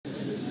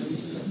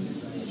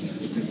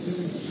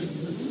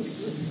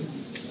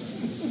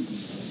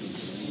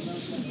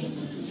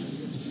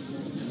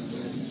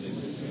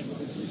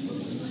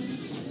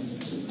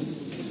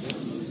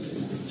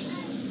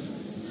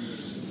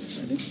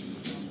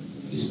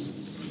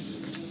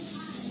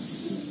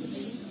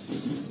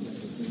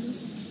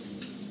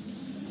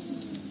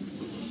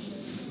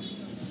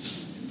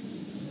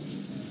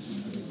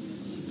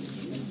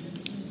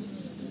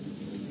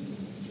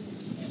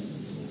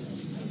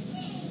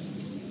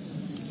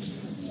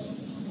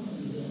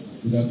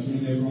Good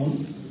afternoon, everyone.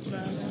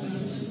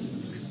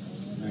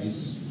 It's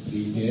nice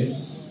being here.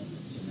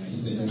 It's a nice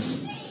setup.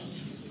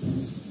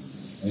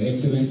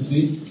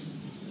 Excellency,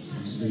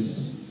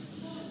 Mistress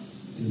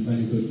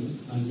Josephine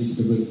and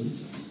Mr. Good,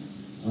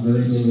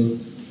 Honorable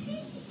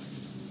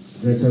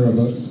Director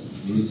Roberts,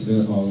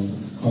 Minister of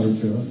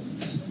Culture,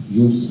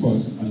 Youth,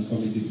 Sports and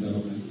Community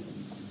Development,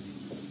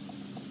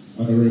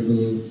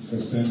 Honorable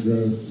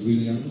Cassandra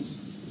Williams,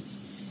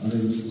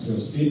 Honorable Minister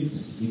of State,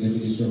 in the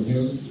Ministry of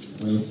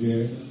Health,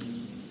 Welfare,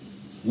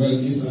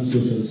 Wellness and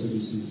Social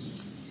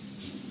Services,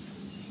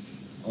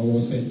 our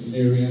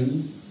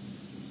centenarian,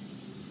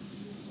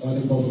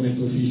 other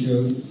government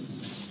officials,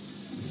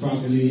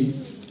 family,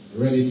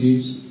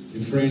 relatives, the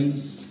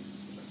friends.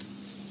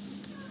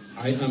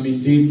 I am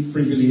indeed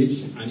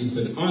privileged and it's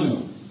an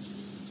honor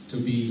to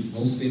be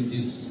hosting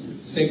this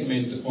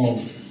segment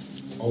of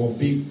our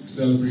big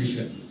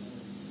celebration.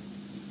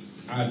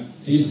 At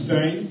this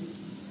time,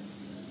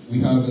 we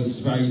have a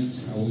slight,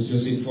 I was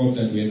just informed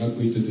that we are not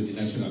going to do the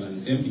national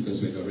anthem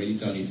because we've already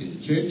done it in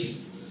the church.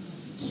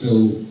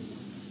 So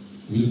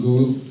we'll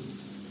go,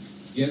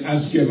 yet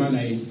as chairman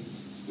I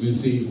will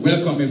say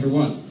welcome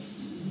everyone.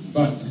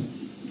 But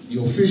the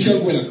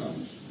official welcome,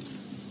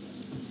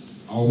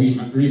 our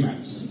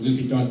remarks, will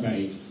be done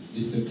by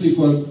Mr.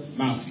 Clifford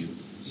Matthew,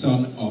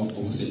 son of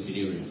our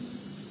centenarian.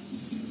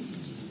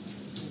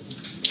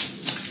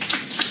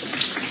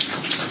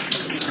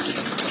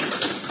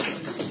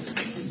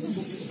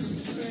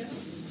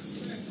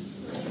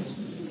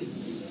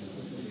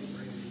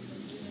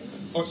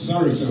 Oh,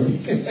 sorry.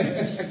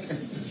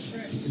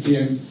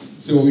 See,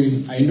 so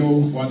I know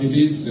what it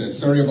is.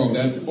 Sorry about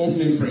that.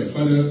 Opening prayer.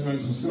 Father,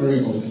 I'm sorry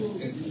about it.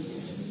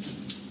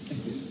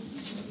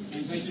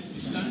 Invite you to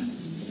stand.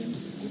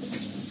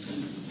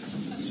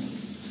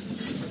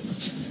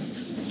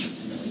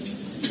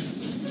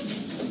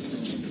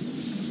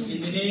 In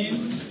the name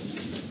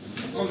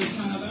of the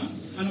Father,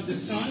 and of the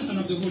Son, and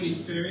of the Holy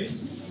Spirit,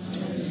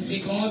 may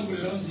God who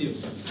loves you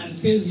and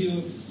fills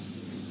your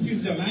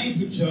life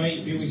with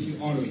joy be with you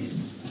always.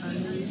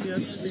 And with your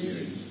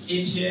spirit.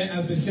 Each year,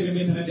 as we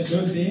celebrate another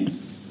birthday,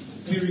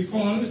 we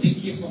recall the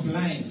gift of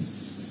life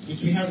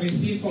which we have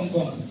received from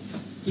God.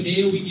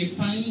 Today, we give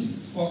thanks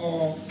for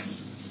our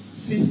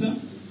sister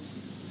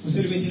who's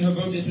celebrating her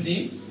birthday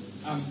today,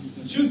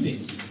 Tuesday,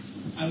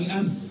 and we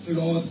ask the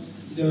Lord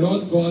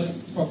God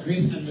for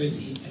grace and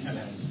mercy in her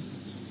life.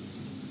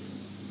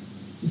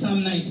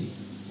 Psalm 90.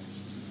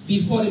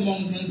 Before the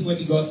mountains were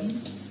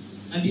begotten,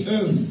 and the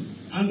earth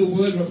and the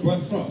world were brought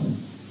forth,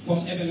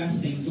 from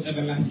everlasting to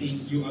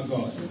everlasting you are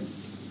God.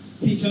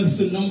 Teach us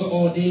to number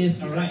our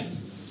days aright,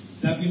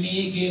 that we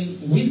may gain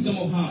wisdom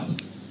of heart.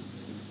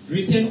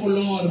 Return, O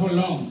Lord, how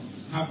long?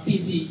 Have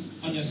pity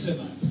on your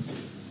servant.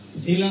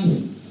 Fill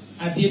us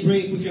at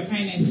daybreak with your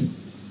kindness,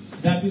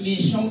 that we may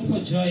shout for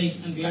joy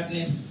and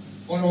gladness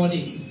all our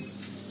days.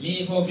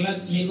 Make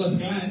us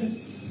glad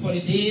for the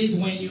days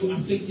when you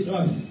afflicted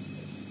us,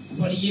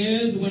 for the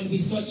years when we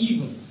saw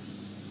evil.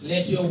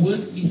 Let your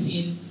work be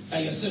seen by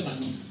your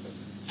servants,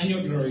 and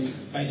your glory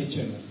by the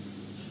children.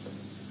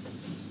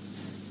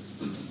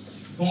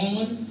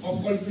 God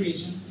of all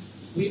creation,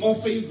 we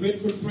offer you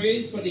grateful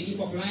praise for the gift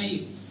of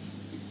life.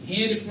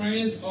 Hear the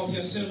prayers of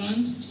your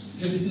servant,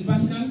 Josephine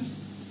Pascal,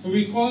 who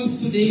recalls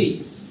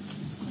today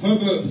her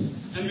birth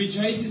and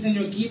rejoices in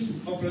your gifts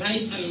of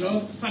life and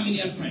love, family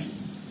and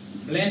friends.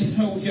 Bless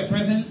her with your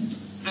presence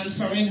and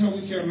surround her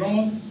with your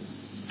love,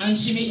 and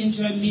she may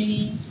enjoy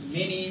many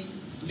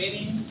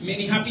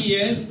happy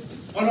years,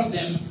 all of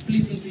them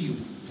pleasing to you.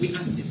 We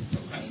ask this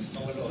for Christ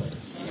our Lord.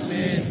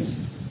 Amen.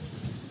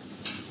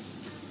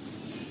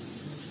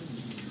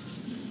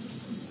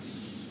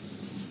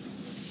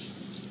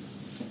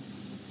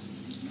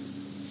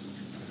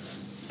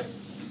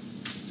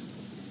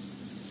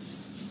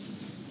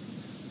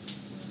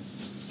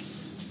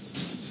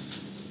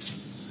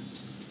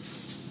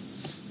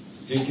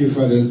 Thank you,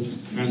 Father.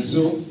 And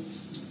so,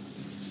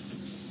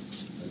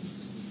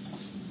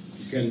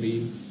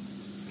 you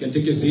can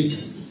take your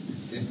seats.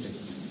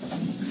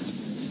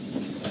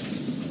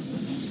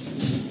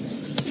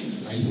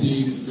 I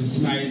see the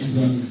smiles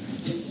on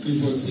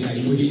Clifford's face. I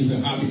know he's a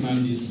happy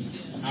man this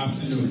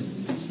afternoon.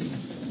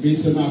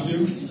 Mr.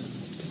 Matthew,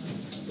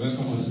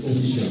 welcome us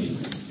officially.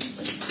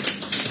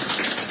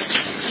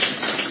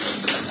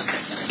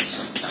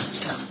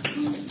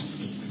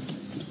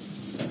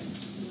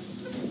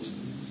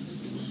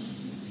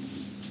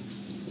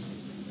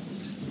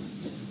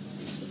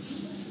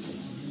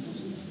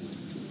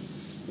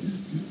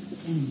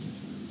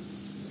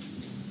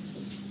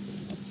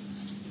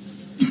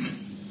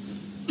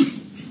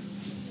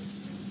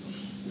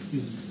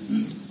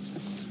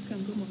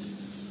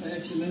 Her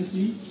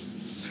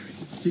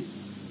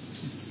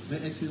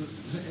Excellency,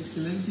 Her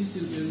Excellency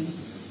Sylvia,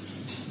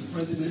 the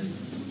President,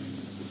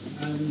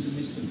 and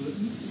Mr.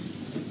 Burton,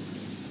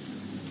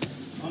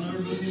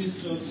 Honorable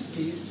Minister of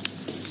State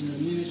in the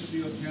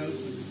Ministry of Health,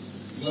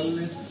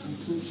 Wellness and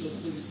Social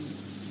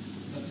Services,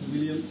 Dr.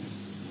 Williams,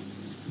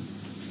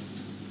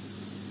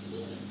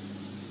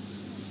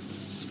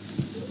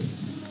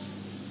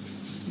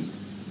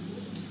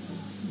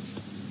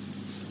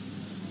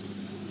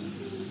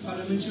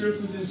 Parliamentary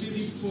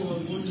Representative for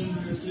London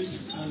Burswick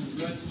and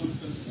Bradford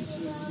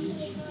constituency,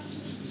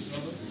 Ms.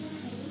 Roberts.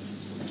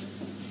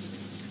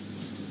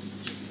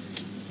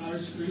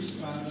 Parish Priest,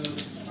 Father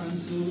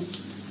Francis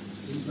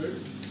Silver.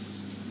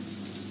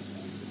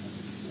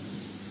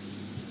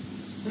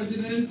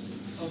 President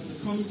of the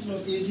Council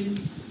of Aging,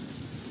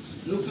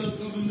 local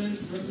government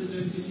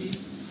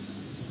representatives,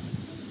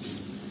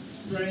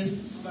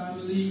 friends,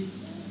 family,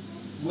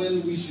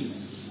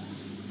 well-wishers.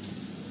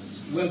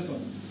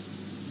 Welcome.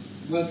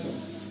 Welcome.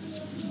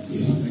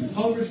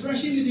 How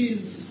refreshing it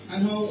is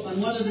and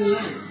what a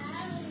delight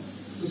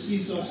to see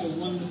such a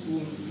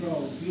wonderful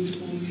crowd,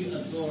 beautifully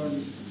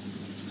adorned,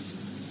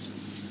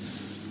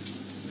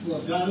 who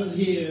have gathered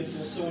here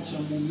for such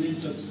a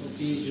momentous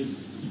occasion,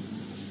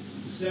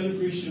 the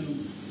celebration of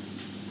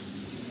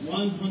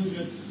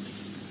 100th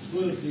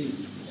birthday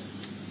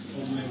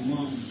of my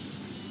mom,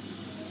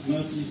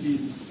 Murphy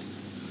Field,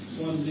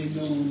 fondly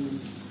known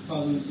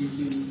Cousin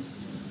Fifield,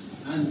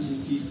 Auntie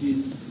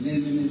Fifield,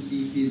 Nelvin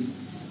Fifield,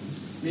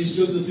 Miss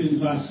Josephine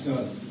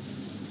Pascal.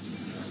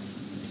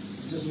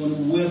 Just want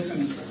to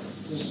welcome you.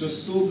 It's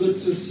just so good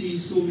to see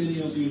so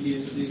many of you here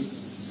today,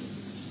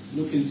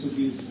 looking so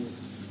beautiful.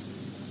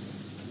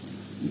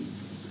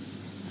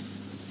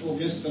 Oh,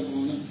 guest of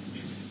honor,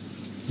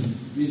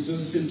 Miss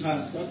Josephine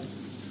Pascal.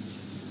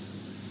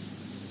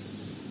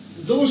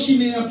 Though she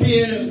may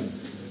appear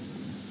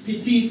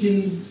petite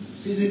in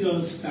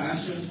physical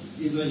stature,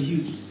 is a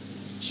huge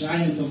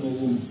giant of a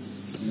woman.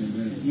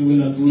 Amen. You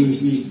will agree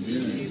with me.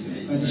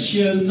 Yes. And the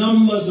sheer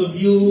numbers of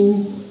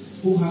you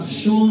who have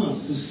shown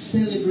us to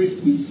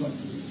celebrate with her.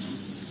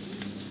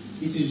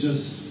 It is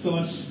just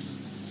such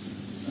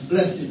a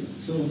blessing,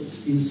 so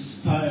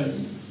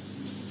inspiring.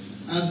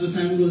 As the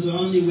time goes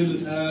on, you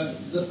will a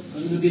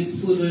little bit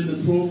further in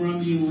the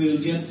program, you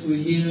will get to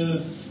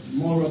hear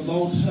more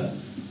about her,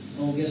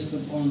 our guest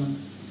of honor.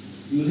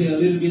 You'll hear a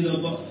little bit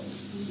about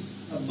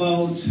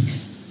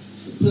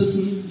the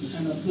person, the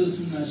kind of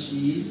person that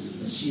she is,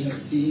 that she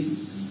has been,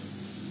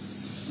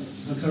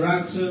 her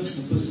character,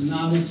 her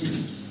personality.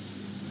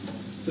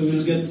 So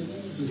we'll get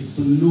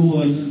to know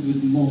her a little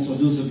bit more for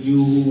those of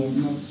you who are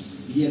not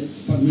yet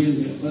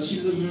familiar. But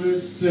she's a very,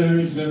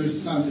 very, very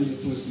familiar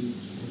person.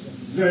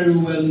 Very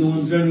well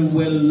known, very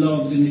well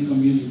loved in the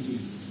community.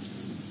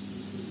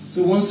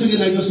 So once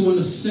again, I just want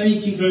to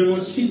thank you very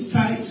much. Sit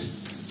tight.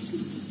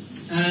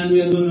 And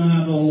we are going to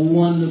have a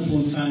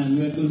wonderful time.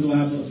 We are going to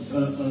have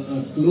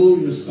a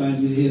glorious time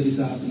here this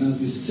afternoon as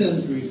we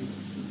celebrate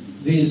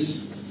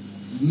this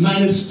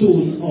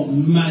milestone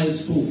of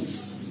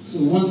milestones.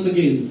 So once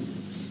again,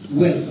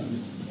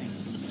 welcome.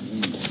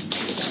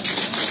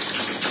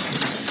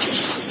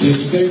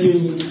 Yes, thank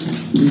you,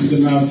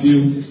 Mr.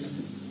 Matthew,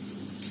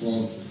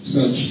 for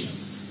such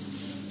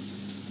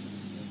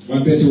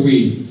one better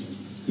way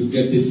to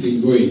get this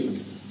thing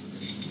going.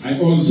 I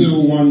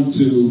also want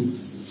to,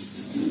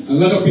 a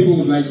lot of people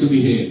would like to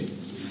be here,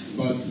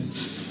 but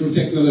through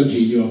technology,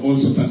 you are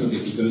also part of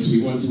it because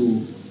we want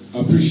to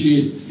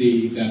appreciate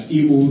that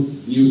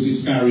Emonews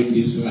is carrying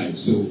this live.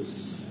 So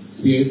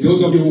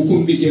those of you who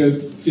couldn't be there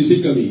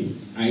physically,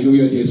 I know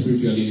you're there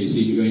spiritually, and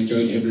you're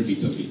enjoying every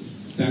bit of it.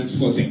 Thanks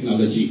for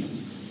technology.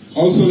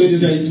 Also,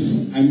 ladies and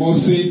gents, I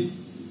must say,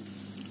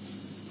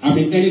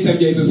 anytime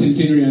there is a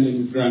centenarian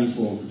in Grand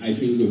Form, I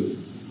feel good.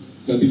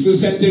 Because the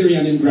first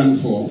centenarian in Grand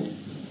Form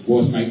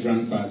was my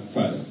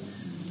grandfather.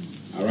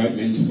 All right,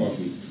 men's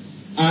coffee.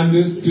 And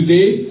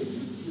today,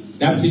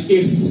 that's the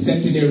 8th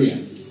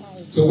centenarian.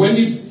 So when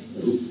the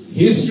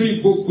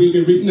history book will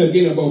be written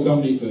again about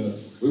Dominica,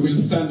 we will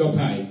stand up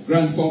high.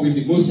 Grand Form with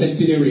the most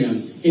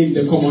centenarian in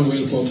the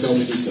Commonwealth of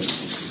Dominica.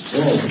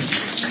 Oh,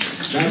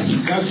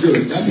 that's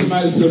good. That's a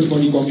milestone for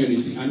the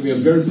community, and we are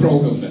very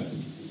proud of that.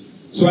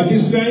 So at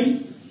this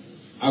time,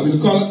 I will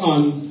call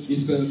on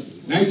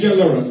Mr. Nigel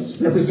Lawrence,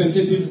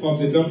 representative of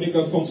the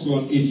Dominica Council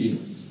on Aging,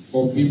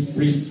 for a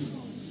brief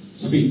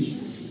speech.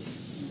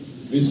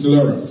 Mr.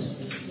 Lawrence.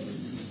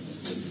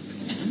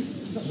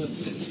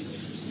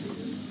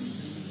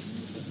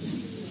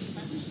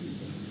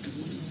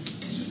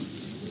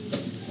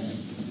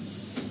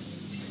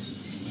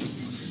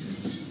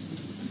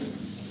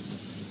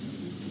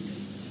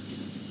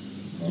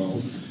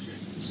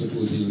 I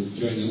suppose he'll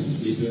join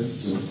us later,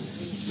 so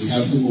we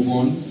have to move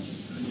on.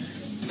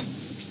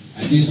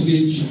 At this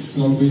stage, it's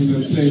always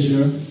a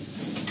pleasure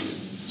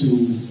to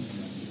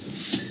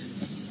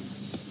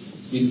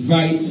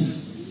invite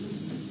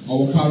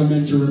our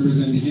parliamentary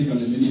representative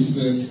and the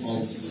Minister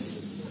of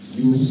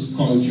Youth,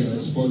 Culture,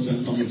 Sports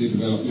and Community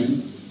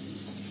Development,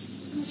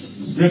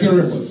 Ms. Greta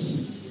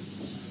Roberts,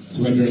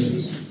 to address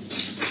us.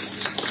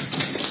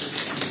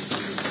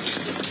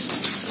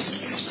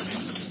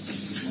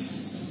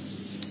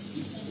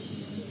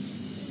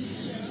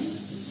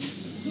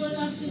 Good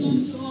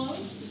afternoon to all.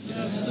 Good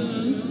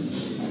afternoon.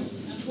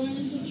 I'm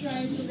going to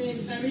try to be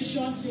very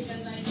short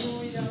because I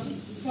know you're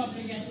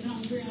probably getting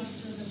hungry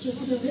after the church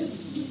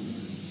service.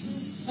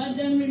 But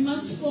then we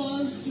must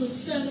pause to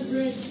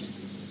celebrate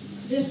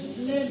this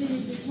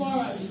lady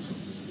before us.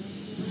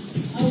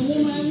 A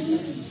woman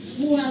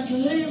who has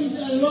lived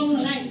a long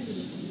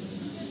life.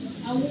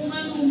 a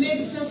woman who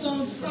makes us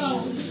all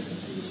proud,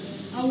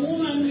 a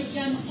woman we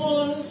can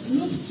all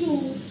look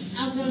to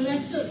as a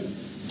lesson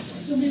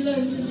to be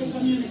learned in the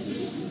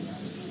community.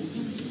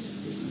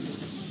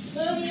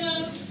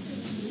 Earlier,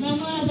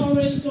 Mama has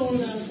always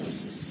told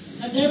us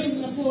that there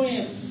is a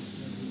poem,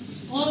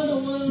 all the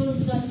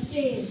world's a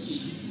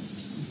stage,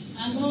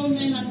 and all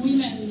men and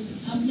women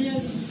are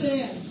merely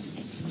players.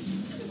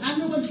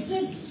 And we would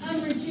sit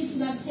and repeat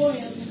that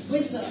poem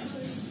with her.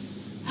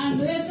 And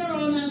later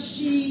on, as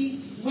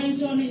she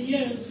went on in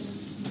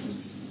years,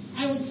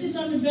 I would sit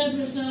on the bed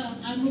with her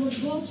and we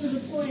would go through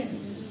the poem.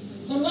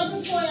 But what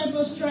the poet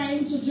was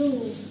trying to do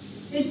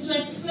is to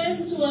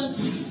explain to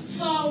us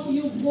how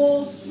you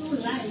go through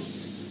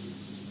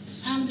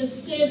life and the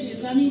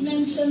stages. And he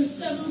mentioned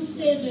 7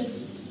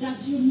 stages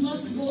that you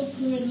must go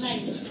through in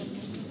life.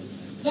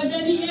 But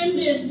then he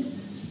ended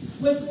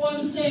with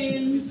one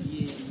saying,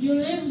 you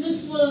live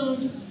this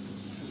world,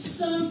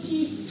 sans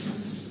teeth,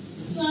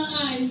 sans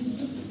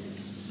eyes,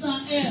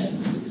 sans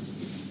ears.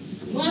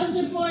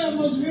 Once the poem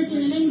was written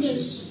in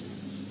English,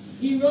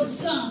 he wrote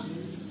sans.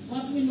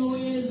 What we know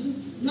is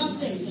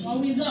nothing or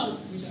without.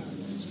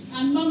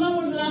 And Mama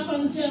would laugh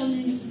and tell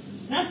me,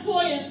 that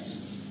poet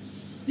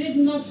did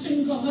not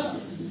think of her,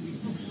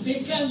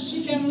 because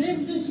she can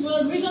live this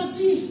world with her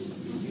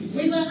teeth,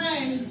 with her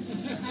eyes,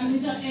 and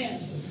with her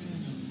ears.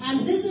 And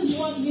this is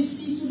what we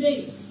see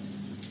today.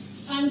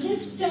 And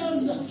this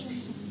tells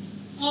us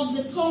of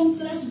the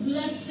countless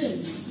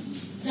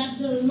blessings that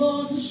the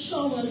Lord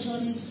showers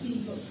on his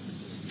people.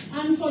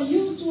 And for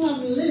you to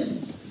have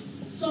lived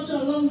such a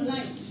long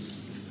life,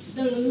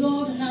 the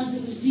Lord has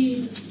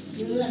indeed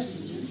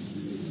blessed you.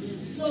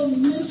 So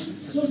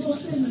Miss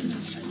Josephine,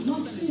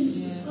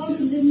 nothing,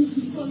 calling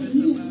them, calling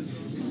you.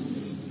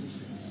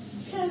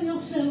 Tell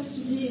yourself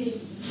today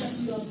that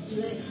you are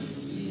blessed.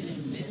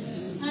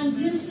 And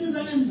this is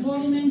an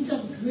embodiment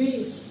of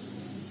grace.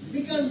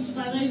 Because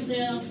Father is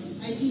there,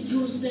 I see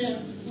Jews there,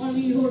 all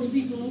the holy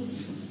people.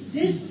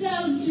 This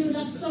tells you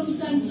that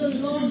sometimes the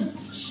Lord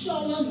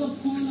showers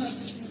upon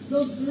us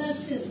those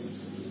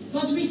blessings.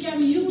 But we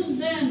can use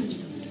them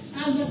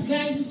as a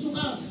guide to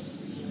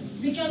us,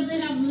 because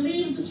they have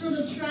lived through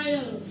the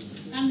trials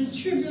and the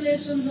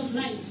tribulations of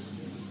life.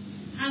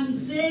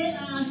 And they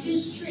are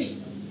history,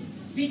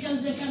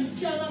 because they can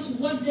tell us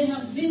what they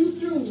have been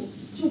through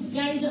to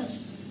guide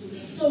us.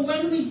 So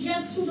when we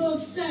get to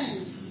those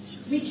times,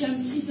 we can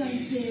sit and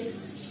say,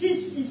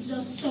 this is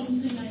just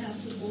something I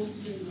have to go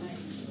through in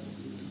life.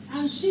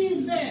 And she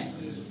is there.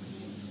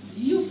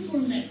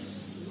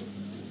 Youthfulness.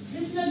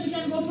 This lady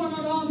can go for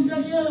around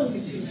 100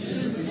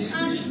 years.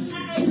 And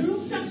I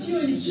looked at you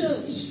in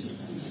church.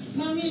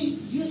 Mommy,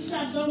 you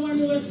sat down when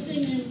we were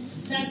singing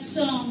that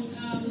song,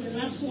 the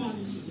last one,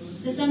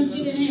 the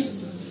Thanksgiving hymn.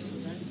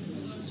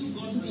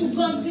 To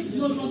God be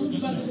glory, not to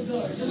God be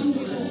glory. The one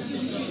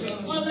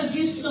before. All the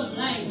gifts of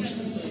life.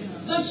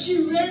 But she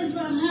raised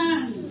her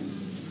hand.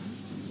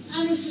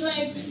 And it's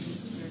like,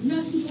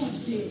 merci pour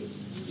Dieu.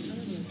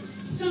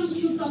 Thank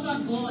you,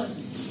 Papa God.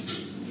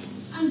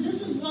 And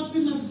this is what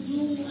we must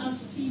do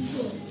as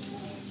people.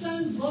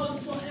 Thank God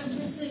for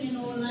everything in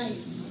our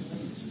life.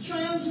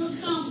 Trials will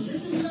come.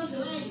 This is just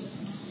life.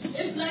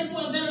 If life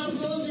were a bed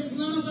of roses,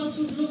 none of us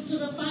would look to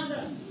the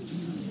Father.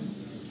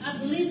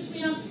 At least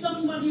we have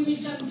somebody we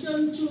can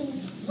turn to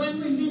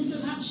when we meet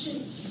the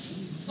hardship.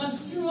 But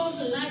throughout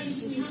the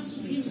life, we have to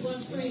give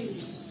God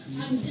praise.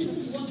 And this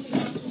is what we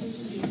have to do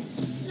today.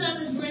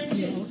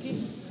 Celebrating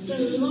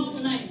the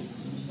long life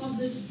of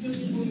this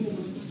beautiful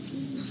woman.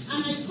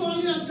 And I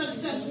call you a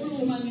successful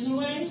woman, you know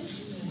why?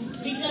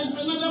 Because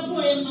another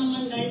poem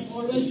Mama life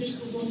always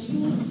used to go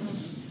through.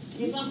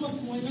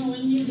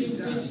 When you live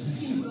with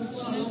people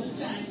for a long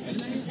time,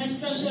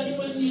 especially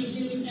when you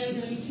deal with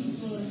elderly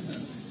people.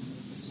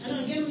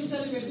 And again, we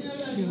celebrate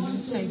everyone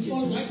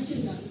for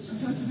writing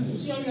that.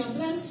 So you are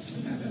blessed.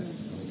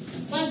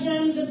 But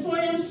then the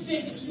poem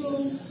speaks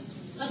to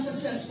a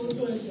successful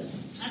person.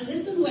 And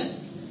listen well.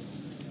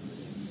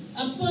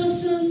 A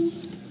person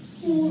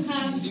who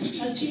has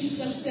achieved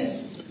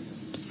success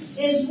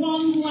is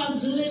one who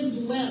has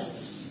lived well,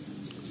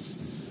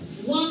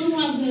 one who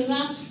has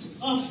laughed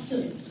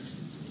often,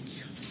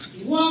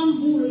 one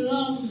who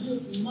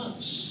loved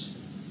much.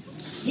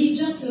 He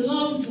just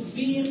loved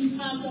being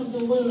part of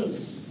the world,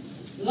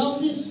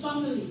 loved his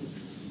family,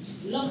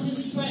 loved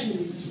his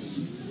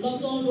friends,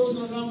 loved all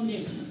those around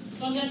him.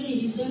 Forget the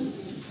reason,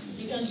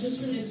 because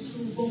this relates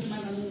to both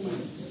man and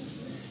woman.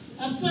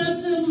 A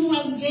person who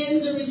has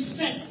gained the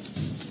respect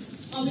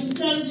of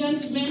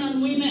intelligent men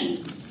and women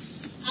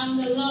and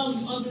the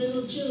love of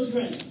little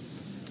children.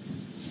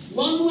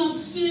 One who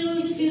has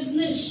filled his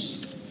niche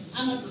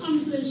and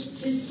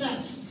accomplished his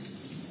task.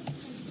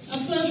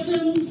 A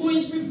person who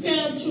is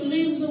prepared to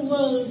leave the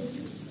world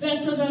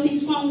better than he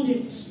found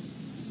it,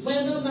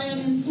 whether by an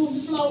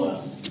improved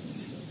flower,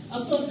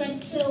 a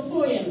perfect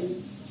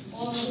poem,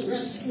 or a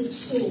rescued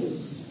soul.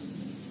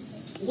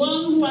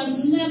 One who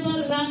has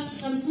never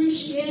lacked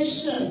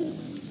appreciation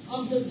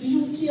of the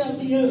beauty of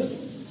the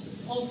earth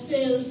or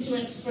failed to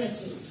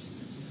express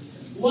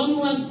it. one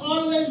who has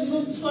always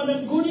looked for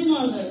the good in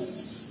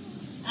others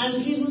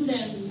and given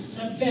them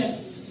the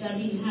best that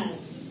he had,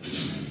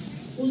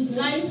 whose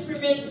life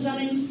remains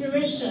an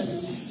inspiration,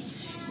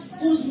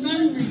 whose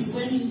memory,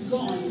 when he's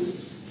gone,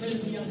 will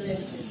be a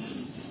blessing.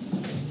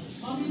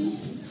 Mommy,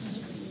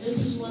 this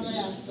is what I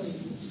ask for you.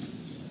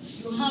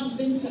 You have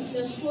been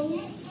successful.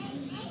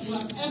 You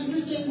have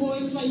everything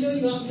going for you.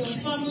 You have your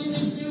family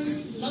with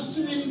you. Not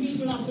too many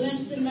people are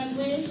blessed in that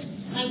way.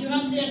 And you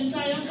have the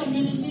entire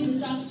community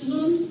this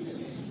afternoon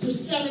to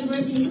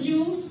celebrate with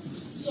you.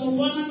 So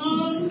one and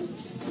all,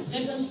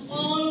 let us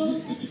all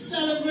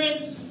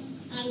celebrate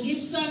and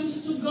give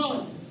thanks to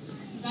God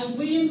that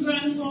we in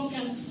Grand Fork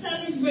can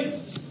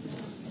celebrate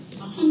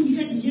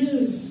 100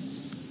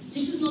 years.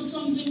 This is not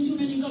something too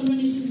many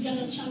communities get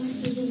a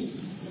chance to do.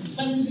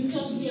 But it's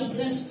because we are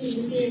blessed in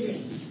this area.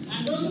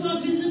 And those who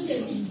are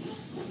visiting,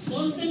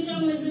 don't think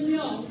I'm leaving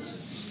you out.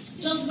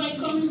 Just by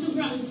coming to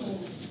Grand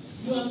Fork,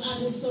 you have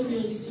added some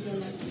years to your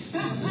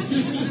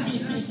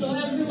life. So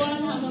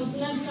everyone, have a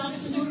blessed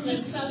afternoon.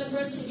 Let's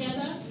celebrate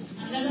together.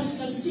 And let us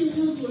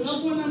continue to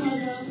love one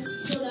another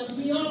so that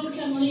we all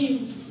can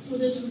live to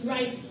this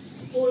ripe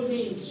old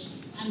age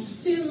and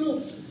still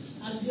look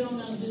as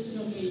young as this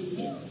young lady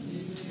here.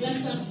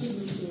 Blessed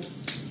afternoon to you.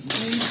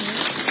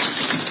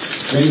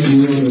 Thank you,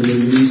 Honorable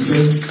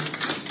Minister.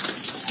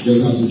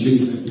 Just have to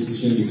change my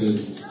position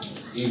because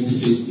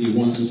he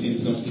wants to send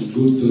something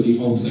good to the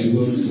outside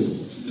world, so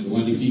we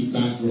want the big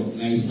backdrop,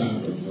 nice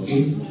backdrop,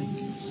 okay?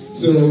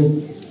 So,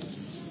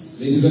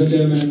 ladies and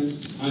gentlemen,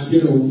 and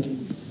you know,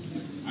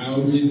 I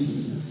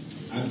always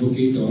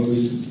advocate,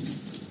 always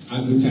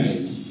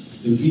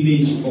advertise the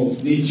village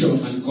of nature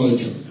and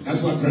culture.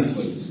 That's what Grand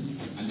Fork is.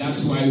 And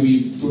that's why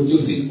we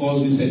producing all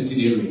the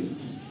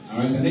centenarians.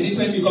 Alright, and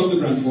anytime you come to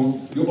Grand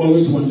Fork, you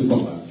always want to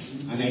come back.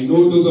 And I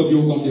know those of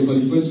you who come there for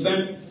the first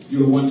time,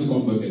 you'll want to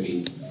come back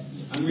again.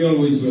 And we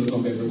always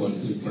welcome everyone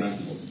to Grand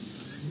Fork.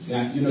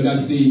 Yeah, you know,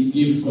 that's the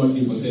gift God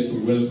gave us to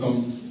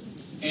welcome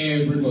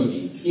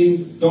everybody.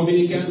 In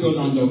Dominicans or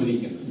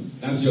non-Dominicans.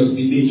 That's just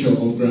the nature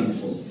of Grand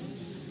Fork.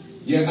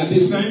 Yeah, at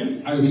this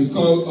time, I will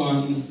call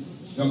on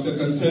Dr.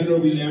 Cassandra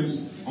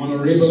Williams,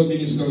 Honorable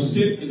Minister of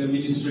State in the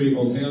Ministry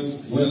of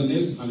Health,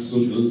 Wellness, and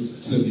Social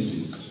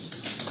Services.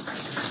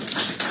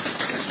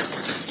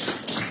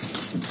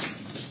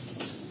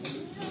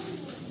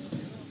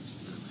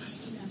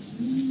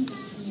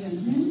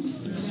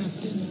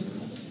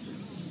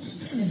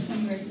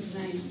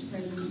 Unrecognized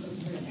presence of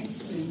Her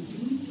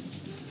Excellency,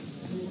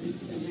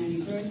 Mrs.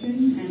 Nanny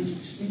Burton and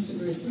Mr.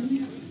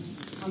 Burton,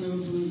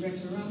 Honorable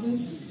Greta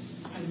Roberts,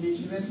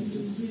 Parliamentary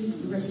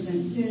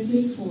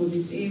representative for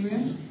this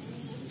area,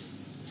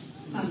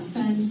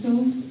 Tanso,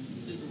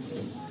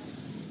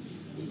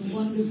 the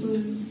wonderful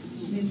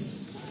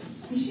Miss,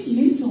 is she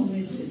Miss or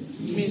Mrs.?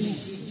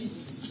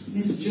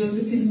 Miss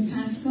Josephine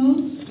Pascal,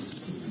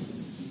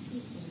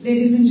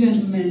 ladies and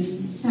gentlemen,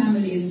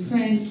 family and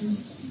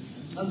friends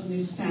of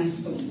Miss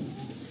Pascal.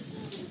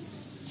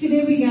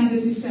 Today we gather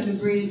to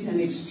celebrate an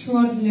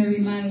extraordinary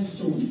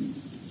milestone,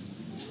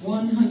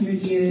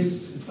 100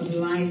 years of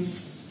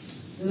life,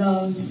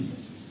 love,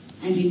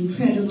 and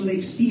incredible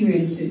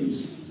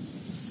experiences.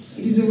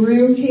 It is a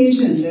rare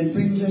occasion that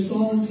brings us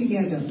all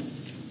together,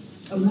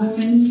 a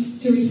moment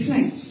to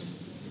reflect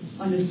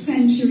on a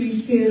century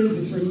filled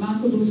with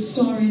remarkable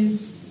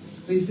stories,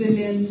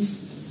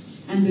 resilience,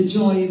 and the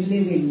joy of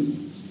living.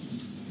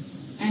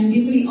 I'm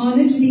deeply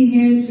honored to be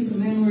here to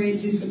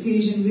commemorate this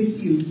occasion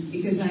with you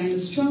because I am a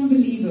strong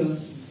believer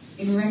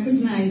in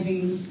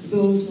recognizing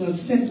those who have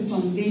set the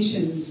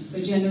foundations for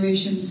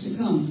generations to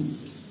come.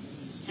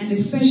 And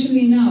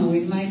especially now,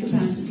 in my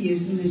capacity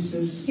as Minister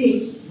of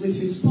State with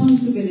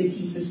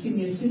responsibility for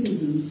senior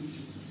citizens,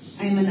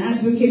 I am an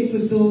advocate for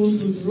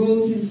those whose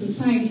roles in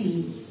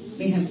society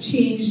may have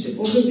changed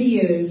over the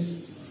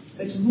years,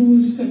 but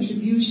whose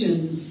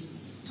contributions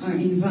are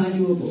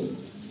invaluable.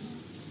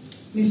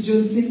 Ms.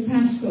 Josephine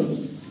Pascal,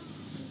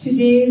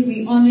 today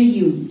we honor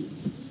you,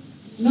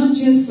 not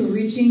just for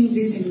reaching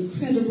this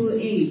incredible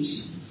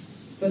age,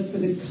 but for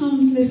the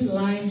countless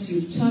lives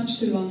you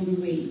touched along the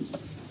way.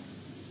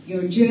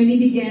 Your journey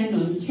began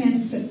on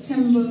 10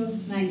 September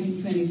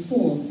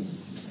 1924,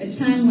 a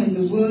time when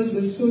the world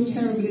was so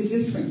terribly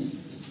different.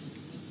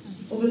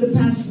 Over the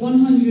past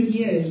 100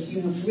 years,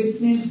 you have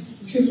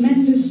witnessed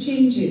tremendous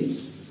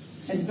changes,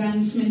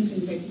 advancements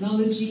in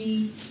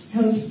technology,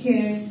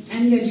 healthcare,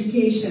 and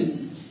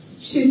education,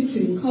 shifts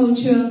in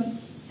culture,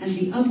 and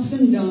the ups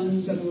and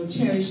downs of our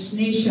cherished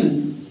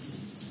nation.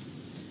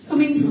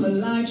 Coming from a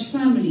large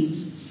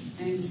family,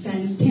 I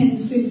understand 10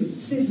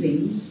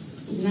 siblings,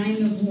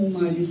 9 of whom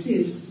are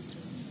deceased,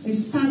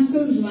 Ms.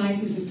 Pascal's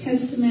life is a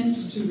testament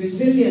to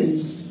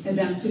resilience,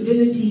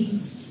 adaptability,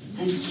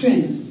 and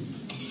strength.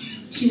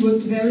 She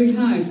worked very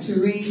hard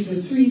to raise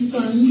her 3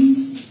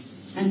 sons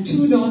and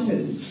 2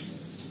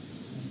 daughters.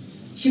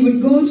 She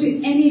would go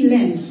to any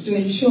lengths to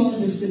ensure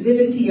the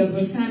stability of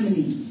her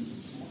family.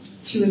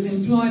 She was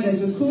employed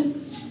as a cook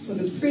for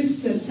the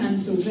priests at Saint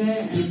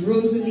Sauveur and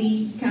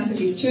Rosalie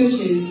Catholic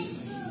churches,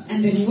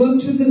 and then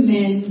worked with the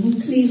men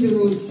who cleaned the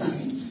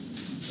roadsides.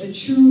 a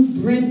true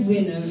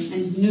breadwinner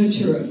and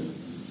nurturer.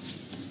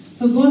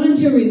 Her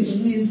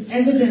volunteerism is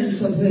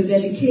evidence of her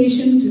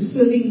dedication to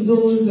serving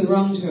those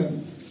around her.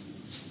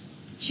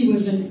 She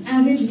was an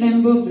avid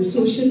member of the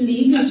Social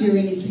League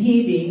during its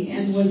heyday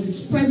and was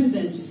its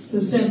president for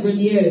several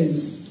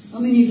years. How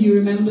many of you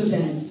remember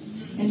that?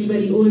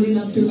 Anybody old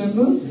enough to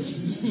remember?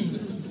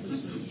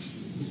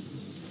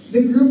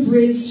 The group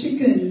raised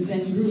chickens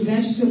and grew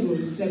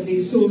vegetables that they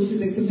sold to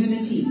the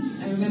community.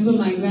 I remember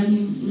my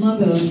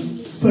grandmother,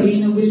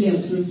 Paulina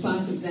Williams, was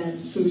part of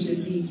that Social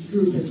League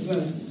group as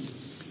well.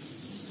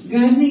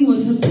 Gardening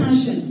was her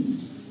passion.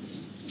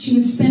 She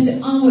would spend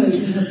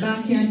hours in her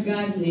backyard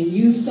garden and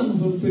use some of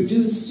her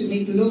produce to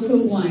make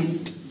local wine,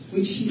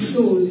 which she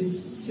sold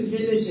to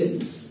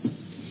villagers.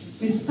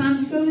 Miss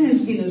Pascal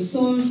has been a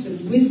source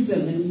of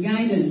wisdom and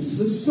guidance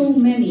for so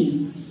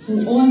many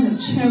who all have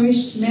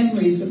cherished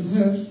memories of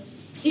her,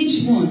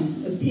 each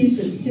one a piece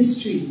of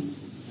history,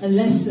 a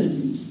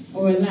lesson,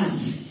 or a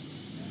laugh.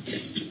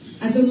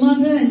 As a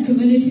mother and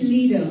community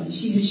leader,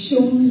 she has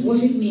shown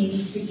what it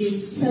means to give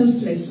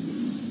selflessly.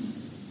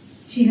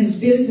 She has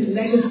built a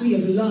legacy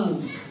of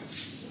love.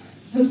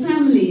 Her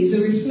family is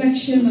a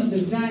reflection of the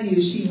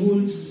values she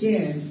holds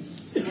dear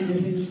and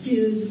has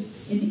instilled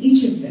in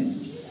each of them.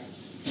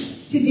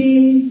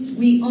 Today,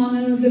 we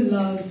honor the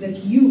love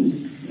that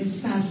you,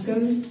 Miss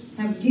Pascal,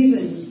 have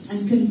given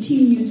and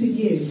continue to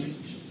give.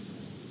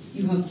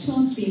 You have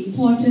taught the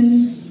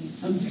importance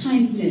of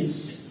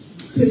kindness,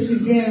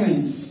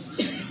 perseverance,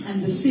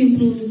 and the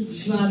simple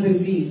joie de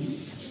vivre.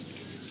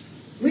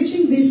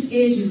 Reaching this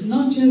age is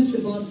not just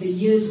about the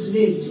years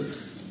lived,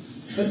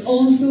 but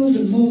also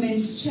the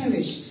moments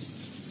cherished.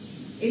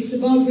 It's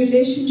about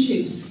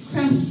relationships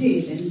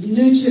crafted and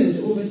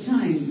nurtured over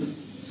time,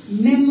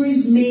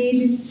 memories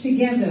made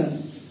together,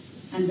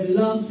 and the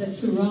love that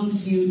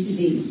surrounds you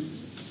today.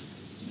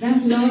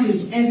 That love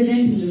is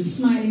evident in the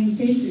smiling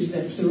faces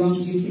that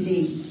surround you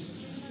today.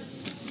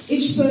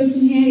 Each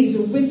person here is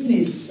a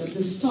witness of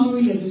the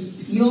story of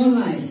your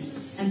life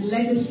and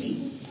legacy,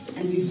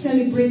 and we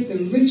celebrate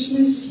the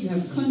richness you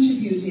have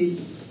contributed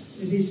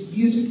to this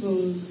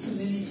beautiful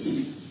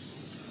community.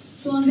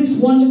 So on this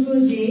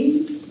wonderful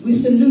day, we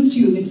salute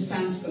you, Miss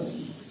Pascal.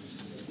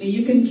 May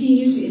you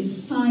continue to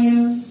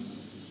inspire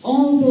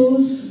all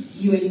those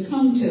you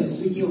encounter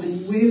with your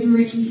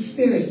unwavering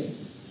spirit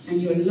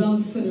and your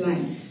love for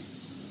life.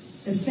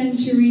 A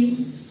century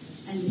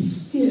and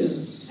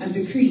still at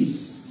the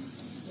crease.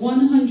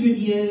 100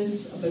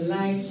 years of a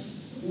life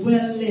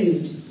well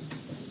lived,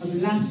 of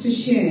laughter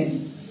shared,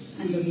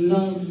 and of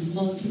love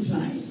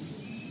multiplied.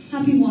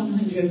 Happy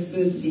 100th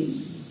birthday.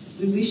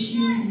 We wish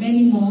you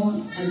many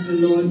more as the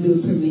Lord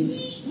will permit.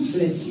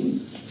 Bless you.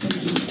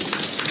 Thank you.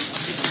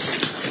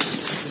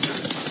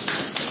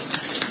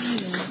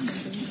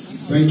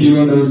 Thank you,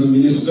 Honorable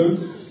Minister.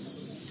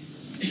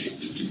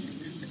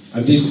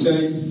 At this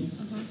time,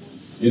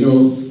 you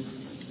know,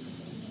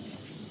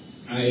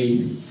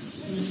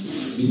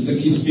 Mr.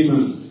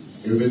 Kispima,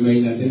 remember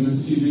in that time,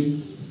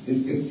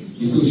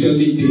 the Social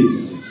League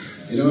days,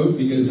 you know,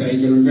 because I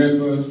can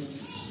remember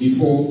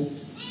before.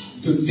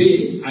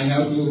 Today, I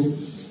have to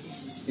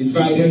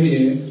invite her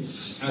here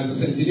as a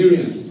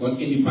centenarian, but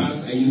in the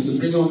past, I used to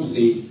bring on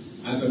stage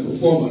as a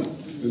performer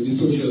with the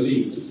Social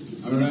League,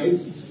 all right?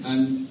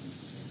 And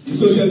the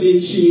Social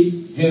League,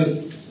 she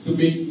helped to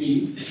make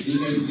me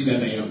the MC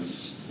that I am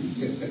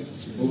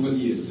over the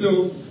years.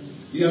 So,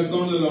 we have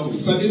gone along.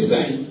 So this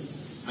time,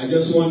 I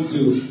just want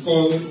to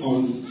call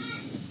on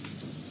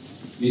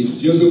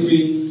Miss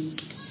Josephine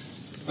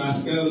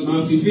Pascal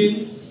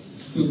Mafifin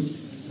to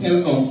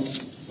tell us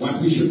what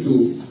we should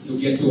do to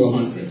get to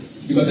 100.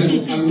 Because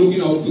I'm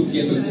looking out to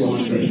get to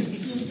 100.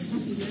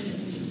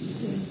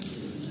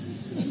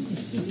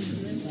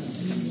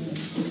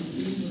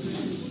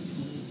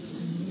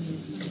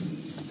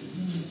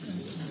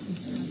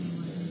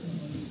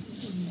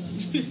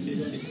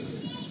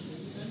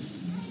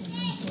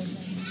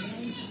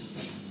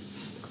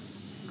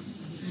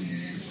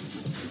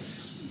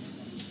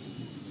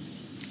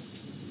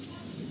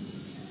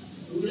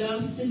 Good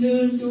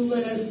afternoon to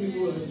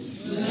everyone.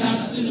 Good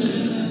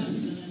afternoon.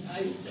 I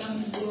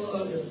thank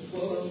God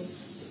for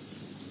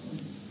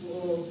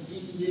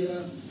India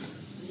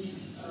this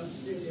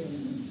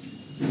afternoon.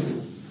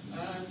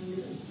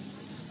 And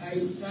I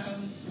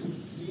thank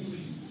Him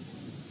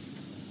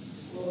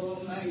for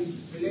my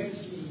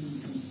blessings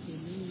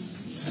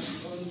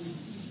on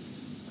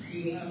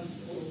behalf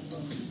of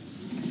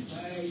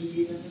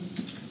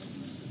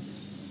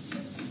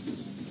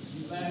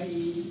my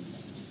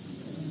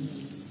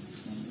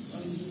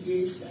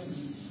congregation.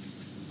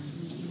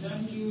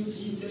 Thank you,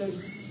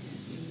 Jesus,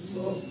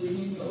 for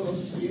bringing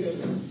us here.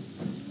 And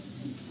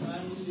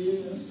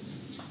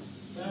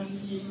thank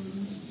Him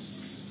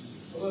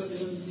for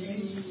the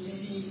many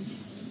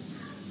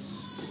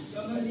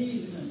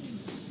somebody's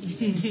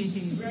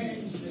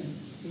friends and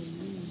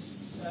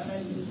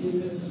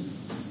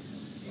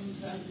in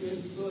fact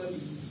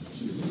everybody.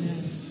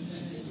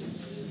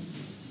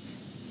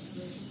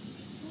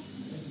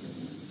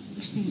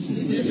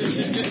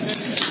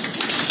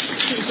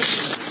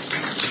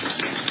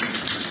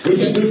 We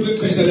can do it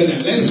better than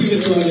that. Let's give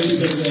it to our ladies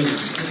and gentlemen.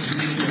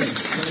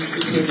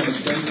 Thank you so much.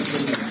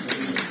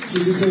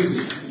 Keep it so.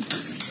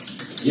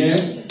 Yeah?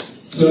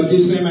 So at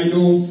this time I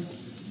know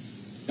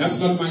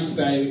that's not my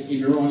style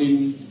in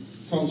running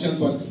function,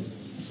 but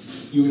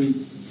you will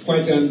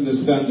quite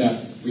understand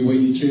that we were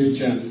in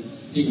church and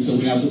things, so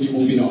we have to be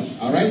moving on.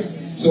 Alright?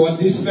 So at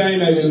this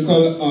time I will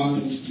call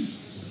on,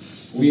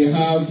 we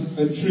have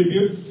a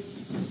tribute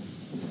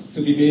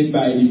to be made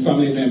by the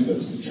family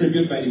members. A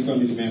tribute by the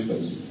family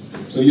members.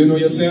 So you know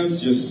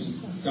yourselves,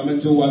 just come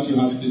and do what you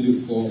have to do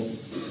for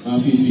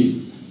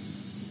Fifi.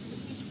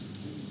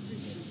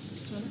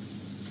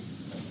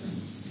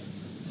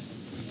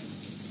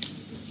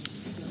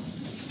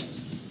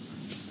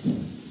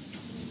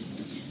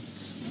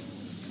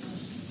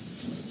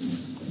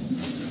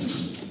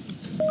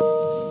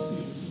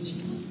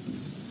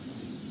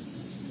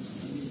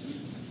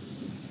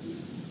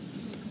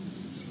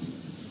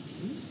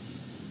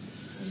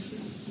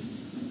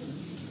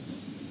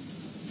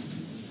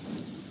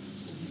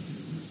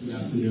 Good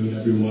afternoon,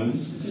 everyone.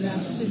 Good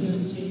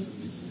afternoon, Jay.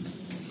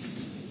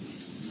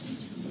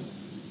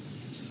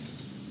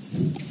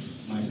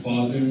 My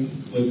father,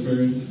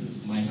 Clifford,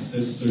 my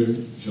sister,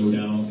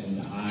 Jodelle,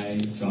 and I,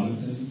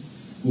 Jonathan,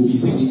 will be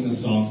singing a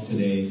song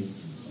today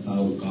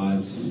about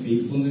God's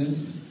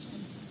faithfulness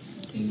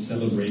in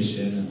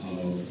celebration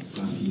of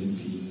Rafi and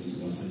Fi's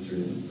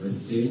 100th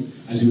birthday.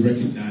 As we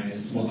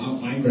recognize, well,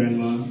 my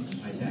grandma,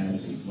 my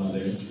dad's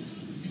mother,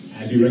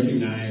 as we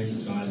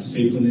recognize God's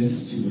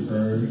faithfulness to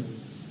her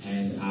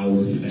and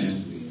our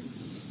family.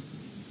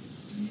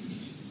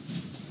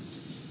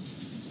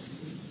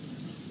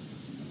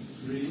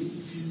 Great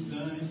is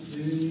thy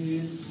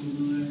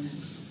faithfulness,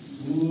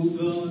 O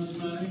God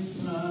my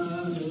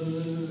Father.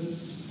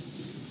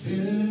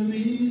 There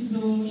is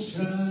no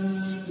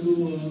shadow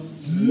of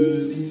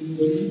turning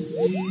with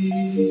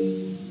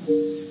thee.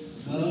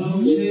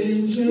 Thou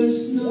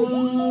changest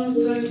not,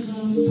 thy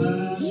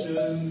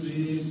compassion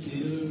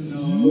refill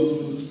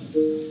not.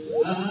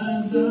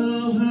 As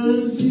thou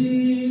hast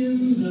been,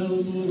 thou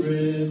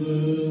forever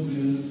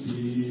wilt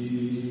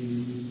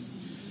be.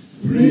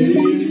 Great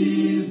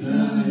is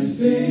thy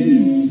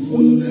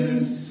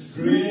faithfulness,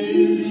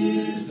 great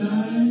is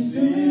thy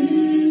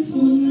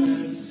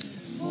faithfulness.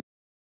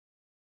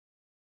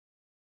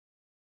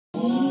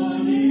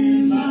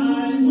 Morning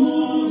by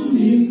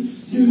morning,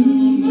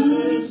 new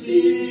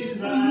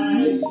mercies I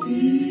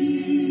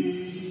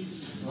see.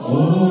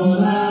 All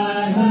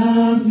I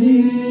have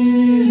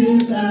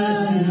needed,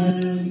 thy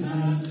hand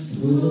hath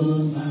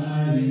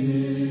provided.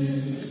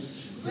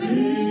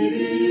 Great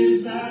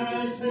is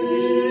thy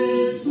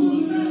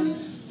faithfulness,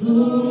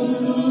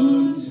 Lord,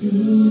 unto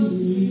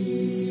me.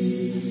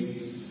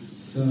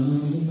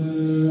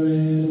 Summer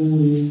and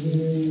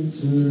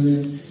winter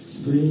and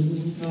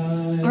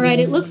springtime. All right,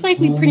 it looks like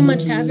we pretty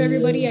much have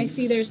everybody. I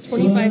see there's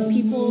 25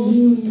 people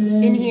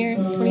in here,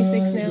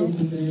 26 now.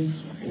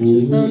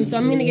 So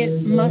I'm going to get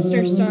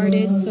muster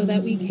started so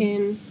that we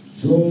can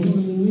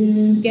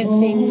get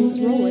things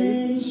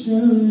rolling.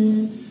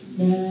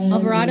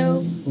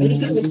 Alvarado?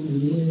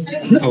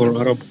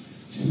 Alvarado.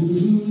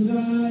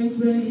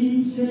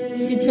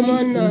 Did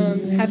someone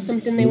have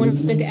something they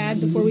wanted to add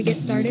before we get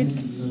started?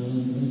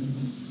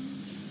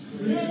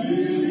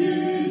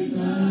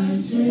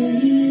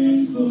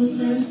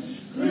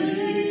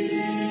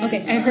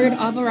 Okay, I heard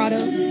Alvarado.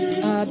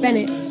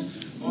 Bennett.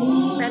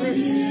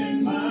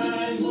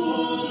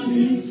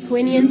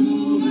 Quinian.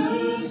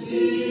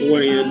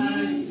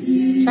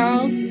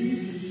 Charles.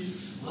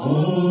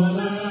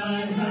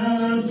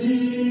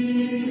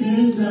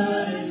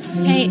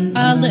 Hey,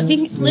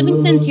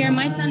 Livingston's here.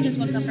 My son just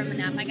woke up from a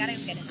nap. I gotta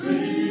go get him.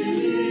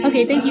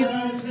 Okay, thank you.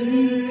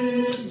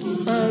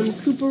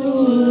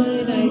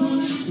 Cooperwood, I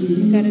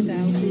got it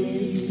down.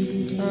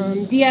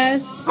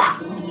 Diaz.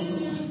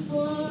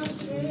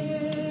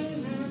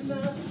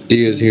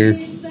 Diaz here.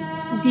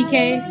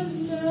 DK.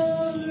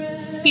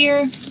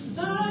 Here.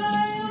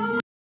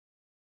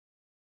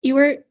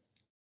 Ewert.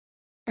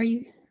 Are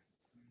you?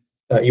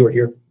 You were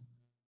here.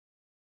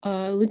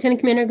 Lieutenant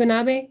Commander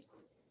Gonabe.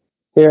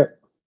 Here.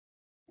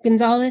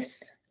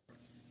 Gonzalez.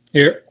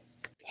 Here.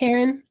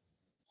 Heron.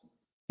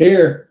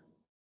 Here.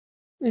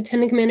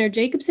 Lieutenant Commander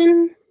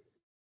Jacobson.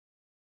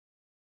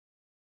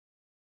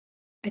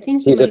 I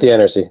think He's at the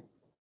NRC.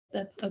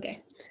 That's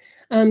okay.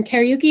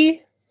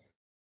 Karaoke.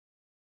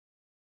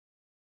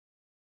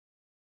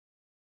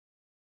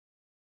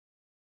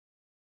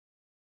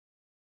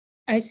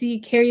 I see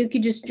Karaoke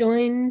just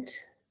joined.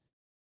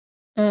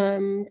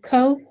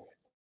 Co.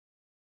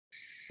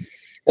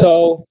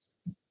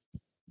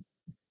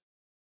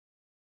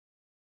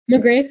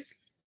 McGriff.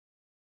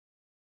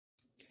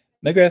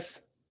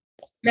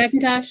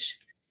 McIntosh.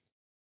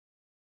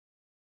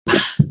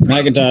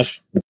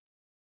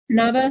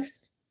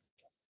 Navas.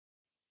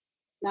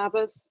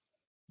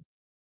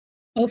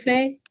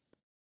 Ofe.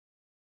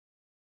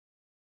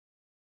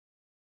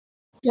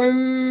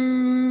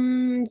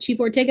 Chief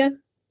Ortega.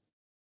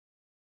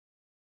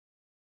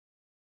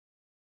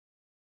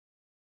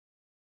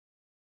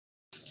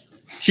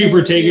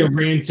 Trooper taking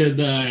Brand to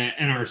the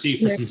NRC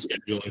for some Yes.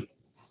 scheduling.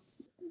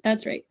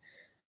 That's right.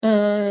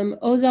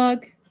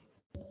 Ozog,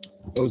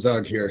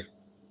 Ozog here.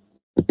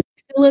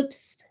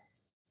 Phillips,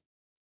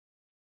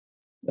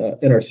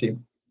 NRC.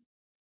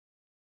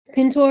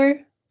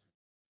 Pintor,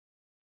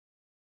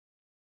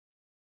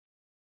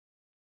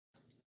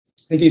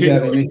 I think he's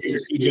having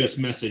issues. He just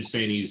messaged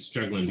saying he's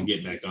struggling to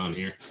get back on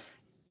here.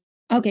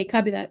 Okay,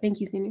 copy that. Thank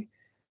you, Senior.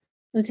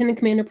 Lieutenant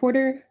Commander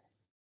Porter.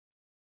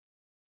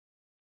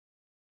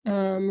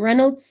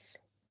 Reynolds.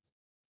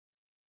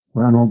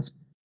 Reynolds.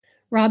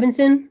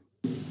 Robinson.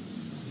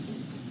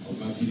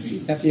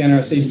 At the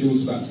NRC.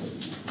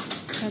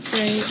 That's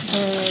right.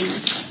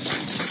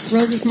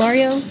 Rosas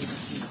Mario.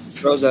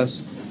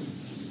 Rosas.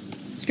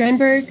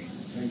 Strandberg.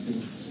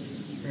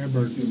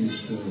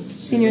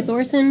 Senior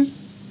Thorson.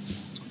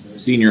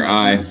 Senior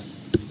I.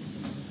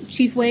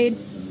 Chief Wade.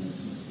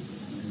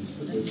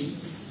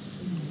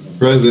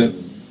 Present.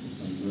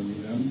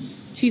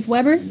 Chief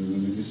Weber.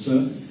 Is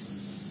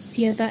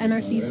he at the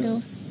NRC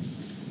still?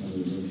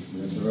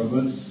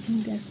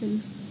 I'm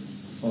guessing.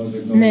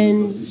 And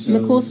then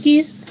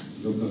Mikulski's.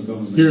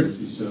 Here.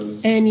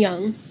 And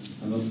Young.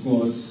 And of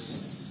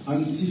course,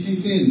 Auntie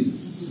Fifin.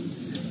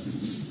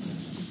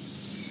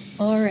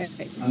 All right.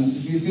 Auntie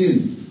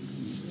Fifin.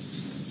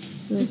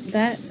 So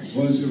that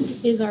Bonjour.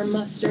 is our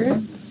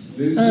muster.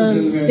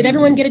 Did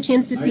everyone get a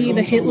chance to see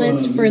the hit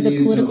list for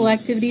the political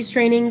activities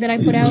training that I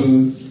put out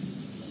Who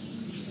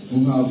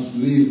have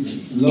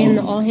lived long. in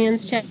the all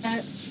hands chat?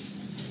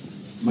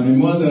 My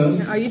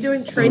mother. Are you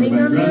doing sorry, training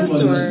my on this,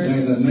 grandmother or?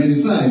 died at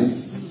 95.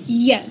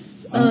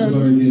 Yes.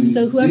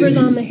 So whoever's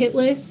on the hit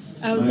list,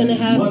 I was going to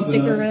have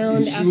stick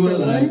around if she were after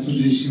alive lunch.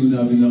 today, she would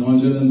have been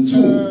 102.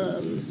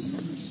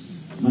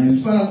 My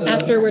father,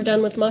 After we're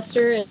done with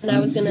muster, and I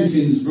was going to.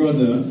 Fifin's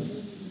brother,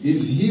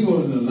 if he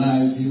was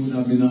alive, he would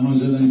have been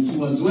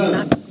 102 as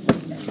well.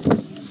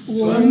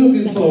 So I'm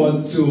looking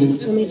forward to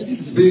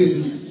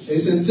being a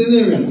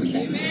centenarian.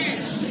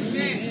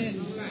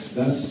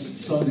 That's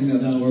something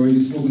that I've already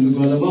spoken to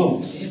God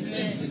about.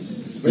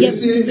 But you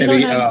see,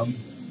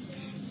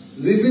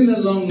 living a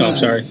long life. I'm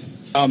sorry.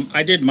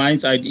 I did mine.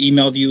 I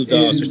emailed you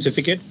the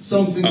certificate.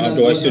 Something that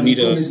Do I God still has need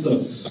to promised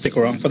us. stick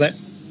around for that?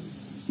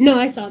 No,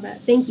 I saw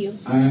that. Thank you.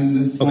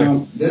 And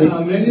Okay. there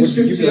are many Would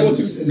you be able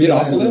scriptures to in read the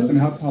off the list,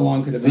 Bible and how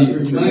long could it be? that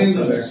remind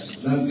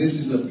us that this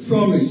is a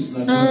promise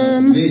that God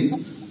has made.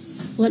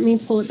 Let me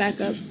pull it back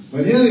up.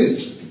 But here it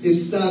is. It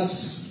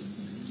starts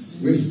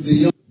with the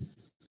young.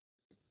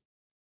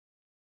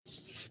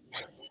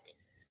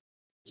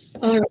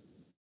 All right.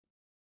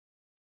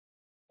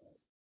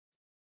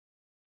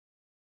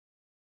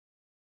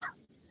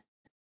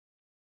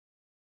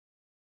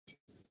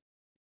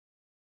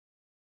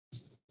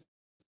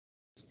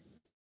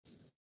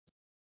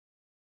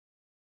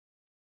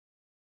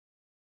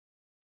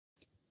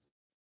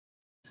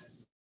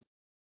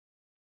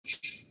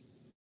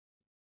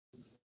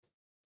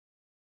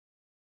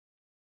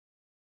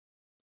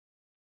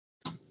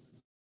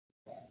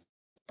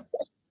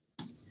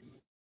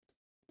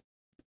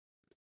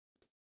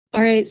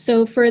 All right,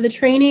 so for the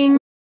training,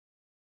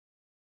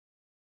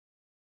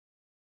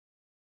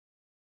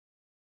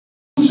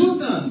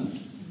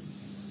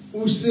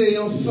 Ou c'est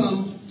une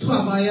femme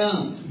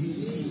travaillante.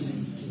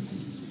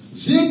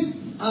 J'ai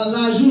à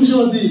l'âge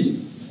aujourd'hui,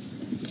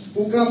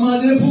 ou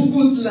commander pour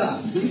coûte là.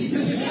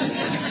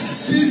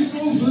 Puis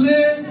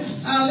souffler,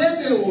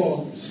 aller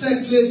dehors,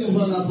 c'est clé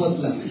devant la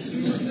porte là.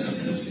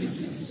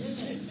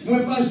 Moi,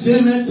 pas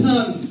jamais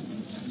tant.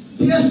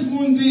 Qu'est-ce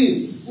qu'on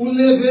dit? Ou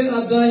lever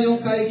à dans yon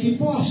caille qui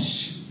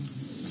poche.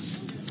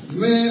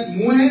 Mais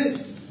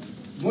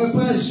moi,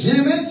 pas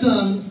jamais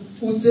tant,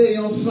 ou t'es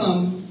une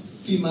femme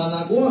qui m'a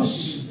la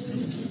gauche.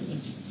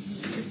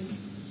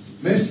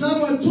 Mais ça,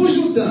 moi,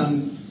 toujours tant,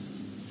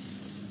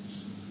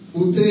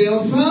 ou t'es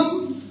une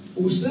femme,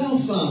 ou c'est une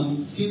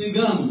femme qui n'est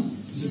gamme.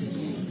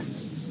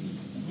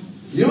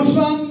 Une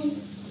femme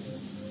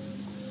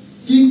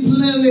qui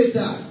plaît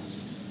l'État,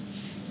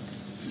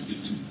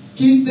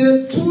 qui t'a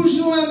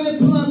toujours aimé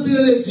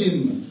planter les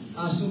dîmes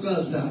à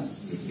Soukalta.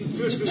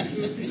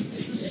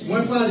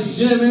 Moi, pas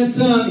jamais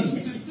tant,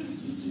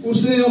 ou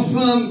c'est une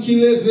femme qui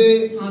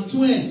levait en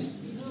toin.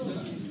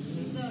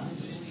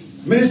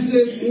 Mais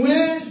c'est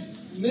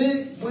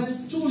moi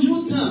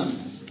toujours tant.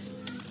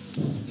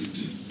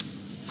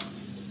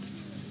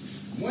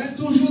 Moi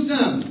toujours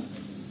tant.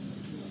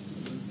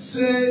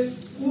 C'est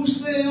ou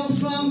c'est une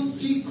femme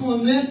qui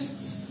connaît,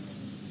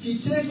 qui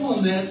te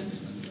connaît,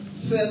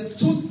 fait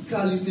toute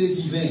qualité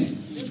divine.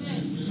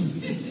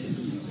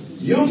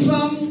 Une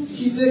femme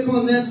qui te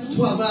connaît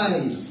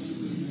travail.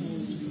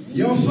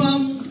 Une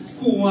femme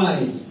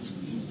courage.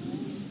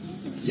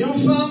 Une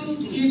femme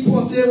qui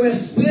porte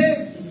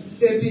respect.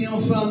 Et puis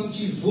une femme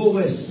qui vaut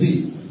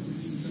respect.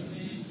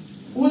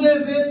 Vous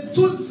levez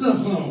tous les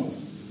enfants.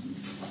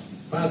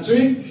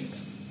 Patrick,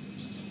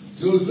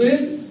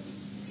 Josephine,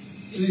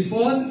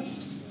 Clifford,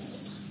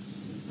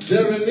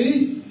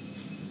 Jeremy,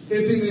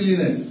 et puis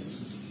Mélinette.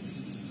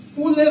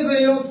 Vous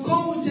levez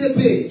comme vous te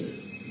paie,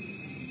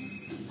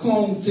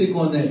 comme vous te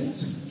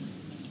connaissez.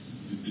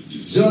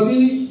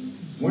 Joli,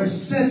 moi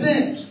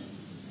certain,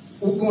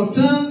 ou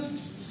content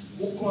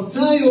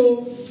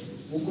yo,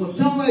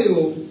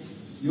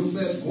 yo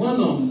fait grand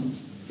homme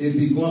et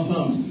puis grand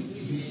femme.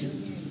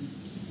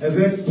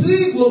 Avec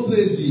plus gros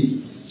plaisir,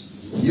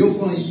 yo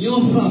kon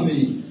yon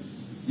famille,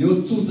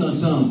 yo tout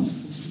ensemble.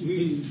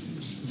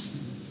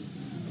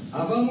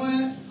 Avant moi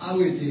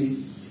arrêter,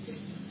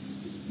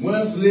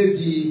 moi voulais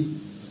dire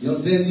un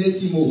dernier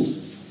petit mot.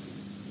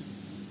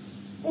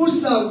 Ou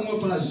ça, moi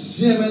pas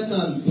jamais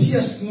tant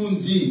pièce moun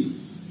dit,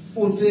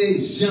 ou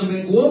t'es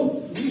jamais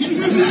gros.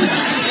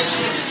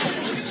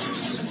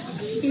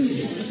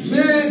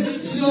 Mais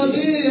je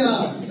dis,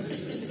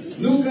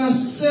 nous allons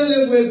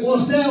célébrer pour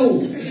ça.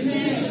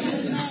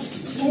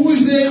 Où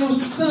il est en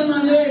 100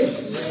 années.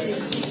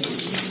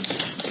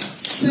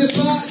 C'est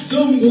pas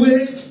d'ombre,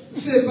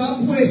 c'est pas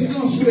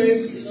poisson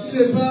fouet,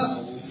 c'est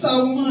pas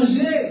ça ou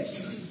manger.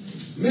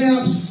 Mais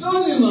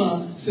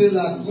absolument, c'est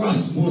la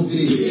grâce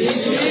montée.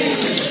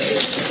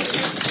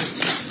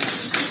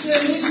 C'est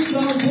lui qui va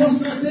en bonne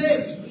santé.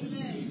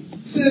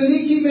 C'est lui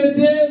qui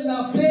mettait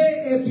la paix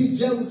et puis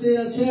Dieu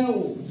à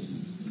Tchéo.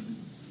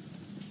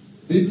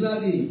 Bible a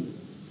dit,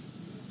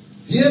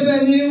 Dieu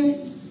béni,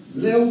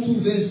 là où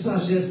trouver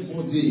sagesse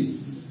montée.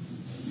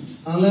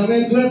 En la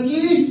main droite,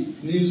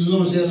 il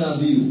longeait la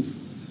vie.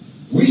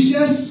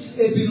 Richesse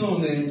et puis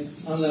l'on est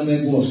en la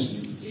main gauche.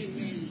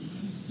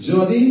 Je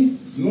dis,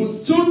 nous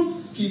tous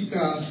qui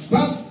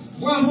battent,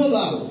 bravo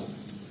là.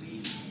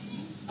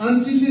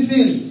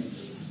 Anti-fifine,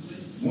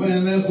 moi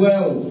j'aime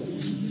voir,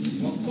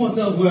 moi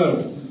content voir.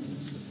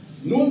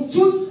 Nous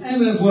tous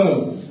aimons voir.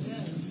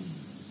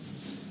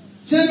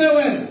 J'aime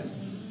voir.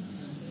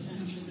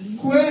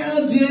 Quoi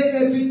en Dieu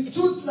et puis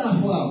toute la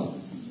foi.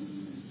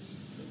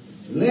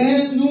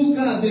 Les nous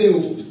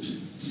cadéo,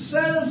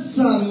 celle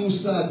ça nous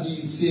ça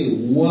dit, c'est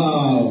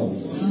waouh.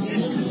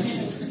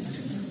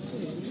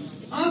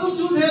 À nous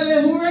tous les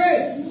hurrah.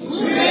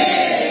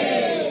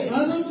 À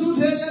nous tous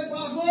les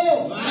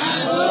bravo.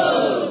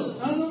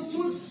 À nous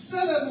tous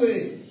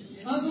célébrer.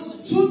 À nous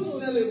tous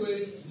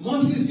célébrer. Mon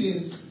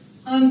fifine,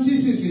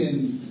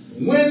 anti-fifine,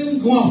 when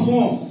grand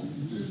fond,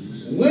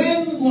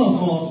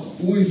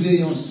 oui,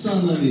 veillons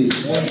sans année.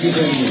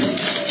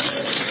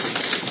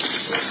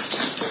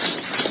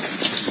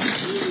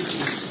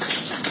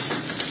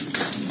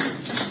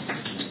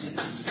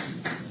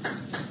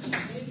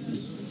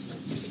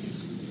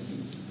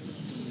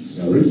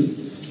 Sorry.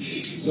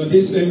 So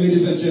this time,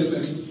 ladies and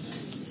gentlemen,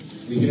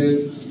 we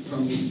heard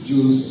from Miss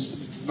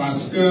Josephine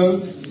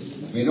Pascal.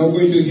 We're now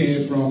going to hear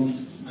from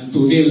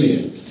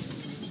Antonella.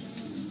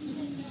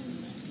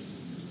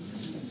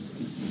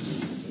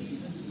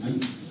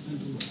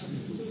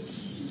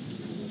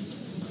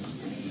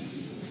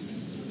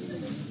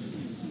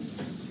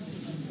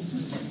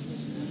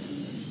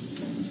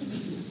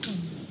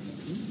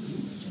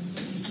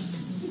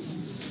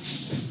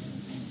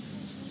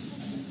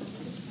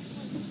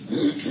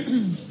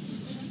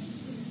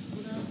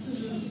 Good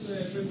afternoon to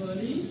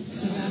everybody.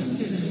 Good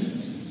afternoon.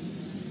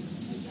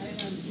 I'm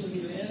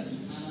Antonella.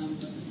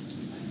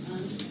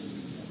 I'm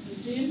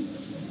Josephine.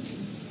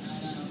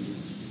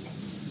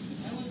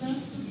 I was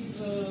asked to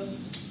give a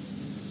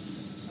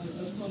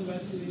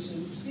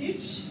congratulations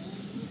speech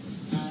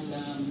and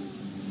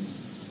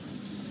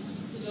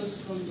to just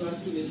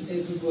congratulate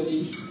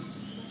everybody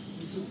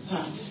who took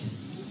part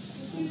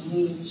and who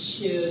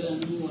shared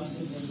and who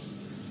whatever.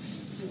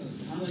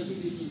 I want to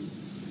be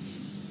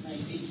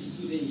like this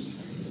today.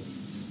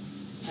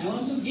 I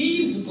want to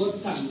give God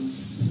thanks.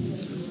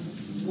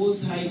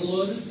 Most High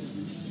God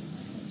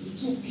who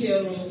took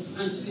care of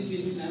Auntie Living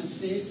in the United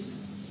States,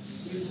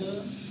 with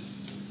her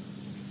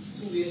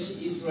to where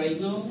she is right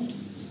now.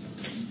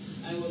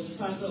 I was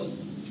part of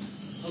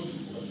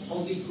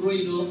the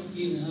growing up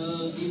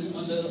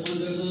under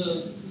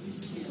her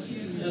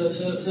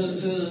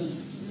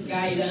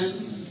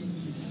guidance.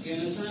 You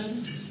understand?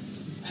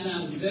 And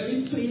I'm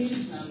very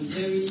pleased, I'm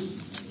very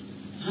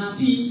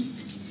happy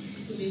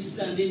to be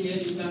standing here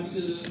this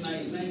afternoon.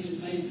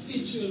 My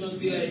speech will not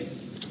be like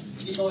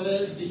the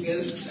others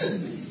because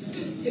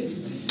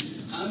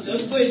I'm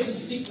just going to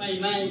speak my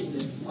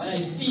mind, what I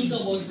think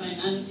about my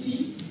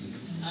auntie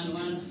and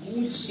what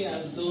good she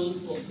has done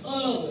for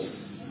all of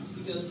us.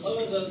 Because all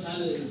of us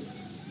had a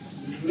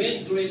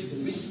great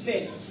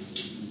respect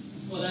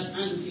for that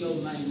auntie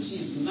of mine.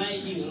 She's my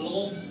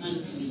in-law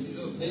auntie.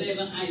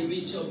 Whenever I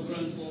reach up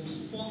Grand for me,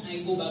 before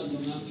I go back to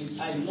Mami,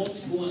 I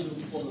must go and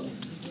look for her.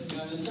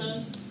 You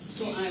understand?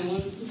 So I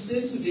want to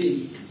say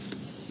today,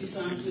 this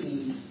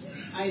afternoon,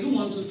 I do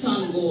want to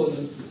thank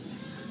God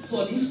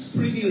for this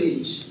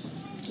privilege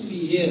to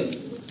be here.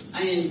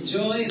 I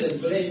enjoy the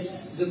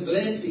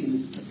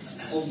blessing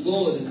of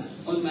God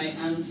on my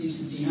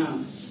auntie's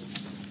behalf.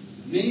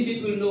 Many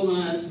people know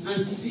her as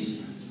Auntie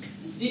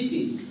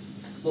Fifi,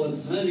 but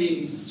her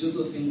name is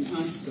Josephine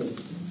Pascal.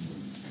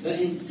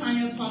 The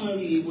entire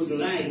family would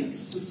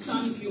like to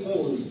thank you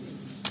all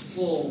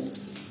for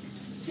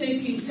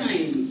taking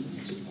time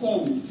to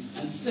come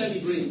and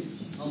celebrate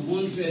a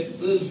 100th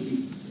birthday.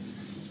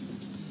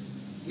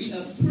 We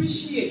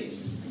appreciate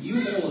you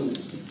all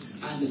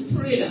and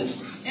pray that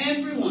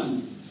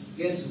everyone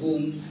gets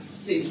home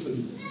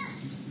safely.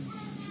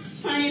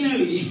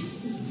 Finally,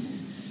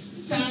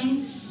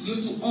 thank you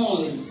to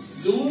all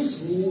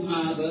those who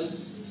have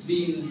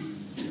been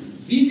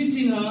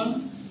visiting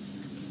her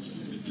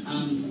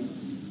and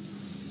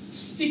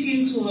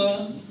speaking to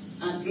her,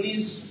 at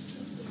least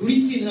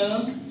greeting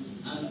her,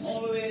 and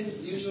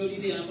always, usually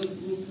they have a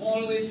group,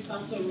 always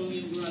pass around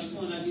in Grand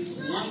Corner. This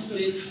one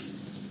place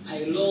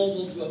I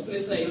love, a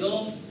place I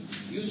love.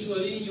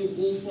 Usually you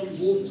go from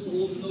home to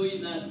home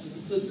knowing that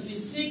the person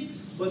is sick,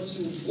 but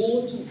you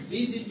go to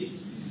visit the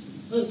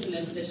person,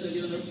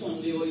 especially on a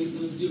Sunday or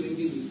even during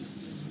the week.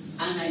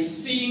 And I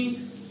think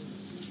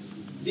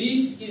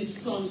this is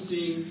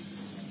something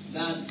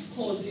that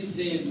causes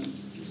them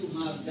to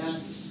have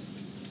that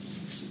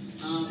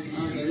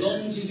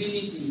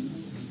longevity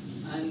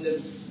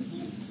and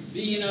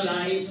being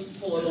alive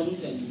for a long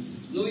time.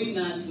 Knowing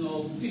that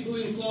people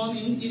will come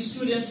in, it's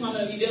through their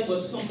family there,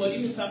 but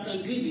somebody will pass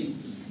and visit.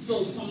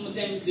 So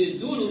sometimes they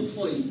do look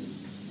for it.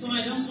 So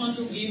I just want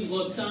to give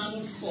God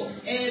thanks for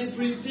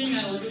everything.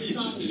 I want to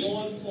thank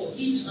God for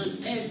each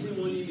and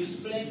everyone in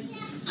this place.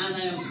 And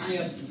I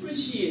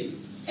appreciate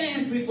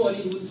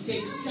everybody who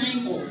take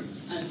time off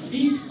and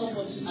this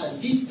opportunity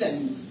at this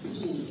time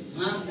to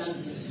have that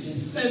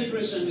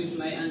celebration with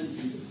my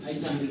auntie. I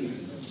thank you.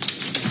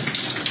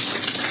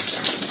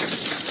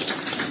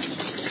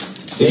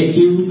 Thank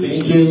you,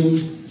 thank you.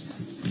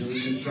 We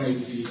just try to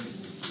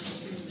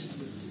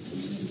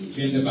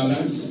gain the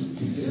balance.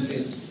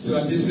 So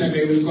at this time,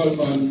 I will call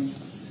on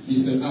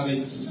Mr.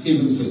 Alex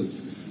Stevenson.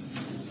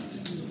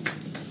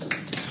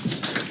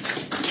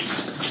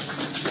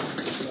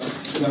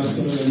 Good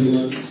afternoon,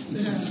 everyone.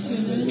 Good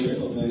afternoon. We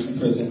recognize the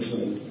presence of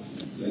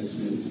Your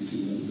Excellency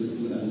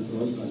and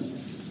husband,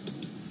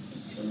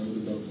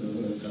 Honorable Dr.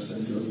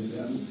 Cassandra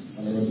Williams,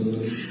 Honorable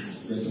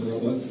Greta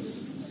Roberts,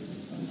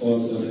 and all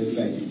other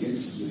invited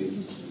guests today.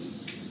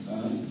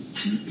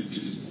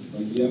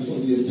 On behalf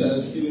of the entire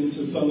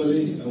Stevenson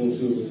family, I want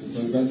to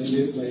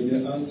congratulate my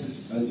dear aunt,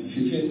 Auntie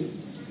Fifin,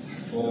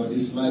 for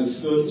this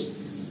milestone.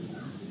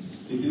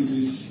 It is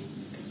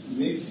with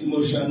mixed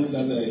emotions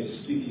that I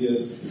speak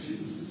here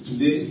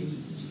today,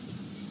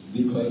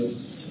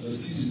 because her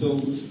sister,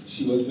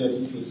 she was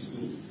very close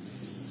to.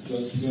 It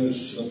was very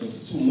short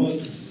of 2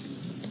 months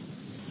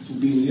to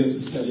being here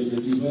to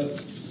celebrate with her.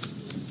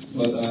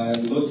 But I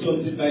am not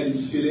daunted by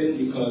this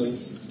feeling,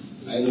 because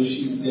I know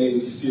she's there in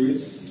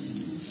spirit.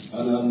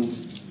 And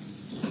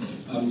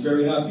I'm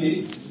very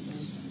happy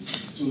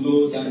to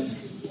know that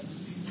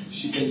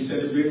she can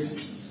celebrate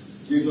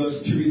with her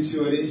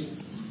spiritually,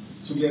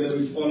 together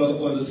with all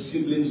of other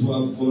siblings who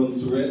have gone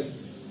to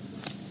rest.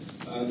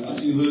 And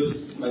as you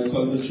heard, my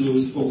cousin Joe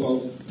spoke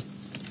of,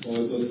 or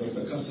it was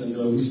Dr.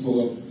 Cassandra who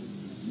spoke of,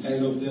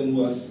 9 of them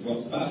who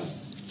have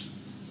passed.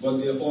 But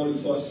they're all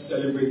with us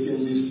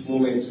celebrating this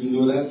moment. We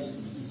know that.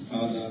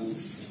 And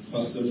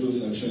Pastor Joe,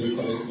 I'm sure you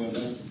correct me on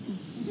that.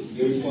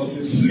 They're with us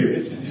in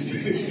spirit.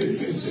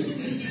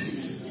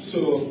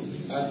 So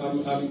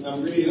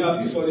I'm really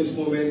happy for this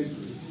moment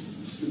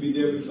to be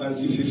there with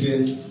Auntie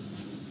Fifin.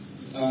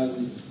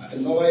 And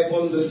now I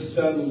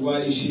understand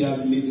why she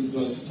has made it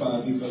thus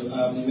far, because I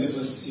have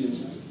never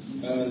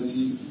seen my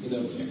auntie in a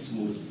vexed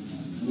mood.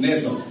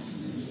 Never.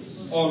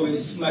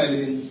 Always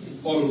smiling,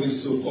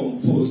 always so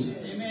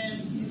composed.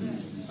 Amen.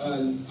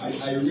 And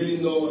I really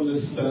now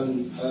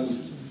understand,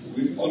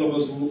 with all of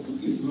us,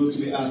 if we were to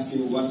be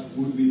asking what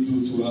would we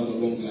do to have a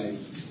long life,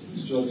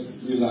 it's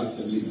just relax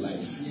and live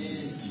life.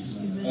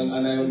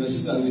 And I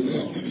understand it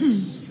well.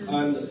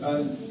 And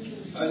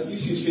Auntie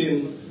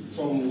Fifin,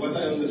 from what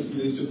I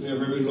understood, it took me a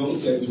very long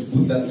time to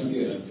put that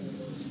together.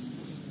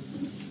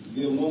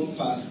 Their mom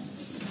passed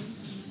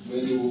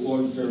when they were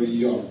all very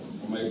young,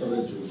 my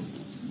brother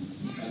Joes.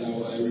 And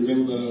I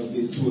remember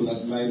being told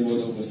that my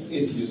mother was 8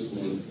 years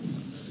old.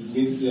 It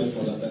means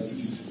therefore that Auntie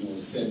Fifin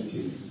was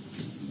 17.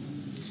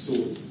 So,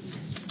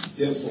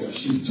 therefore,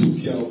 she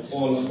took care of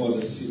all her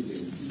other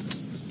siblings.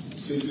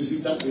 So if you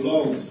see that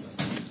love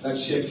that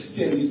she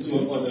extended to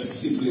her other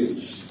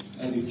siblings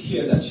and the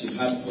care that she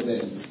had for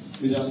them,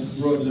 we just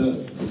brought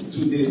her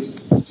today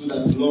to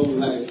that long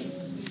life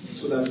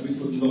so that we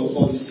could now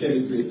all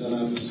celebrate, and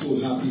I'm so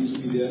happy to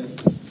be there.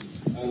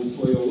 And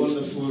for your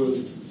wonderful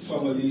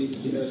family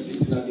here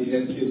sitting at the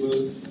head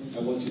table,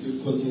 I want you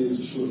to continue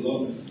to show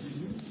love.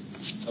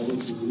 I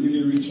want to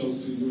really reach out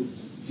to you,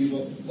 give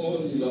up all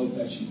the love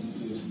that she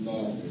deserves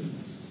now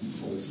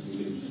before it's too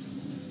late.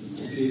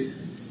 Okay?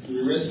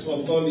 The rest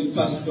of all the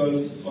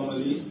Pascal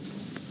family,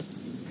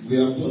 we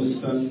have to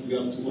understand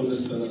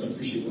and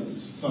appreciate what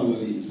is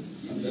family.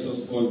 And let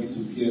us all be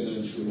together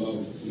and show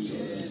love to each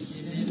other.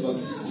 But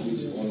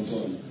it's all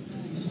gone.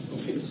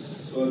 Okay.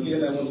 So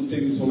again, I want to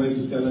take this moment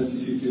to tell Auntie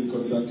Fifi,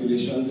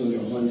 congratulations on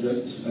your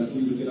 100.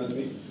 Auntie, looking at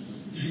me?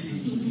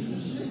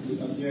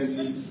 Look at me,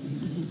 Auntie.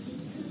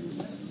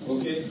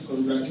 Okay,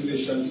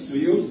 congratulations to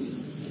you.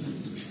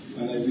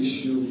 And I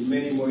wish you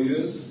many more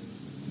years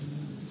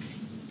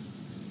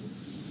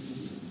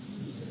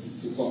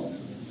to come.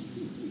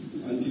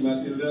 Auntie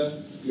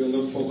Matilda, you're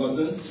not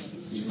forgotten.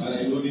 And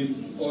I know that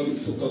all the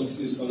focus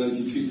is on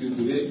Auntie Fifi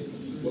today,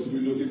 but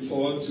we're looking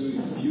forward to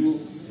you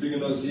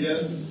bringing us here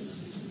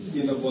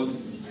in about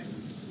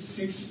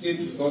 6,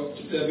 8, or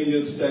 7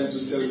 years' time to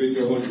celebrate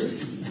your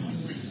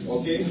 100th.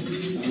 Okay?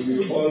 And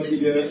we'll all be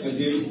there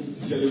again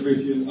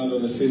celebrating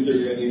another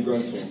century in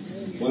Grandford.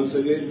 Once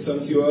again,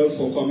 thank you all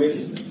for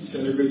coming,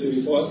 celebrating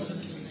with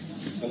us.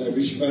 And I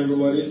wish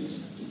everybody a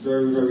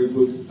very, very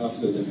good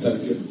afternoon.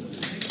 Thank you.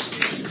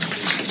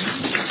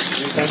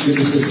 Thank you,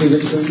 Mr.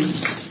 Stevenson.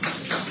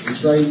 We're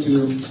trying to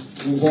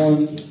move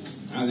on,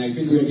 and I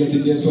think we're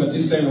getting there. So at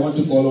this time, I want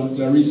to call on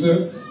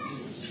Clarissa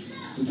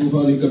to move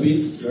on a little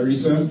bit.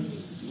 Clarissa.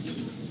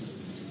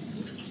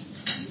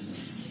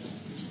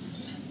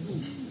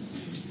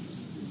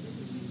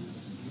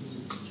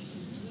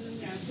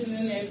 Good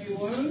afternoon,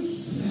 everyone.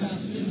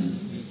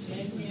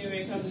 Let me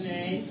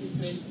recognize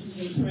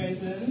the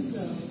presence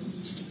of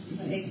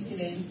Her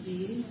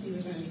Excellencies,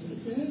 Silvan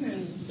Litton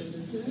and Mr.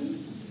 Litton,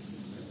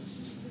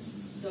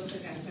 Dr.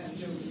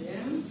 Cassandra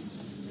William,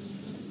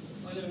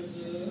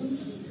 Honorable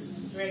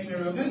Director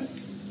Roberts,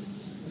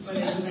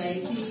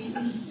 uninvited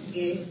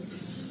guests.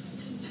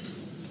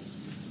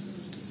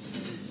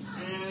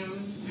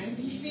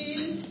 Auntie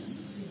Phil,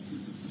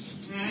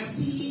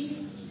 happy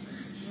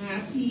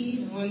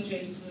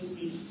 100th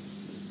birthday.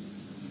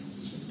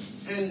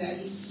 And that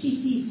is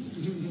titties.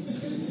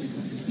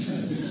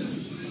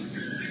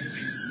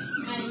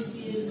 I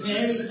feel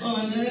very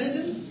honored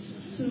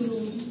to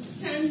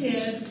stand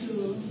here to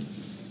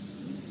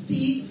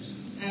speak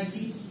at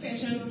this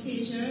special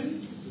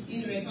occasion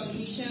in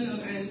recognition of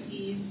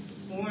Auntie's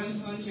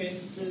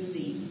 100th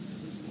birthday.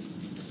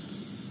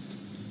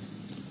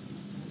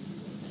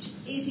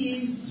 It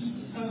is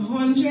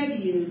 100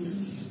 years,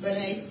 but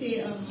I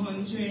say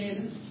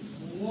 100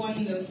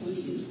 wonderful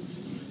years.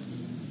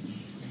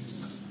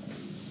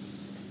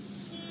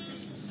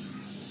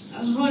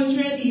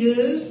 100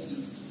 years,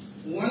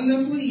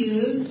 wonderful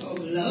years of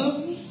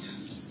love,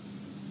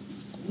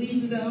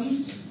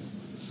 wisdom,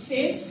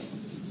 faith,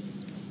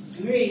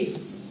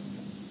 grace,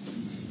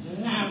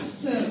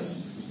 laughter,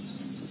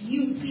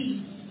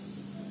 beauty,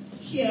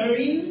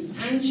 caring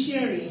and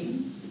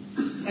sharing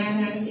that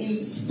has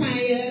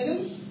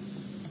inspired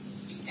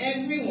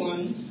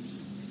everyone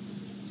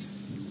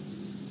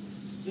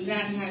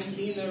that has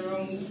been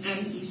around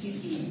Auntie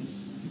Fifi.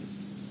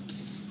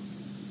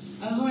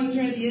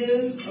 100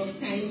 years of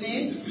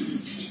kindness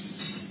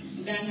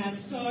that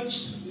has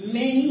touched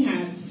many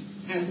hearts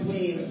as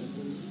well.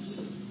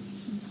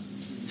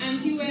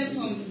 Auntie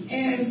welcomed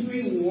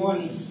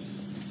everyone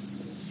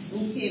who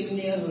came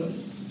near her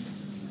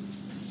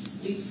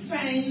with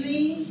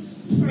finely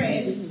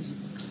pressed,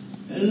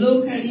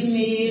 locally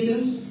made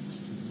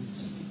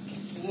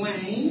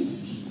wines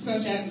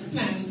such as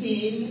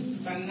plantain,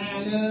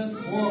 banana,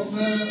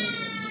 guava,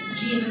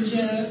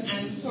 ginger,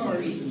 and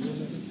sorry.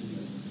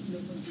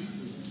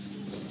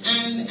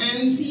 And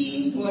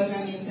Auntie was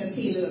an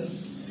entertainer.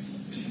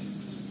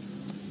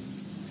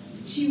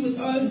 She would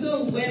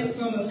also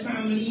welcome a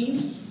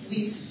family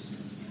with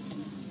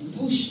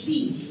bush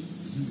tea.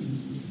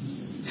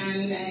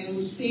 And I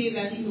would say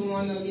that is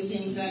one of the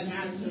things that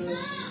has her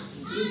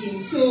looking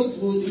so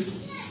good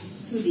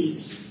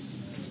today.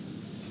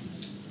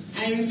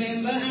 I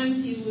remember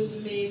Auntie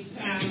would make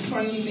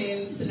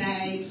condiments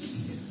like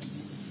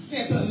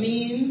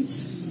peppermint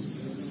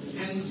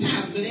and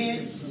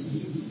tablets,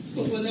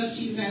 coconut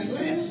cheese as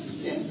well.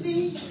 Yes,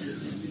 please.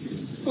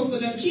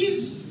 Coconut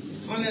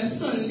cheese on a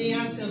Sunday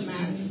after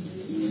Mass.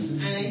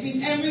 And I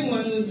think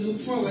everyone would look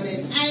forward,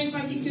 and I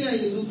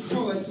particularly look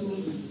forward to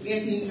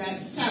getting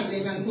that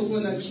tablet and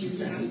coconut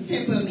cheese and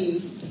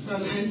peppermint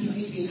from Auntie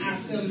Fifi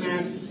after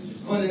Mass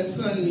on a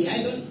Sunday.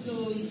 I don't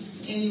know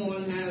if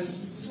anyone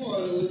has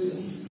followed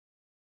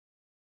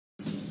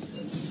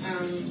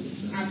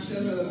after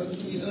her,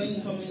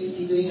 in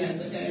community doing that,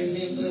 but I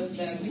remember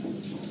that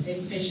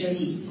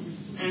especially.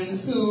 And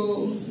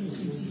so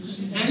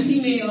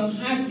Auntie may your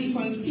heart be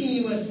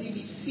continuously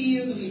be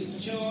filled with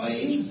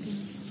joy,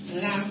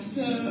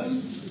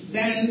 laughter,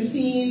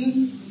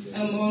 dancing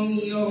among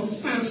your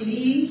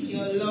family,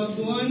 your loved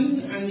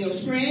ones, and your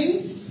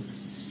friends.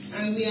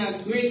 And we are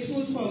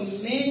grateful for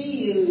many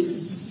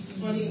years,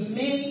 for the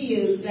many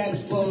years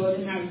that God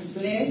has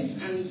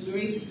blessed and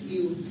graced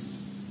you,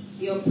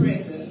 your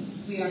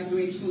presence. We are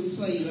grateful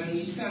for you, and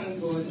we thank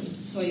God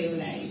for your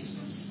life.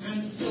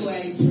 And so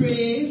I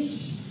pray,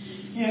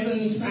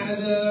 Heavenly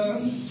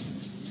Father,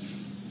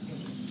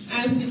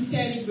 as we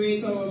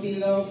celebrate our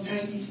beloved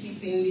Auntie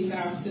Fifi this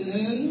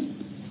afternoon,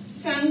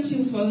 thank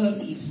you for her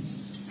gift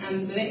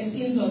and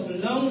blessings of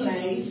long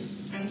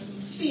life and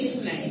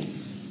fulfilling life.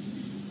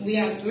 We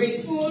are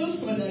grateful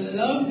for the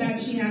love that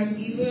she has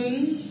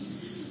given,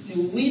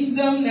 the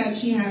wisdom that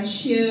she has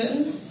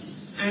shared,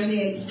 and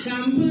the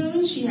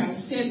example she has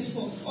set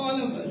for all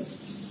of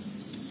us.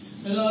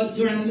 Lord,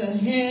 grant her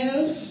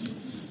health,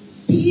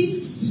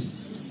 peace,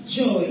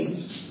 joy,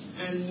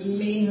 and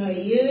may her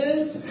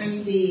years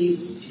and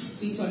days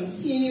be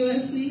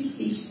continuously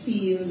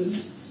filled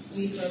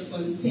with a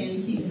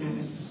contented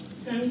heart.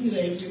 Thank you,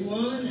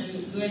 everyone,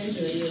 and go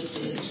enjoy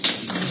yourself.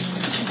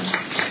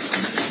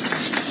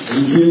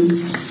 Thank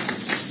you.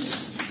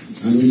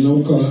 And we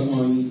now call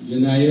on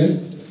Janaya.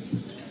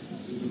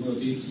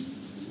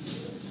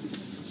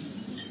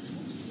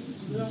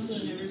 Good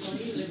afternoon,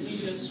 everybody. Let me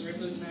just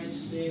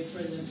recognize the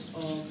presence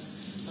of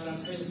Madam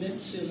President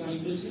Sylvie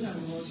Bilton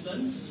and her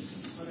husband,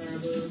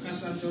 Honorable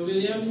Cassandra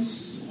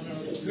Williams,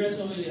 Honorable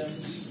Greta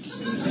Williams,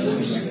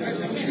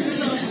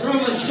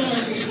 Robert,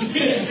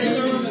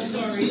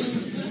 sorry,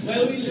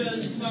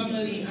 well-wishers,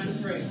 family, and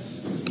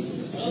friends.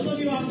 A lot of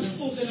you have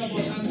spoken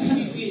about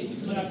Auntie Fifi,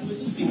 but I'm going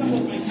to speak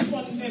about my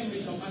fond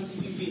memories of Auntie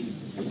Fifi.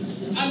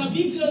 I'm a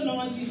big girl now,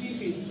 Auntie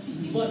Fifi,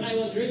 but I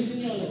was raised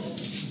in your love.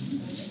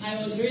 I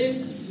was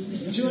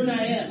raised Jonah,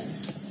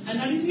 and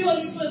that is the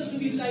only person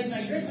besides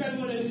my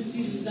great-grandmother who is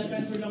this that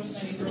can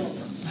pronounce my name wrong,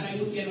 and I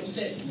wouldn't get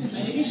upset. My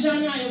name is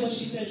Shania, but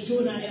she says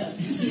Jonah.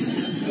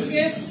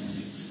 Okay?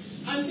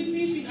 Auntie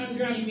Fifi and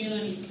Granny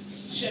Melanie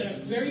shared a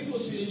very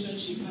close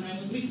relationship, and I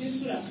was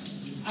witness to that.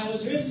 I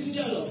was raised in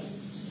their love.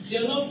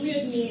 Their love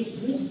made me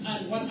who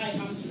and what I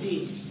am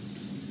today.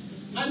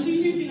 Auntie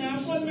Fifi, I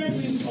have fond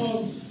memories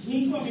of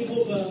me coming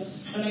over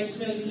and I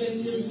smelled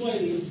lentils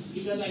boiling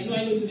because I know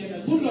to get a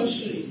good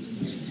lunch today.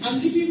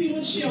 Auntie Fifi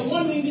would share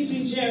one wing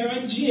between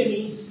Gerard,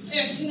 Jamie,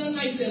 Effie, and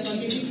myself and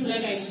make me feel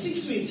like I had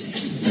 6 wings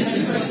and I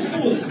started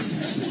full.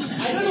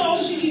 I don't know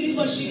how she did it,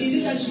 but she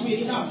did it and she made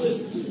it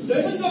happen. Don't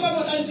even talk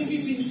about Auntie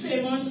Fifi's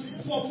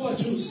famous pawpaw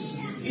juice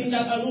in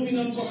that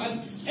aluminum cup.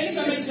 And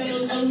anytime I see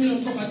an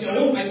aluminum cup at your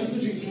home, I want to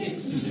drink it.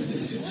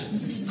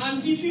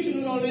 Auntie Fifi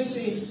would always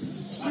say,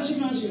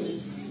 Maji,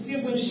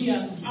 give she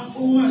a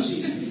apple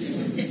magic.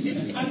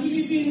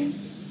 Auntie Fifi,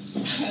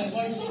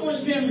 boy, so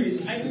much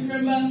memories. I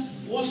remember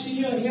washing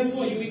your hair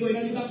for you, we going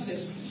on the back step.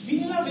 I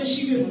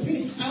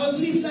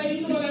was living, I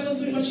didn't know what I was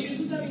doing, but she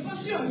used to tell me,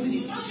 pass your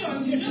auntie,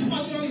 just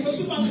pass your auntie, but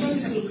you pass your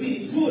auntie, it will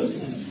be good.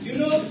 You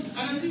know,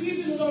 and Auntie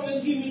Fifi would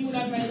always give me good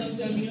advice and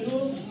tell me, you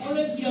know,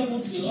 always be a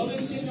good girl,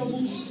 always take your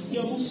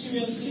books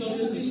seriously,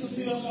 always listen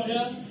to your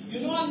mother. You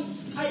know, and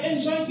I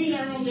enjoyed being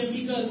around them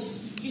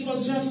because it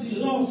was just the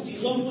love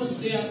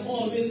was there,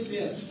 always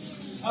there.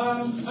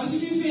 Auntie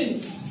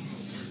Fifi,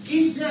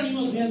 if Granny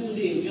was here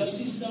today, your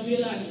sister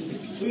Melanie,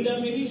 we'd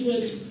have maybe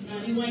heard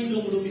Nanny Wine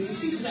down maybe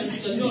 6 times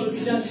because you all be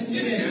dancing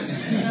together.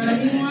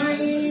 Nanny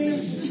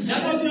Wine,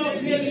 that was your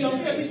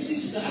favorite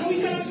sister. And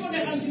we cannot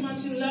forget Auntie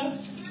Matilda.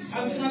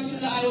 Auntie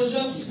Matilda, I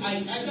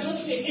cannot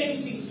say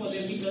anything for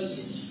them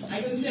because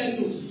I can tell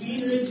you,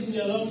 being raised in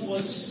their love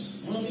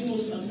was one of the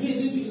most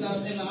amazing things that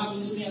has ever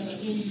happened to me as an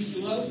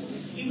individual.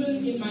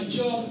 Even in my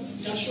job,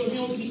 that showed me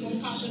how to be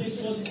compassionate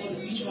towards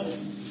each other.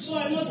 So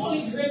I'm not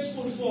only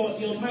grateful for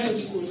your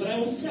milestone, but I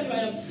want to tell you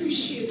I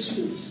appreciate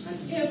you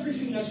and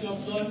everything that you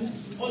have done,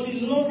 all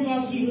the love you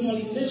have given, all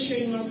the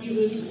nurturing you have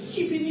given,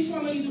 keeping the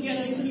family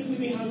together, even if we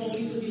may have our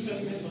little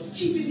disagreements, but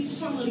keeping the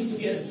family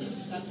together,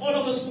 that all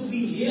of us could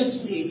be here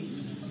today.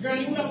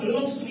 Granny would have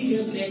loved to be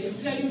here today, I can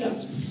tell you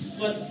that,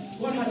 but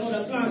God had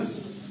other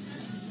plans.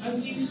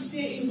 Until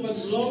stay in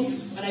God's love,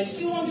 and I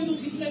still want you to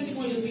see plenty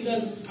more years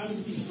because I'm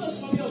the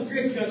first of your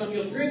great-grand, I'm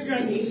your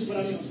great-grand-niece,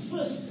 but I'm your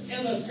first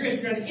ever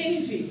great-grand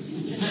anything.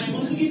 And I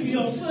want to give you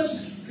your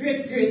first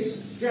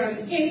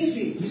great-great-grand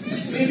anything.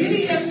 Maybe in the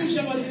near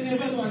future, but you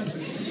never want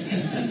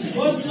it.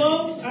 God's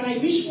love, and I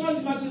wish for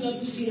Auntie Matilda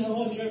to see her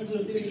 100th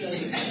birthday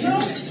because, you know,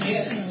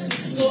 yes.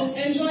 So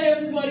enjoy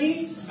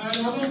everybody, and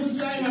have a good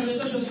time, and let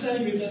us just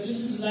celebrate because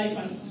this is life.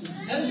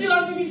 And feel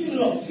Auntie Fifi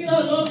love. Feel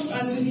her love,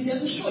 and we need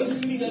to show it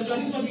to you because that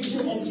is what we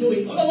grew up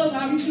knowing. All of us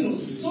have it to know.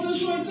 So we'll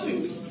show it to you.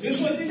 We'll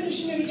show it even if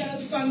she maybe cannot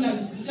stand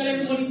and tell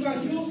everybody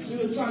thank you. We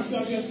will thank you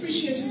and we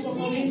appreciate you for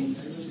coming.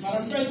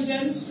 Madam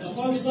President, your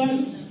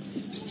husband,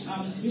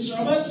 Ms.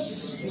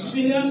 Roberts, Ms.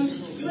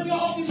 Williams, even your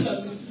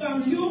officers,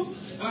 thank you.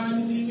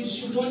 And we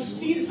wish you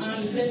Godspeed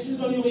and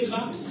blessings on your way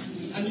back.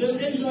 And just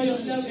enjoy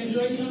yourself,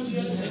 enjoy the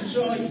ambience,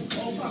 enjoy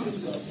all family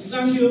stuff.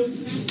 Thank you.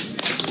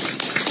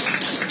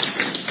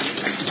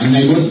 And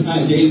I must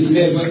add, there is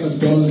never a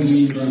dull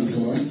day in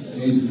Brantford.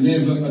 There is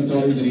never a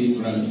dull day in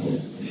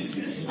Brantford.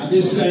 At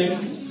this time,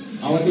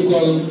 I want to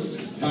call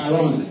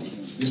Baron,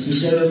 Mr.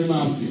 Jeremy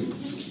Matthew.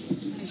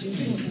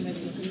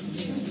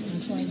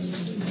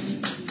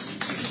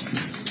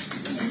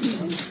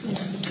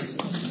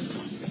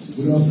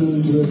 Good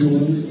afternoon to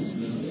everyone.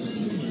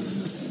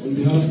 On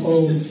behalf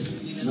of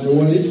my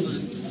wife,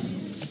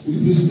 we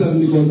please stand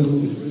because I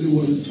really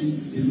want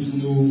people to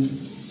know.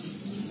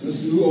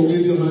 Let's do a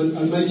wave your hand.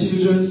 And my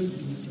children,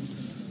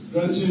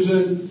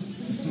 grandchildren,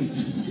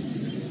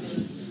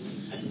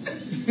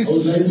 I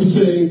would like to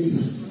thank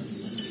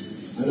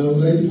and I would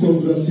like to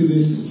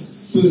congratulate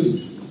first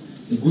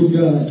the good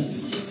God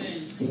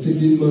for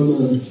taking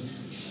Mama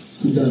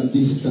to that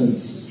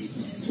distance.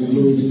 The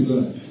glory be to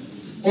God.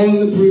 All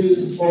the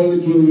praise, all the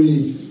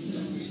glory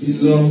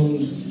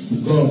belongs to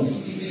God.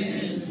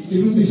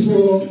 Even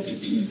before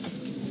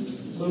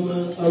Mama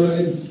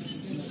arrived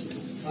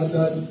at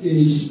that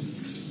age,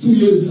 2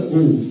 years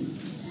ago,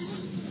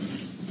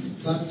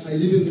 back I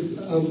live in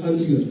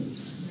Antigua,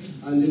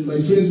 and then my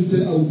friends would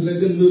tell, I would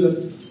let them know that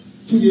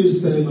 2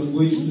 years' time, I'm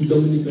going to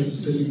Dominica to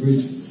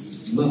celebrate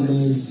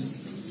Mama's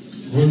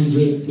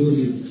 100th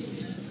birthday.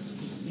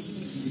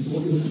 It's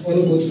all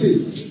about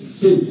faith.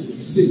 Faith.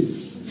 It's faith.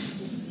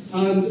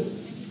 And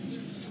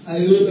I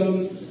heard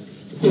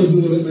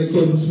my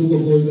cousin spoke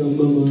about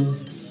Mama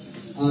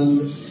and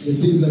the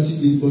things that she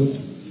did, but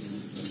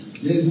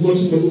there's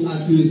much more to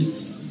add to it.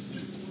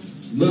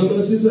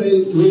 Mama, since I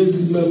raised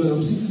with Mama,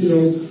 I'm 60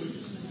 now,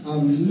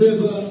 I've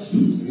never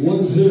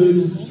once heard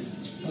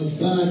a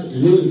bad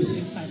word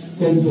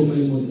come from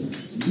my mother.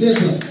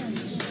 Never.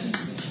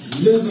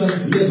 Never,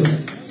 never.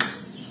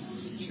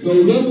 Now,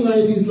 long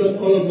life is not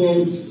all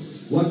about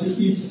what you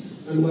eat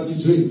and what you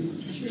drink.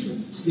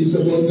 It's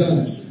about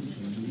God.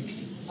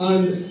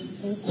 And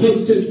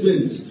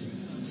contentment.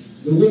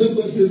 The word of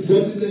God says,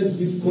 godliness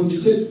with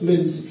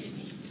contentment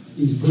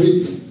is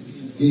great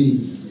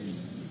gain.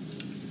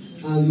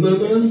 And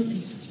Mama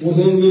was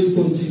always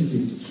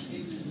contented.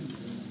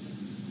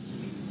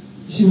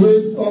 She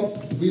raised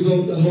up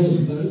without a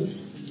husband,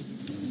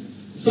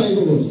 5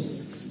 of us.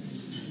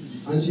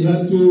 And she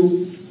had to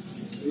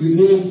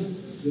remove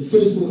the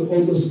first one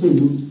almost school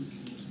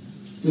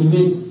to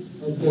look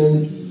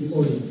about the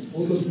others.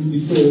 Almost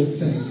before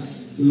time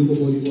to look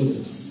about the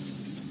others.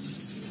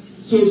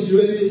 So she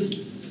really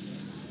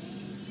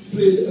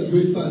played a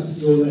great part in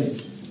her life.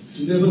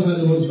 She never had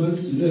a husband.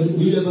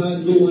 We never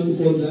had no one to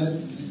call that.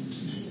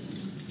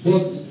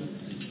 But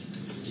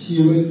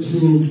she went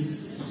through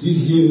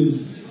these years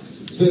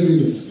very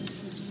well.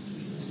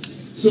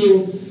 So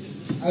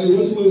I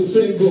just want to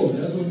thank God. I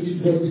just want to give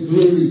God the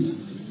glory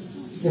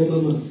for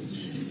Mama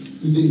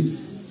today.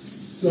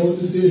 So I want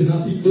to say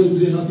happy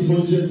birthday, happy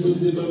 100th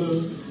birthday, Mama.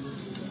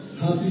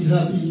 Happy,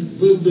 happy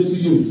birthday to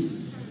you.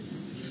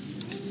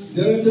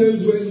 There are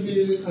times when me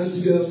and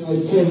Auntie Girl, I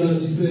would call her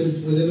and she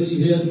says, whenever she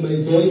hears my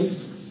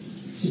voice,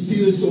 she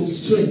feels some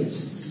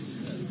strength.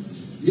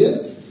 Yeah?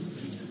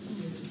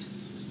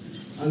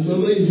 And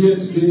Mama is here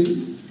today,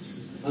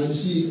 and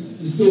she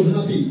is so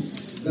happy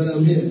that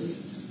I'm here.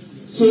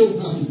 So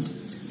happy.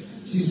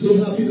 She's so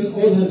happy that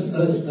all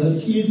her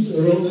kids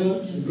around her,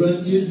 the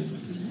grandkids,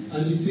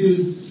 and she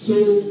feels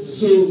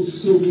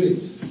so great.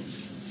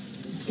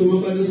 So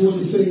Mama, I just want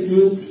to thank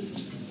you.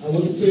 I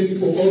want to thank you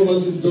for all what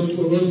you've done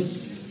for us.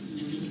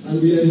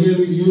 And we are here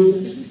with you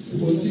to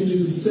continue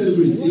to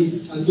celebrate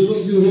it. And those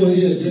of you who are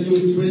here,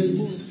 genuine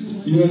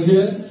friends, you are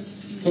here,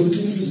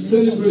 continue to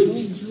celebrate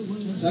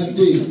that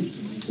day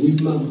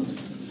with Mama.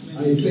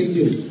 I thank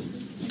you.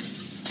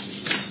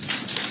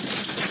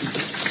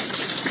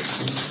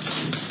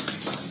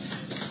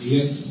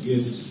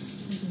 Yes.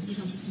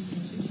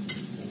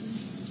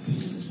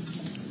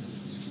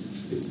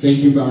 Thank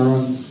you,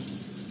 Baron.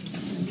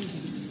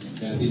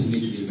 That's his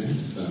nickname, man.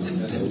 Baron,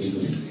 that's how we do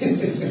it.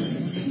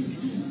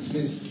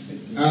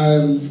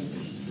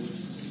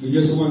 We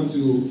just want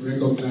to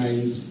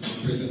recognize the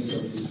presence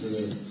of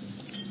Mr.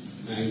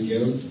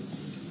 Angel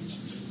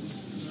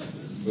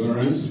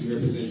Lawrence, the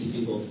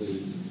representative of the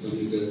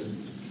Dominica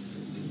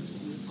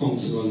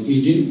Council on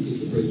Aging. He's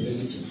the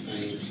president.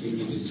 I think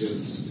it is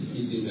just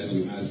fitting that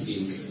we ask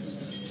him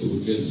to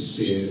just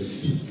share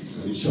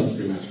some short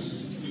remarks.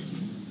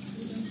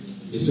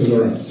 Mr.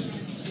 Lawrence.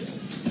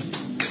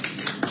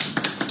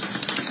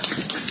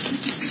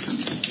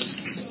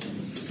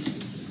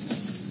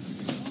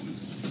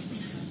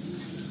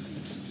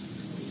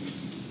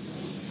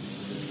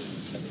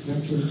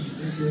 Thank you.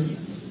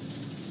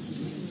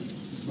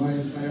 My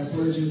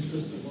apologies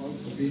first of all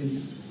for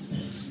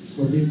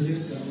being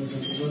late. I was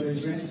at another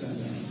event and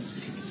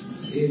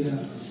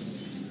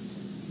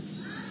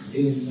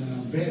in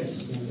Beds,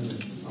 and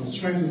I was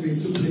trying to be in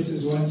 2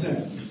 places one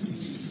time.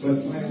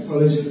 But my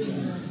apologies to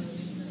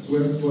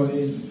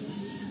everybody,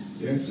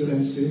 Your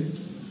Excellency,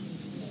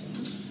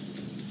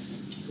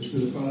 to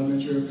the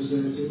parliamentary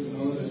representative and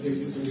all the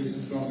dignitaries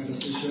and government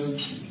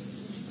officials,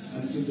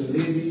 and to the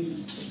lady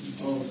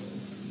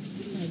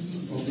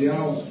of the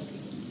hour.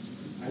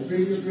 I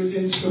bring you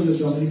greetings from the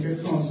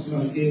Dominica Council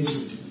on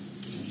Aging.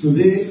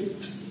 Today,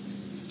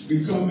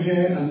 we come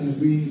here and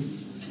we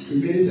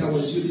made it our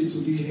duty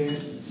to be here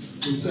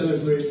to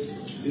celebrate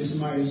this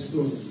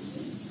milestone.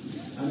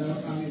 And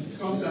it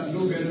comes at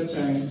no better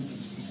time,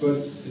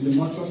 but in the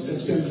month of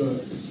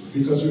September,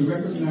 because we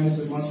recognize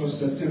the month of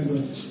September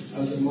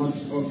as the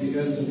month of the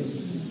elderly.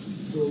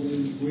 So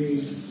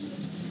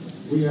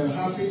we are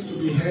happy to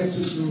be here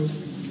to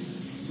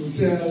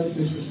tell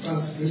Mrs.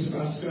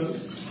 Pascal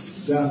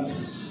that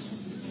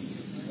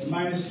the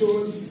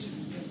milestone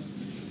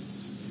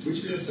which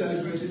we are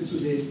celebrating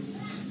today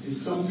is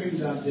something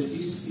that the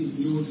East is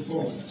known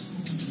for.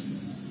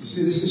 You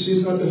see,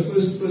 she's not the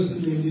first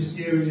person in this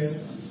area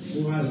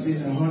who has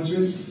been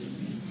 100,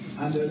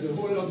 and the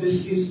whole of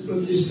this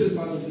eastern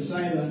part of this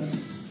island,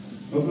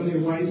 not only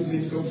wise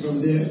men come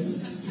from there,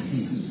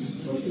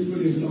 but people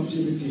with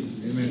longevity.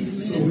 Amen.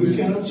 So we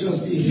cannot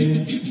just be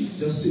here,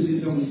 just sitting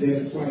down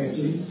there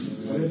quietly,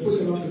 but I put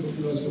a round of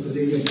applause for the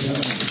day of the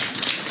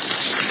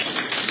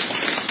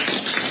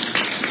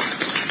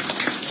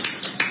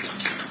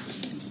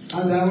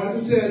And I want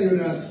to tell you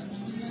that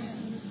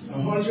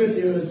 100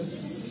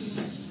 years,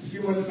 if you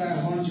you multiply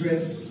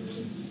 100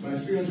 by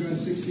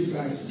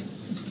 365,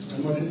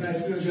 and multiply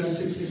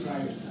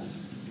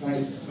 365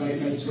 by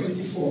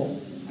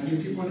 24, and you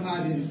keep on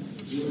adding,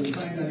 you will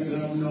find that you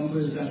have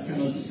numbers that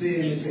cannot say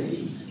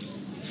anything.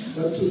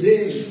 But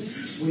today,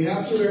 we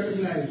have to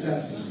recognize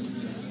that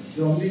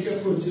Dominica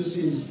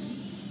produces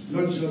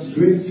not just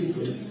great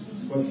people,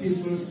 but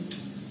people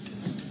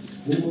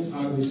who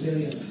are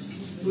resilient.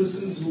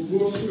 Persons who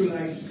go through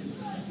life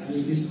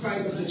and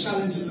despite of the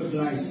challenges of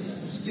life,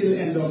 still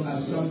end up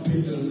as some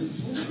people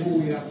who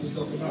we have to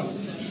talk about.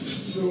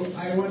 So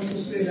I want to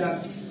say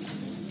that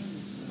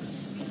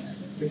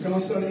the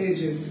council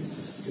agent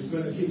is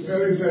going to keep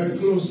very, very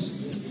close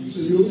to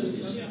you.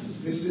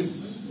 This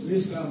is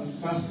Miss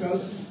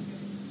Pascal.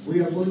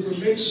 We are going to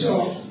make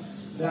sure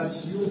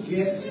that you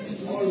get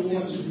all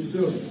what you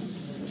deserve.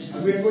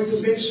 And we are going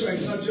to make sure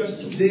it's not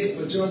just today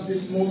or just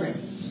this moment.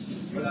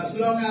 But as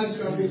long as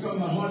you have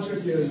become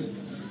 100 years,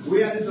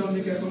 we at the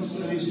Dominica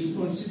Constellation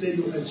consider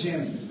you a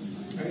gem.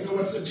 And you know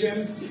what's a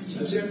gem?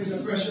 A gem is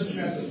a precious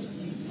metal,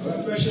 or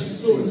a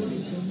precious stone,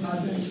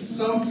 and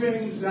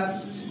something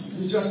that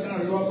you just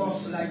cannot rub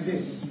off like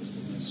this.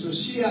 So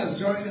she has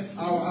joined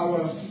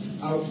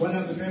one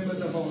of the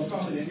members of our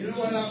family. And you know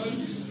what happened?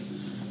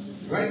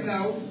 Right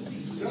now,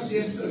 just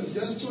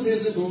 2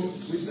 days ago,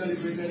 we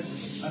celebrated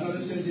another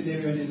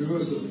centenarian in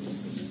Roseau.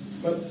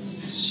 But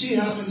she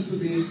happens to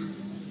be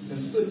the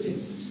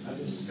 13th as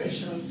a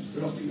special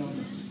lucky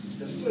number.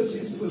 The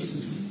 13th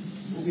person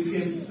who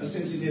became a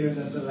centenarian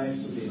that's alive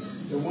today.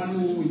 The one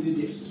who we did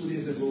it 2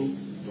 days ago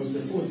was the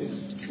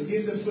 14th. So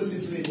give the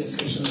 14th lady a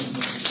special number.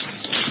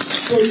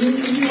 So if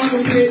you want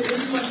to play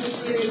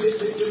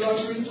the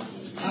lottery,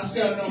 ask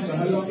her a number.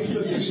 Her lucky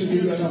 13th should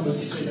give you a number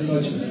to play the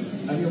lottery.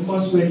 And you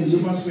must win, you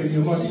must win,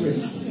 you must win.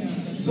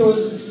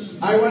 So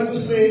I want to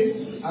say,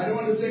 I don't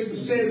want to take the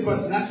sales,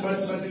 but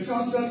the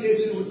council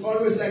agent would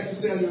always like to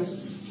tell you,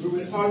 we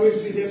will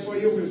always be there for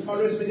you, we will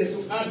always be there to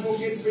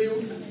advocate for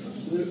you,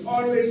 we will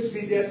always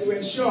be there to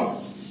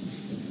ensure.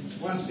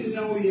 Wasin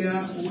now we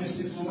are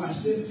wasting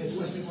wasin and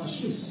wasting our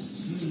shoes.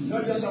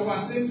 Not just a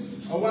wasin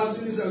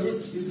is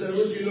a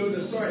root below the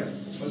soil.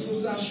 But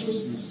Susan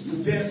shoes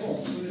you bear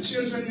for. So the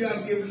children you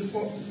have given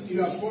for,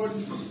 you have born,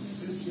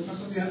 you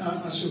must be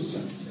a shoes.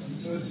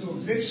 So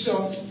make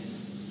sure,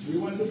 we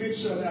want to make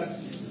sure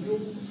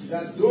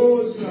that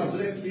those who have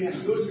left behind,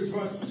 those you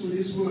brought to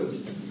this world,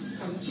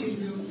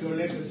 continue your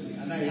legacy.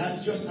 And I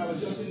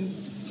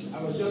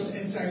was just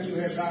in time to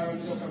hear Baron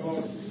talk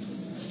about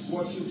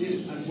what you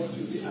did and what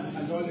you did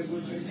and all the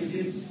good things you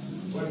did.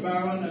 But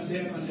Baron and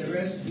them and the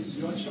rest, it's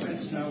your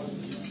choice now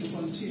to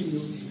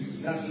continue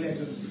that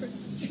legacy.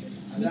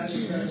 And that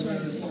is very,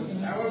 very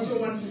important. I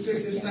also want to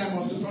take this time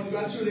off to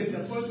congratulate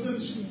the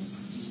person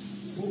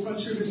who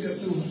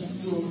contributed to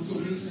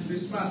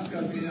Miss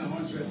Pascal being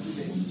 100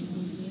 today.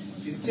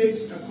 It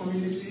takes a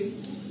community,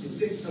 it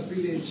takes a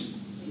village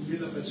to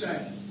build up a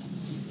child.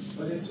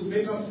 But then to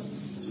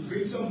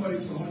bring somebody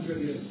to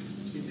 100 years,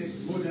 it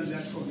takes more than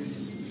that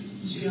community.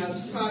 She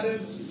has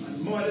fathered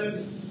and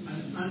mothered,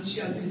 and she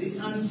has been the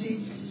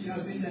auntie, she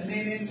has been the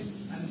nene,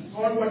 and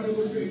all what you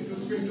could think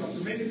of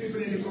to many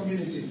people in the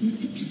community.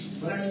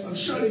 But I'm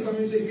sure the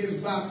community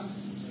gave back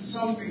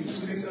something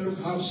to make her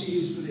look how she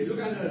is today. Look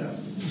at her now.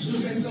 She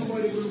looks like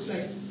somebody who looks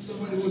like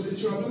somebody who's in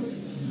trouble.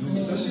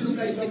 Does she look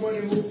like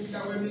somebody who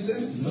can wear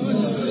missing? No,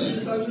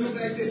 she doesn't look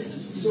like this.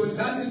 So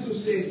that is to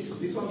say,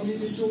 the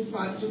community took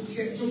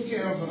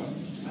care of her,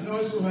 and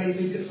also her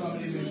immediate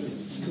family members.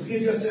 So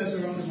give yourselves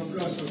a round of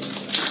applause for her.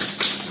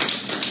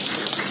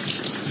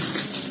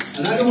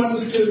 And I don't want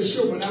to steal the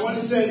show, but I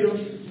want to tell you,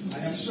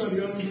 I am sure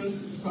the Honorable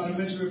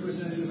Parliamentary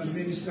Representative and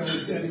Minister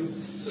will tell you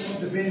some of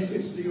the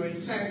benefits that you are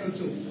entitled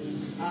to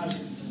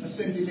as a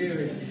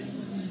centenarian.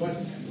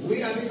 But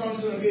we at the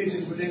Council of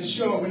Agents will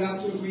ensure,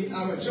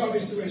 our job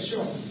is to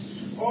ensure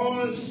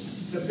all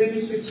the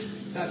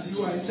benefits that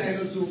you are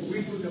entitled to,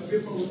 we put the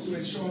paperwork to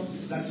ensure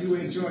that you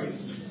enjoy it.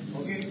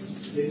 Okay?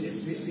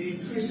 The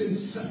increase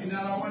in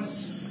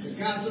allowance, the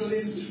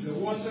gasoline, the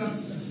water,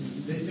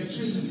 the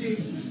electricity,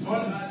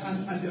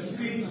 and the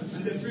free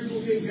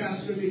cooking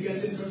gas you'll be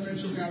getting from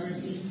Metro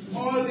Caribbean.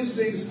 All these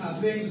things are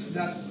things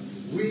that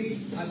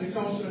we at the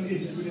Council of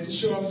Agents will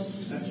ensure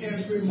that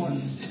every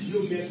month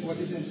you get what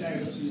is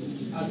entitled to you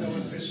as our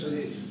special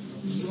aid.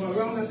 So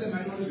around that time,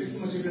 I don't want to take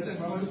too much of your time,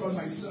 but I want to call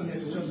my son here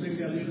to just bring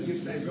me a little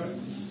gift I brought.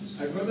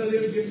 I brought a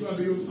little gift from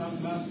you,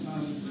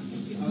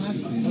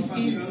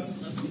 Pascal.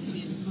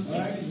 All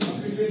right?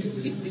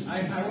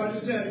 I want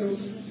to tell you,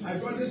 I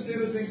brought this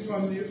little thing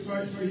from you,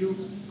 for you,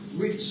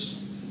 which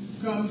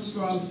comes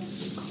from,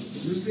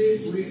 you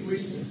see,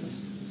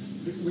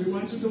 we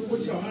want you to put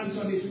your hands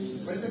on it.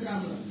 Where's the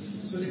camera?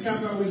 So the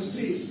camera will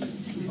see.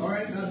 All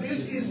right? Now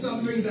this is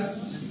something that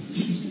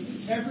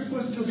every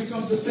person who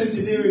becomes a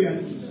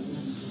centenarian,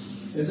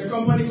 there's a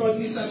company called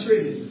ISA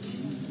Trading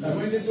that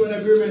went into an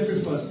agreement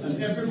with us,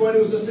 and everybody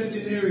who's a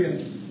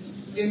centenarian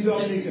in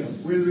Dominica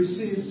will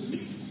receive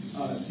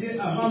a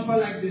hamper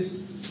like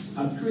this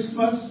on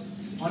Christmas,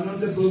 on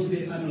the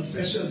birthday, and on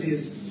special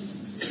days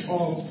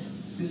of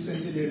this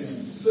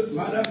centenarian. So,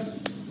 madam,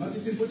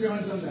 Matiti, put your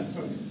hands on that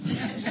for me.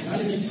 That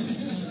is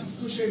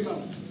too shake up.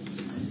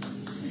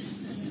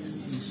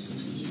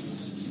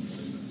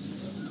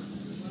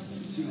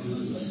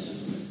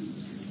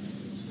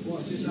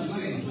 Well, sister,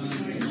 mine.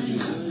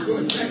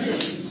 Good, thank you.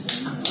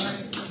 All right.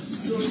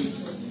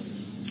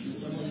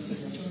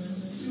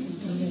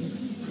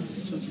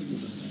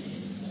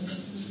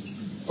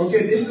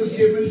 Okay, this is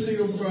given to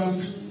you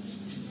from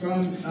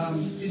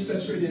Easter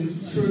Trading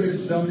through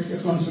the Dominican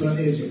Council on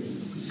Aging.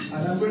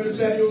 And I'm going to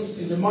tell you,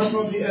 in the month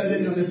of the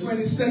elderly, on the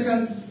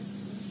 22nd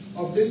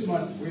of this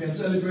month, we are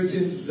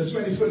celebrating, the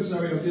 21st,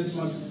 sorry, of this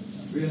month,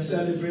 we are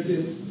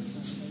celebrating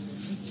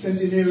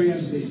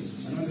Centenarians Day.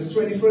 And on the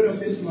 23rd of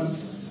this month,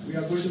 we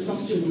are going to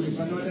come to you with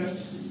another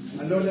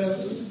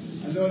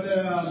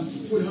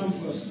food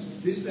hamper,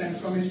 this time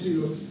coming to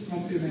you,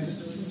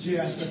 compliments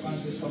J.R.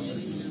 Stephens and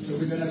Company. So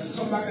we're going to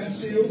come back and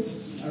see you,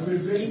 and we'll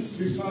bring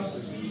with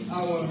us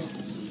our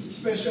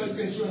special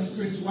patron,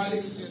 Prince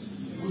Walix,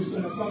 who's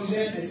going to come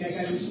there and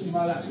get this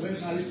malad. Well,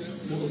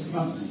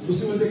 we'll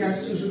see what they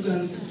got to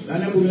return.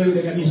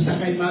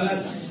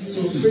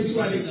 So Prince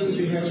Walix will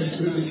be here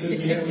with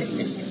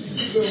you.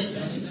 So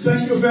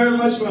thank you very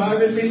much for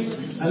having me,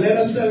 and let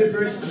us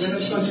celebrate, and let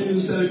us continue to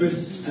celebrate.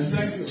 And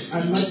thank you.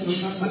 And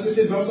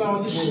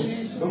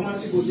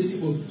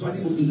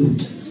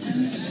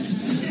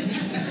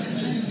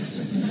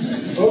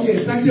okay,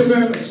 thank you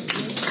very much.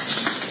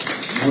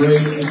 All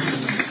right,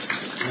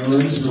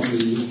 members from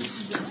the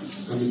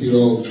Committee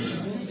of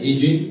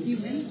Aging.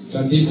 So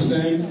at this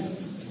time,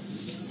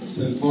 it's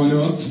an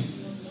honor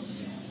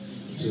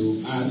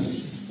to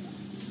ask.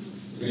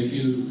 I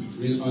feel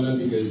real honored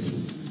because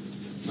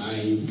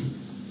my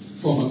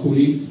former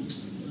colleague,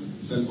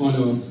 it's an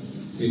honor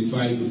to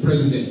invite the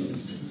President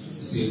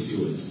to say a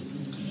few words.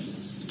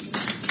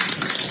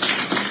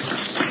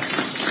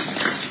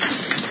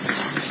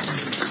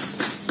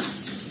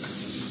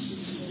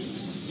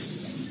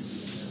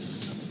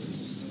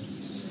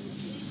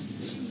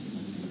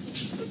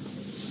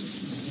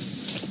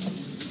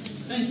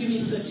 Thank you,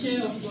 Mr.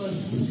 Chair. Of course,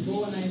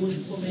 Bo and I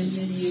worked for many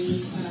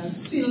years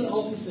as field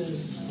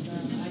officers.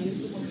 I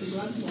used to come to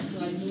Grand, so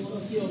I know a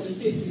few of the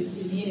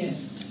faces in here.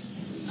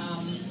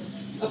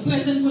 A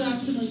pleasant good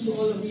afternoon to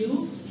all of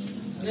you.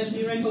 Let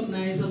me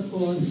recognize, of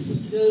course,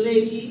 the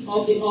lady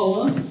of the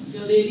hour,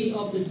 the lady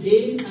of the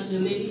day, and the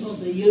lady of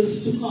the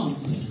years to come,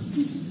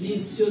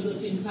 Miss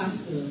Josephine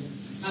Pascal.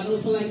 I'd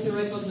also like to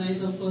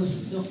recognize, of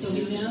course, Dr.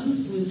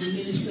 Williams, who is the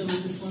Minister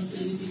with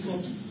responsibility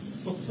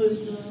for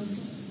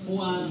persons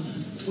who are,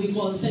 we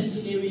call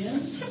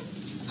centenarians,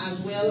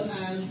 as well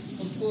as,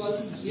 of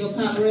course, your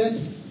comrade,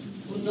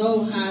 who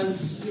now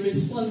has the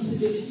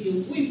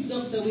responsibility with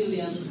Dr.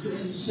 Williams to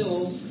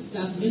ensure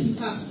that Miss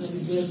Pascal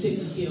is well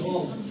taken care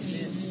of.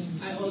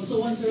 I also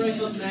want to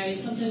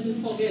recognize, sometimes we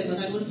forget, but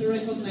I want to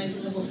recognize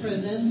in our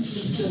presence,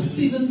 Mr.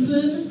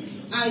 Stevenson,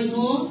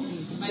 Ivor,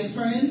 my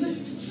friend.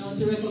 I want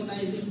to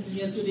recognize him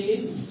here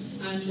today.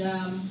 And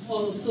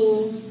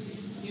also,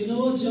 you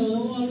know,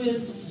 John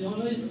is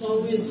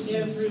always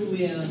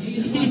everywhere.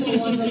 He's such a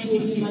wonderful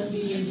human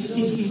being. You know,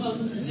 he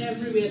comes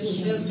everywhere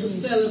to help to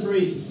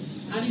celebrate.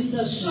 And it's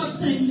a short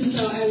time since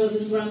I was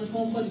in Grand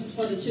Fond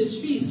for the church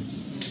feast.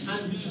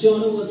 And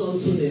John was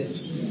also there.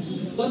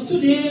 But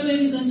today,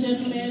 ladies and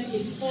gentlemen,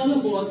 it's all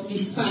about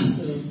Miss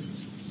Pascal.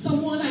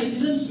 Someone I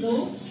didn't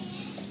know.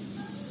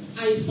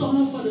 I saw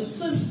her for the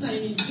first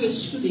time in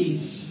church today.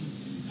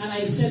 And I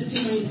said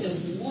to myself,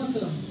 what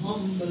a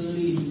humble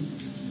lady.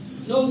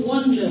 No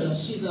wonder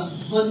she's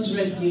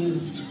 100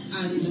 years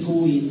and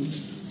going.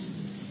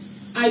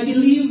 I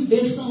believe,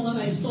 based on what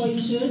I saw in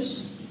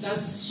church, that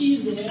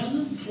she's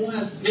one who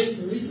has great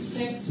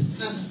respect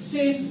and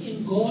faith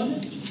in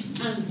God.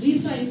 And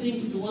this, I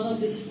think, is one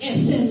of the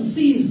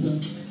essences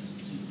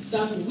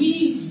that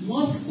we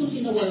must put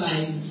in our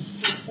lives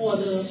in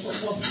order for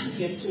us to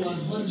get to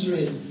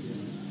 100.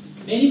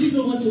 Many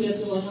people want to get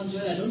to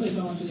 100. I don't know if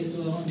I want to get to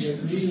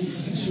 100, really,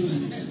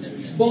 truly.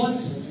 But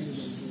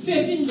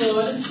faith in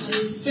God and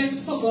respect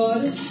for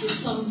God is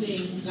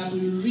something that we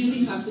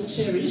really have to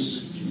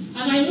cherish.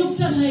 And I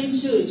looked at her in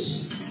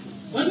church.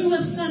 When we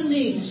were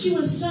standing, she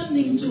was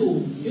standing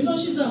too. You know,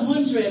 she's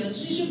 100 and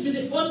she should be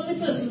the only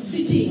person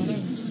sitting.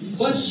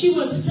 But she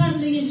was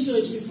standing in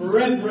church with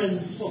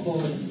reverence for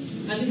God.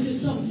 And this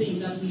is something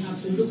that we have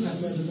to look at,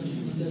 brothers and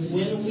sisters.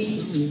 When we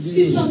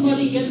see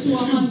somebody get to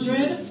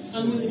 100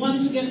 and we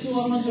want to get to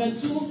 100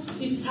 too,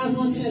 it's, as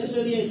was said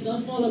earlier, it's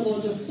not all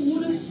about the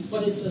food,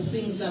 but it's the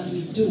things that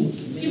we do.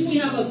 If we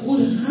have a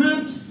good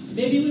heart,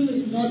 maybe we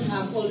will not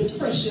have all the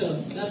pressure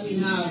that we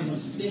have,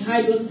 the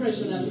high blood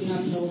pressure that we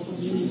have in our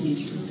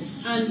communities.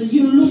 And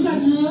you look at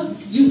her,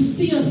 you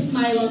see a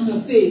smile on her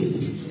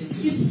face.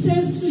 It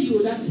says to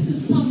you that this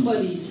is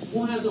somebody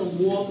who has a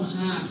warm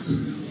heart.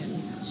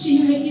 She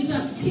is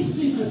at peace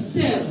with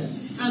herself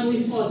and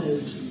with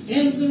others.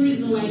 Hence the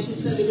reason why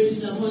she's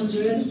celebrating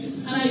 100.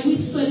 And I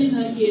whispered in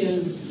her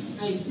ears,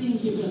 I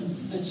think you can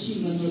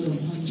achieve another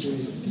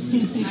 100.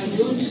 I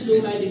don't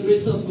know by the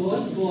grace of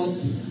God, but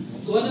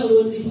God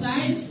alone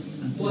decides.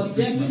 But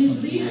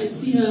definitely, I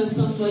see her as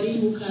somebody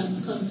who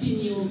can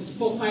continue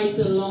for quite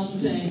a long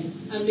time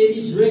and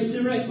maybe break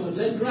the record.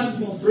 Let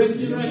Grandma break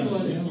the record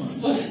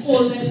for the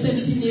oldest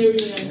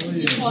centenarian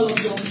in all of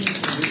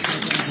Dominica.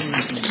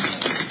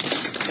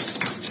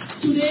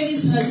 Today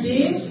is her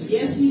day.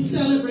 Yes, we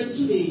celebrate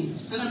today.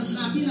 And I'm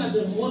happy that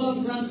the whole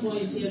of Grandma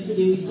is here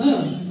today with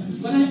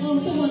her. But I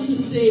also want to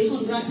say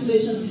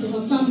congratulations to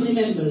her family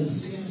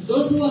members,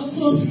 those who are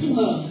close to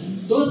her,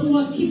 those who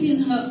are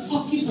keeping her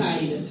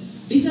occupied.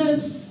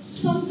 Because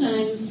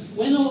sometimes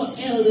when our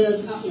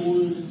elders are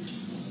old,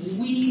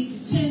 we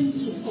tend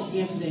to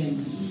forget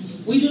them.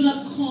 We do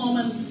not come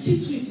and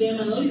sit with them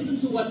and listen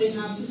to what they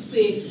have to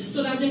say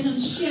so that they can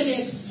share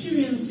their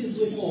experiences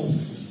with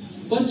us.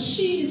 But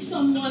she is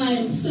someone I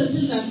am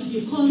certain that if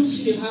you come,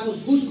 she will have a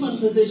good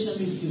conversation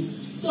with you.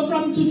 So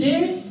from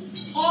today,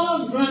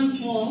 all of Grand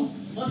Four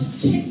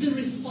must take the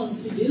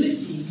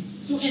responsibility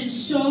to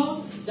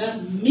ensure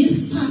that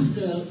Miss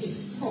Pascal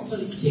is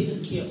properly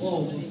taken care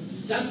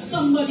of. That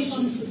somebody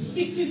comes to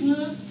speak with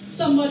her,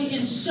 somebody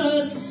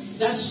ensures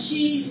that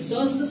she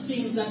does the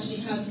things that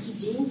she has to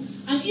do.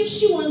 And if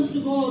she wants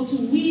to go out to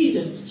weed,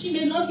 she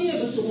may not be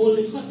able to hold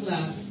the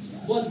cutlass,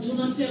 but do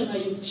not tell her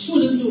you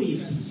shouldn't do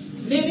it.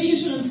 Maybe you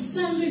shouldn't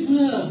stand with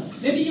her.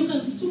 Maybe you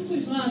can stoop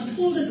with her and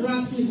pull the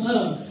grass with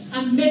her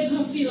and make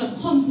her feel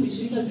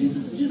accomplished, because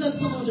these are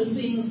some of the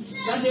things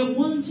that they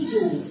want to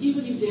do,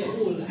 even if they're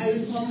old. I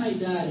recall my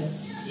dad,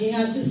 he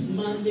had this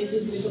man make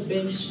this little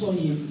bench for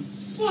him,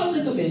 small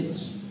little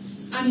bench.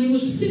 And he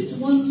would sit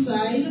one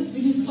side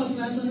with his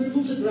cutlass and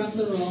remove the grass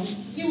around.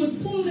 He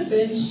would pull the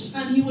bench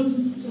and he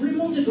would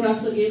remove the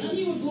grass again. And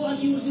he would go and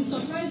you would be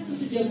surprised to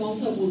see the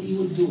amount of work he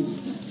would do.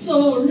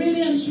 So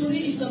really and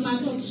truly, it's a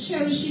matter of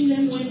cherishing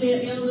them when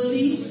they're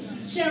elderly,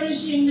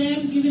 cherishing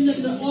them, giving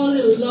them all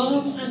the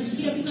love and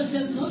care, because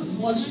there's not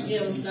much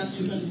else that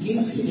you can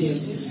give to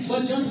them.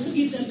 But just to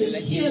give them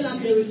the care that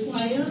they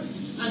require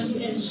and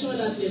to ensure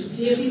that their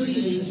daily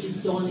living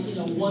is done in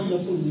a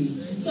wonderful way.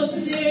 So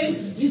today,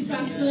 Ms.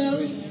 Pascal,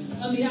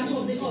 on behalf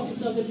of the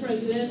Office of the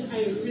President,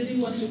 I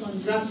really want to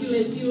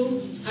congratulate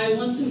you. I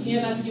want to hear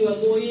that you are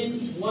going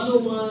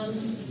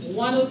 101,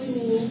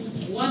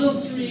 102,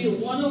 103,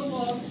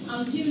 104,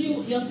 until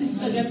your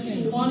sister gets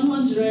to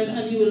 100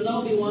 and you will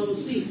now be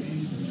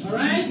 106. All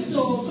right,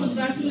 so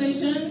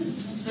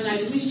congratulations, and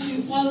I wish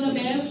you all the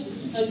best.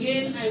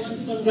 Again, I want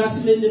to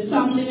congratulate the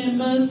family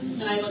members,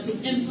 and I want to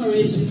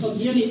encourage the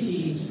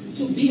community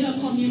to be a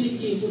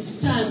community who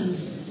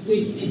stands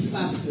with Miss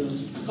Pascal.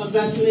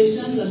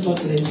 Congratulations and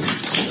God bless.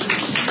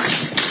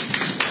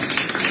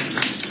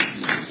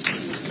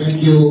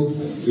 Thank you,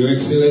 Your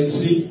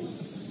Excellency.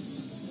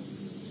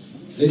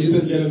 Ladies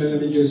and gentlemen,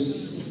 let me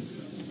just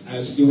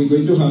ask you, we're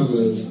going to have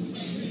a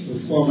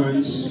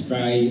performance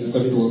by,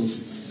 according to our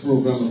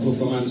program, a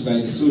performance by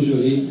the Social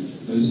League.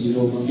 As you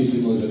know,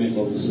 Mafifi was a member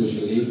of the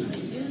Social League,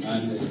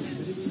 and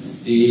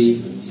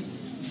they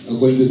are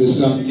going to do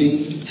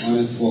something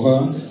for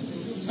her.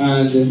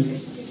 And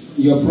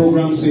your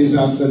program says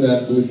after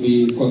that will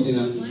be cutting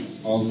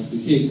of the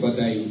cake, but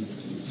I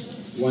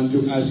want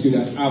to ask you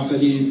that after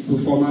the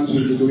performance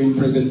we'll be doing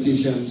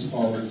presentations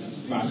of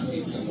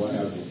baskets and what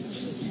have you.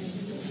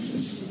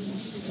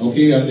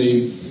 Okay, and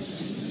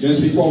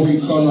just before we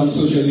call on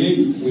Social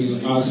League,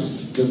 we'll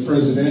ask the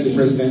President. The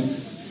President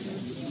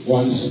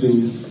wants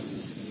to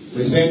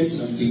present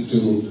something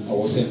to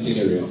our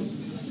centenarian,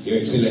 Your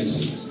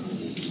Excellency.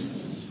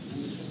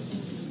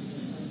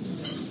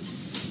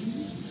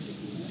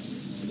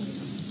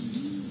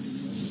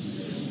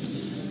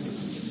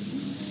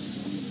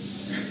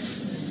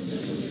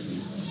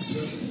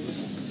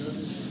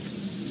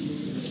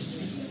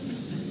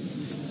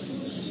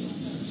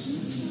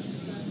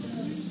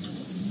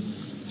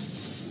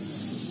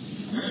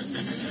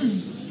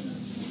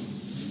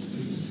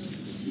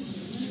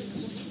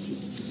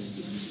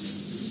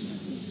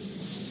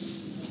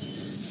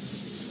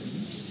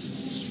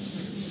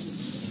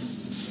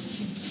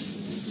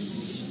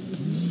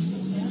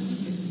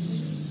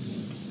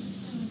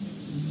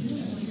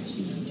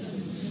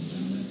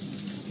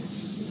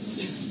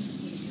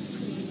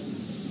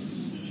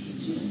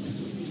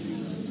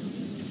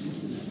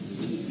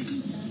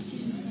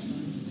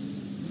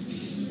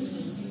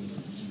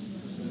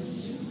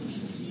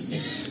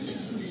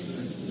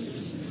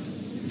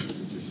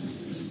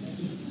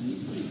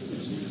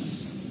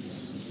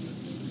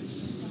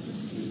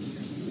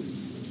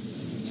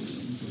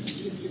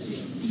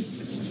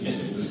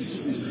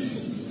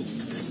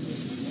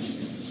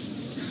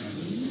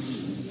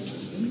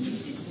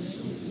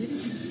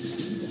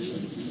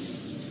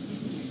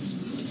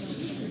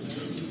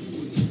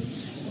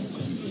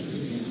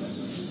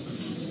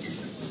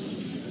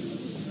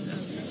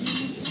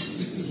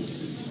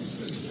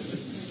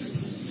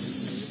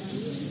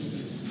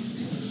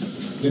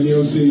 Let me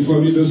also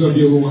inform you, those of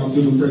you who have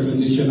to do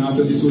presentation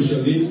after the Social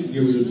League,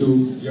 you will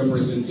do your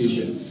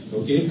presentation,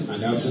 okay?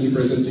 And after the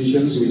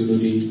presentations, we will do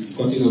the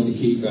cutting of the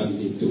cake and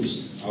the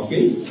toast,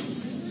 okay?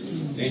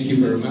 Thank you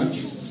very much.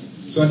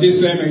 So at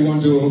this time, I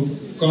want to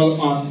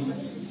call on,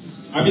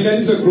 that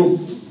is a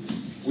group.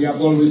 we have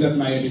always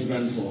admired the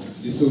Grand for,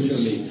 the social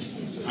league.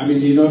 I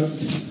mean, they not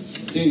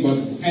think, but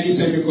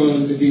anytime you call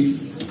on the league,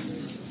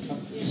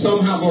 some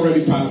have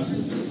already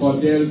passed,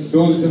 but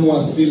those who are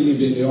still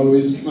living, they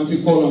always, once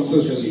you call on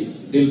social league,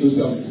 they'll do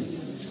something.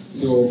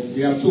 So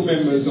we have two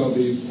members of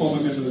the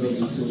former members of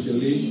the social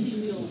league,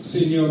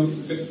 senior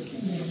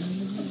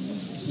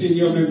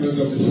members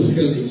of the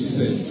social league, she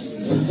said.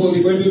 So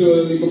they're going to do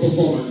a legal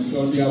performance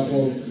on behalf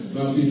of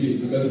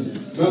Mafifi,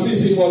 because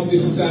Mafifi was the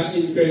star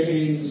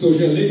in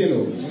social league, you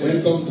know, when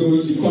it comes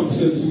to the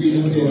concerts we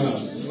used to have.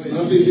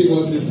 Mafifi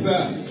was the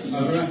star.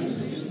 Alright.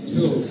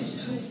 So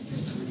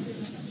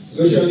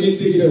social league,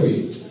 take it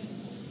away.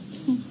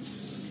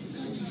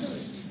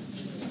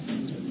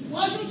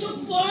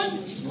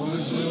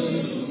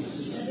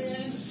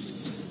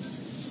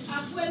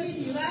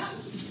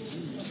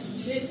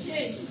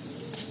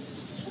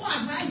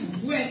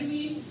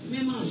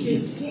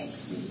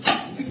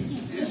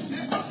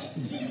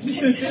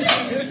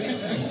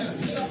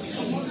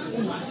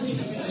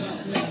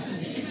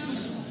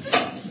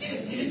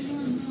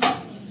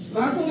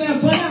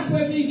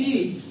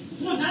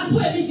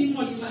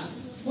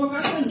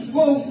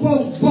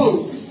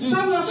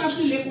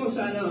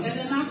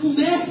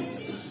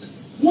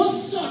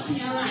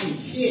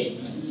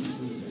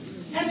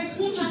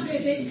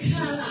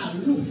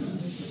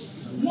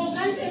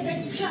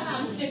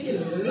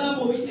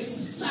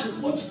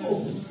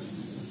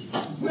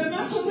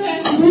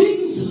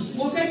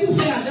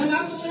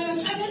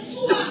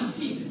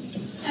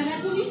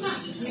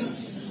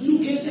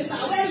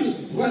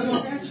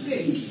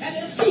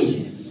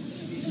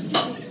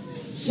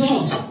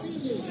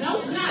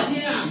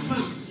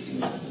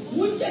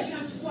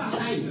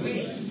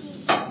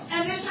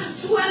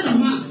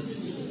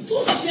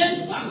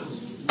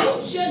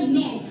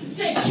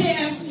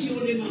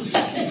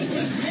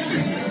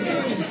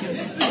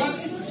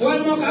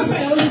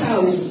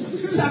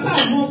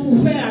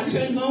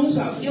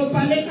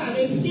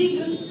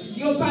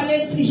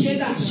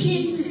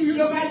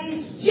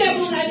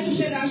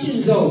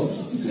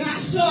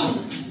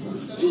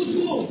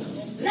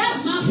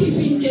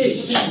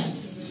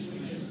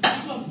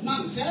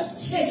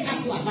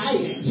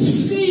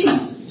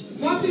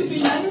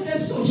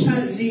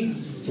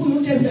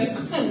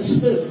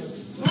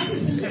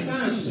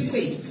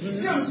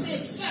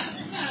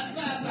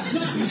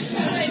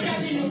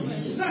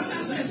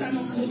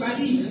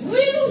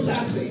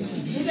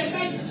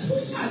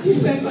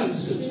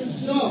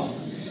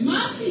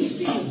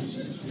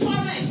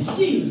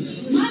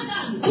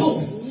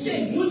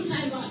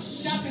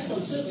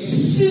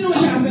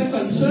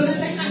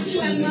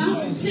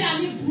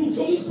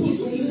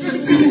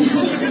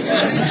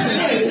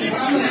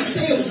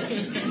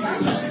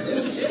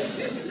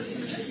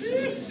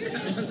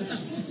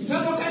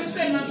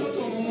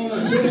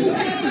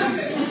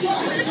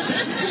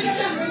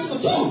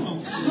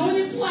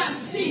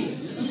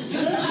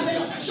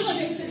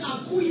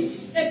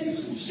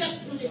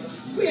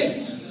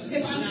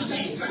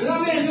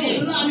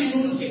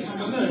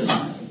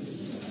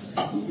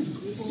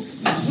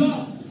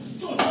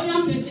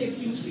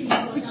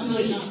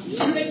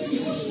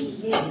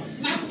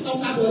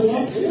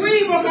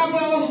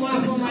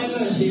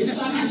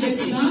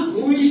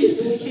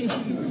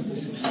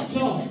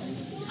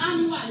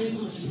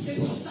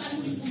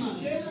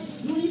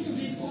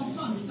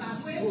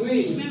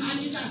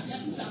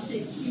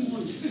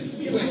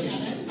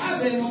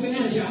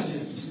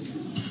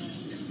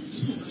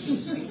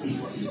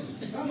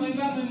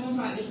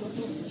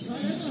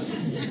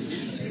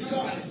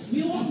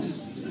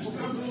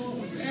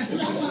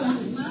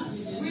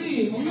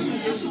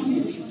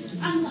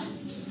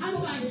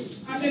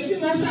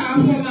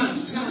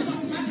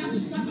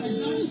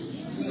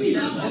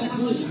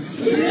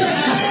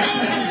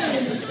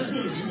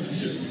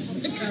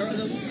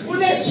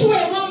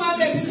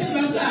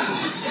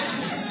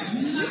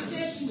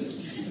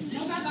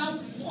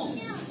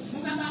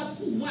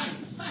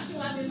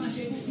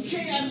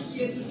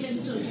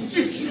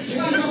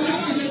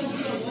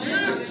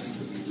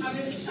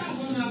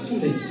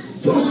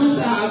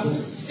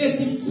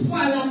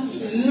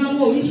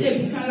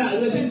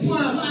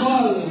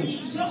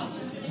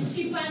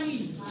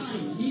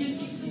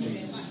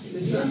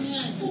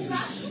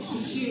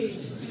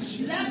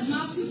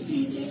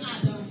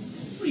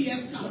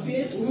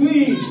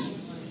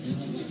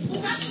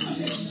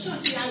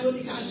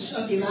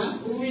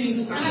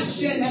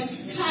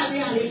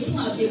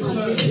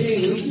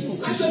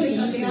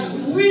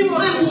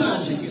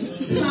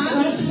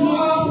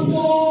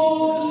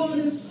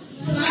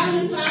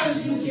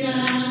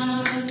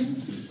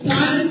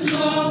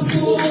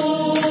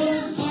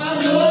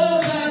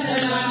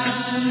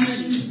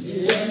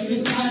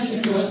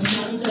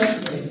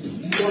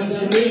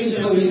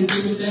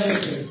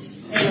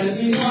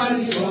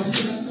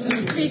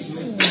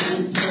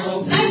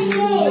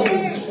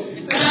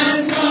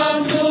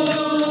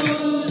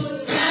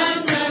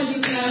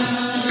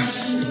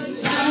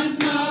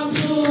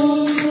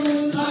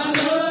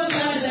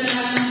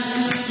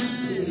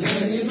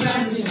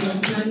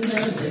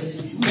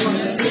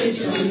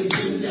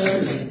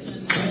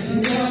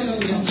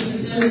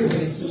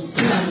 Service.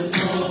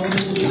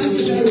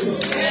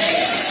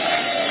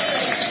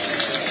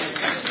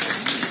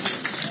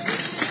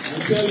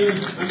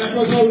 that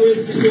was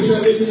always the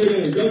social living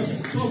day.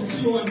 Just come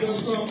to and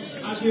just come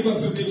and give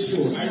us a big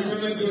show. I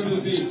remember doing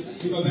those days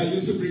because I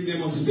used to bring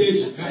them on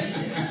stage.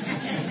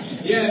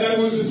 Yeah, that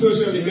was the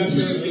social thing. That's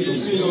a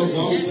little feel of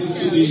how it used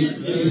to be in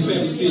the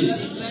 70s.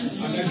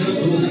 And that's a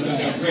group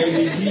that have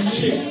really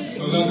shaped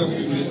a lot of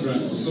people in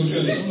Grand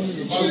socially.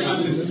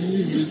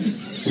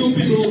 Two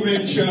people who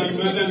mentioned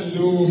Madame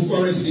Lou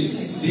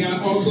Foresti, they are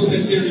also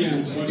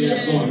Centurions, but they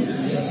are gone.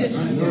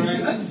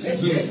 Alright?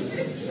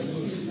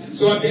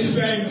 So at this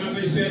time, as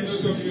I said,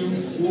 those of you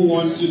who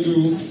want to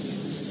do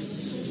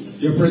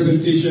your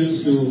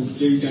presentations,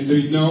 you can do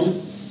it now,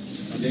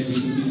 and then we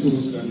do the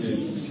post, and then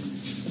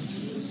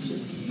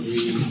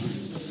we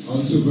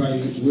also by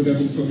word of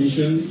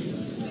information,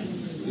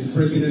 the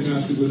president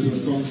has to go to a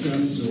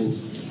function, so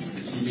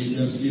she may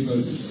just give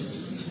us.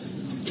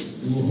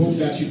 We will hope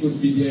that she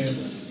could be there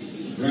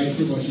right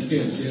through, but she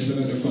can't. She has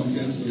another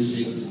function, so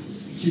she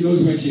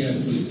knows when she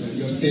has to leave. I'm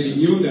just telling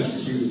you that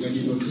when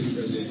you don't see the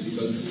president,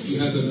 because she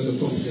has another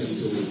function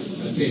to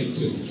attend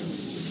to.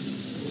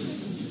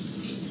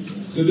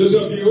 So those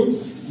of you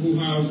who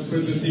have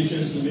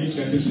presentations to make,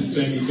 that is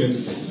the time you can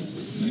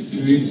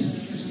do it.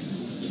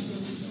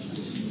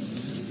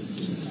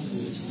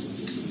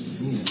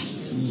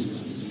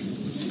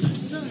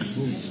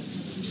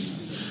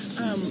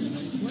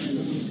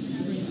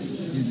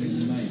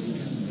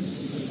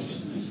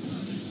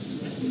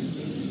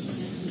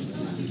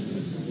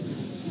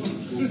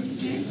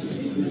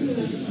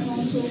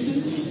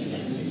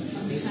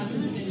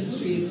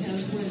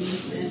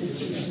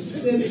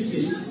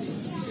 Services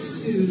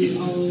to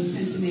our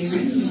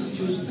centenarian, Miss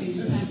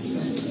Josephine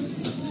Pascal.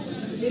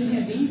 It's a bit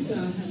heavy, so I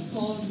have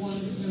called one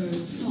of her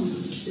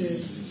sons to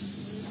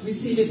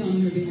receive it on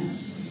her behalf.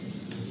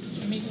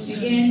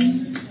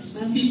 Again,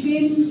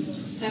 Josephine,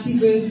 happy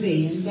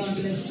birthday and God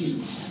bless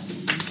you.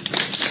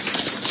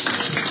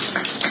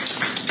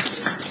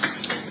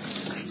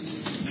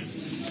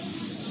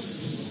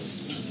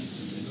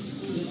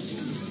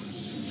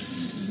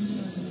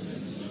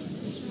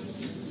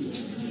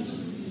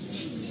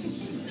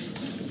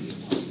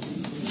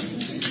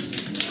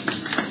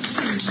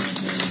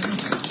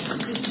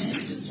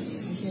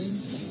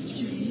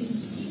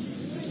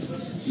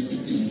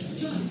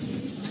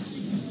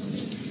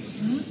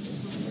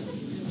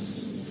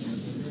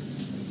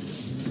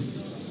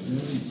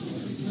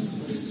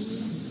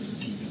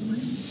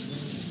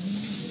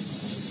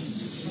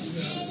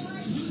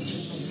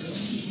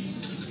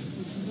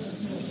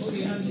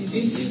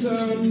 This is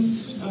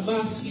a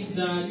basket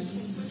that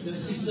the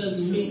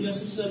sisters made, your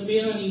sister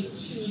made, and the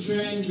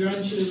children,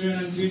 grandchildren,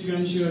 and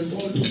great-grandchildren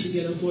all put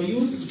together for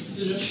you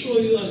to just show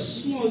you a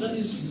small, that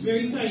is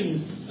very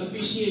tiny,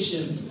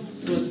 appreciation.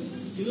 But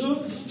you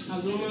know,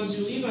 as long as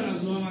you live and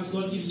as long as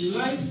God gives you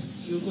life,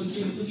 He will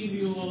continue to give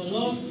you our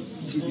love,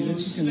 our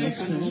respect,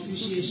 and our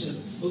appreciation.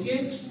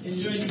 Okay?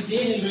 Enjoy the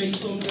day, enjoy the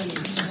company.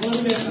 All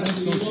the best, and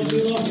we love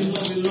you, love you,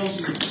 love you, love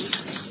you.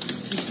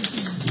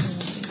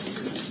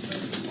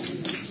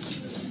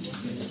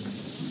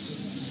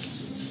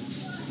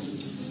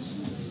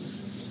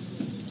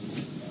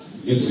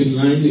 Next in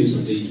line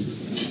is the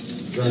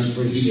Grand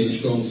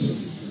Village Council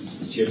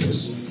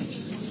chairperson.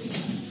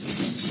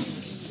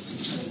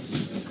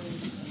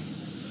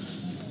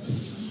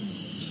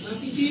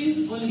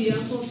 On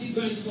behalf of the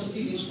Grand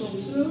Village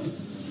Council,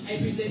 I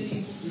present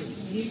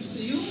this gift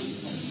to you.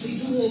 We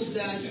do hope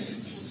that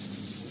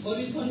God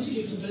will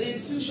continue to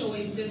bless you, shower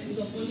His blessings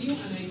upon you,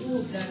 and I do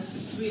hope that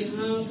we'll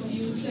have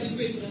you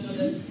celebrating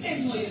another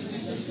 10 more years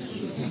with us.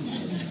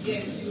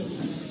 Yes.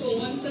 So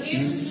once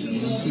again,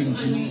 we love you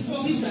and we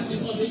promise that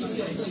we'll always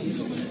be up for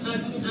you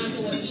as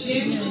our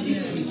chairman of the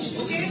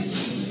village. Okay?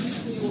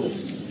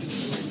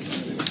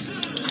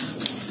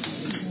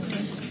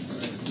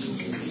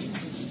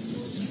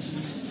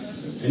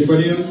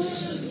 Anybody else?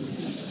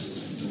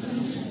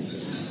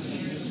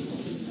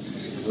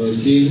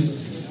 Okay.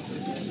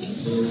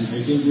 So I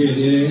think we're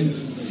there.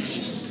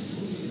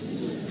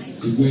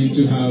 We're going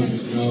to have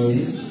now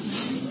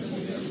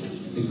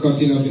the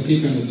cutting of the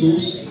cake and the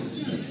toast.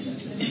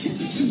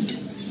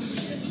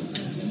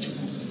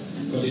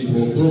 According to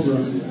our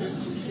program,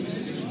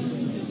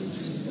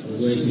 we're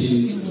going to see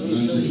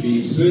lunches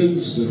being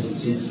served, so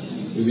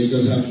we may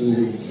just have to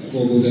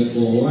forego that for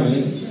a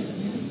while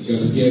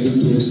because we get the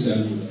toast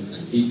and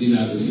eating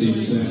at the same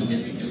time.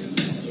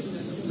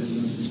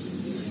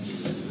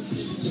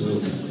 So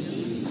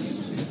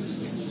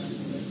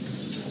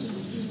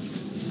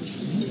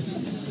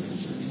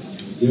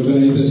the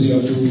organizers, you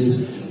have to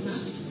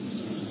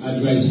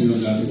advise me on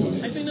that one.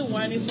 I think the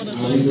wine is for the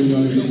Are we going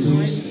on the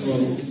toast or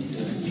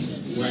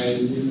wine?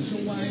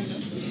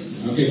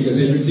 Okay, because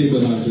every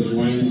table has a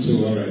wine,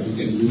 so all right, we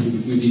can do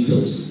the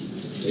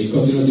toast. A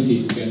cutting of the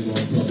cake, we can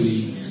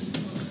probably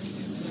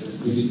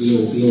put it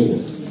lower.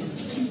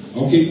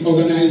 Okay,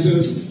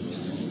 organizers.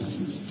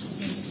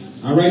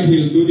 All right,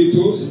 we'll do the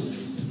toast.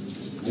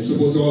 I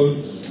suppose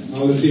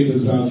all the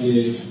tables have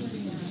the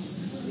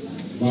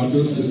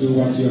bottles to do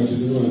what you have to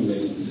do, and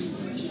then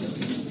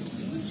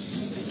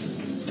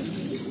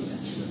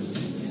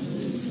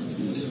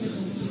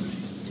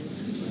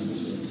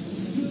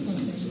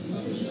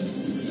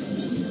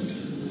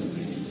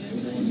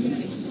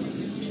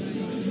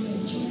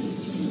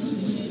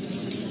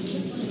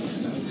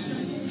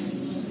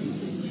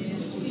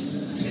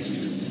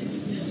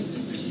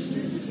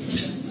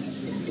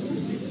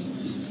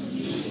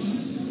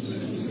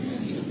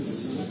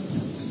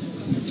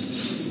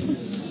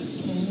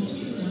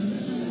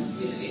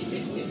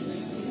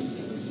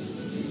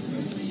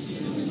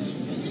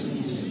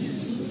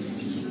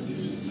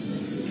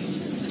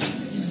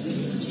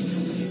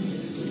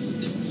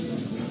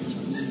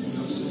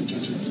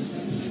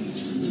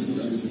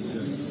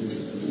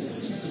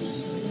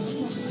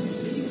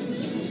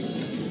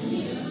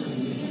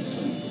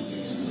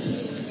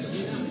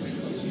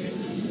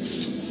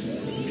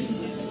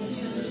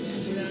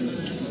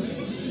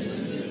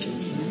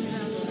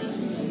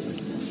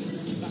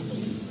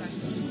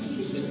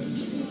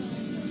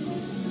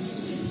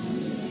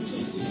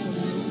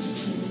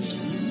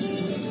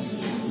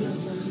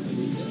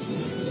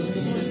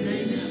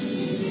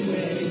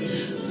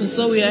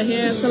So we are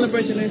here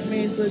celebrating with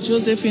Miss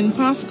Josephine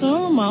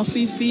Pascal, my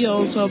Fifi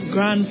out of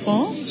Grand.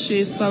 She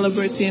is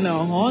celebrating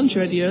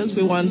 100 years.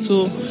 We want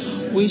to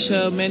wish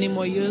her many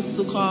more years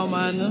to come,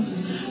 and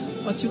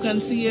what you can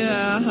see here,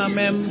 her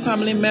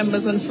family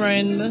members and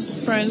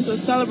friends are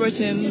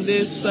celebrating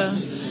this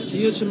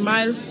huge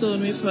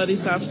milestone with her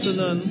this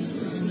afternoon.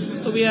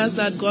 So we ask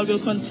that God will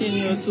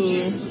continue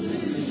to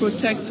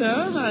protect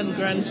her and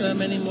grant her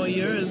many more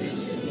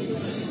years.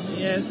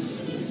 Yes.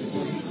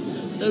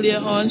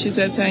 Earlier on, she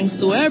said thanks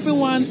to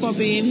everyone for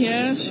being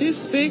here. She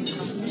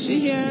speaks,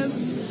 she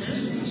hears.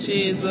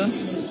 She is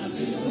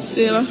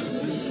still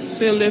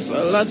filled with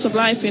lots of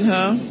life in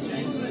her.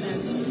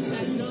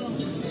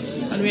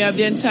 And we have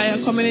the entire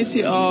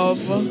community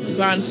of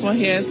Grand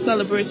here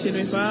celebrating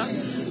with her,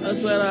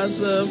 as well as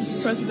the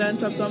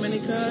President of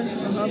Dominica,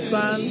 her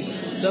husband,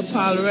 the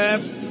PAL rep,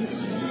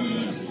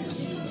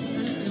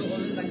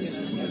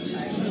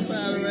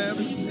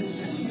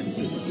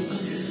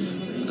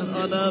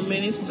 other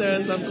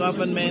ministers of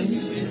government.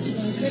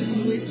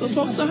 So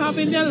folks are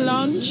having their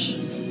lunch.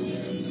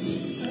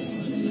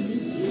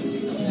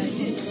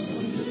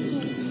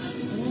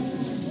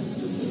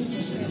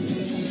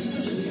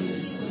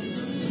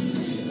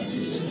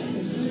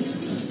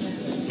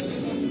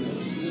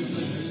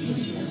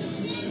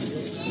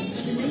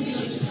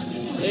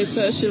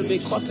 Later she'll be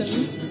cutting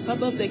her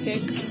birthday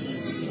cake.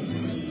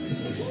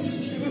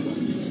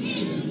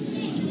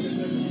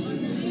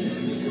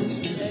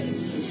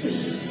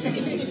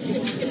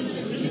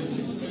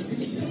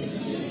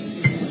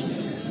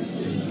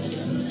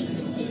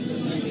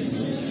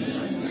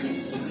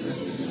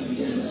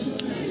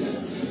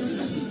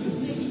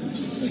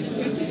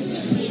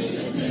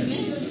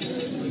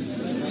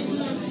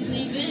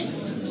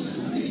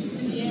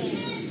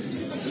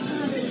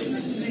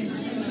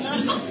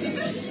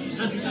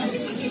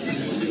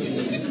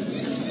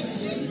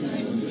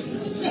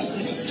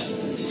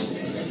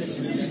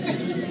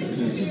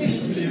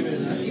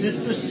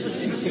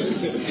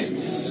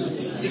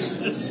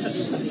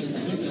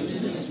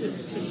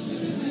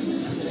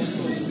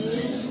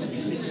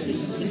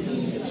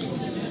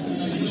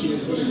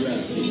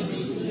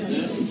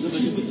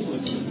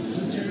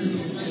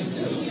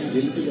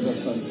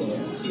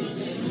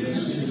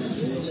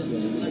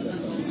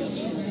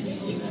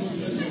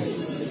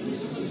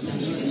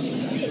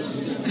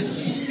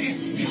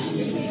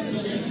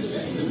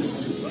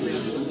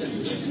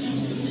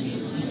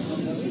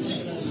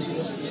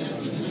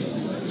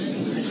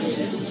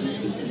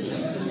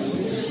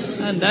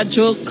 And that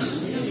joke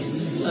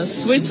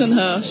has sweetened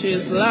her. She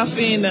is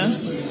laughing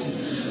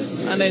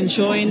and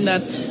enjoying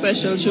that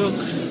special joke.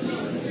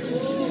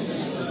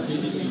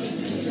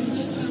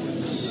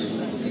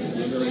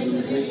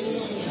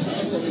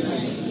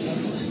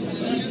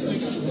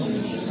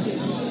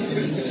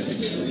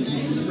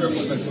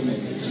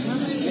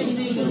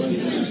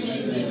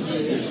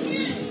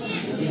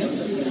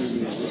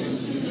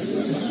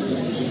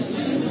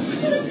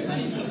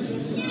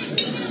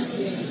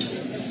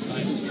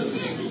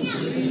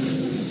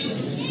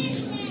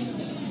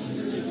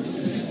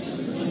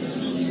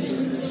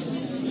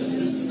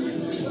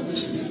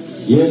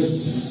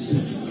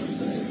 Yes.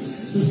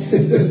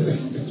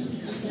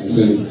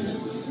 Listen.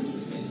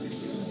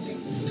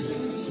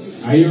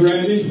 Are you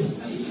ready?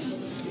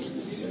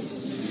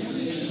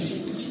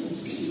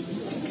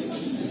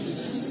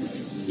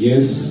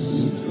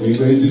 Yes, we're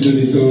going to do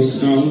the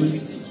toast now.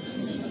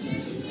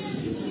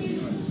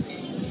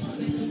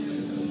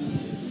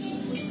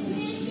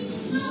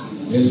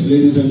 Yes,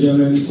 ladies and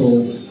gentlemen,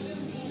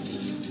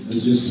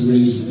 let's just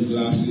raise the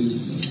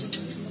glasses.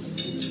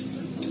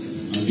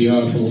 On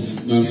behalf of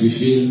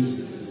Fifi,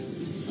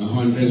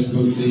 100th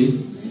birthday,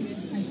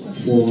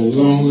 for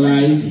long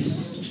life,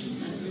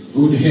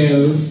 good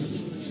health,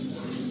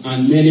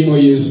 and many more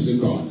years to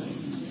come.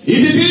 Hip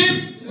hip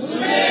hip!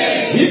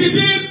 Hooray! Hip hip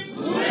hip!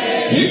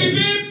 Hooray! Hip hip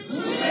hip!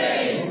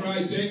 Hooray! All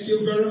right, thank you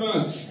very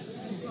much.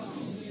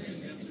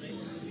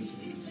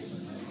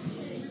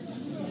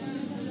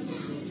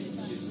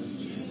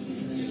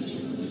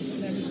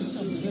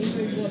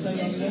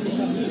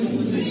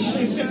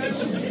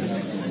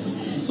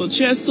 So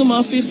cheers to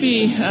my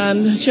Fifi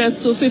and cheers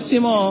to 50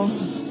 more.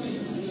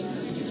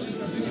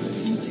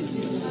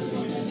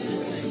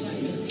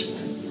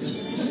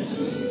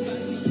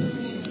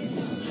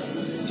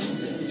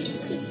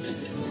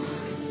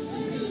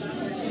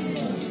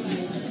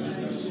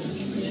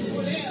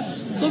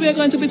 So we are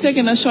going to be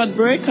taking a short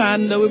break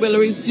and we will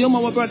resume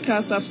our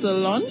broadcast after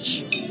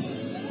lunch.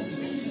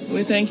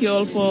 We thank you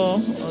all for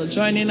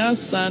joining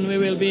us and we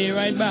will be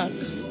right back.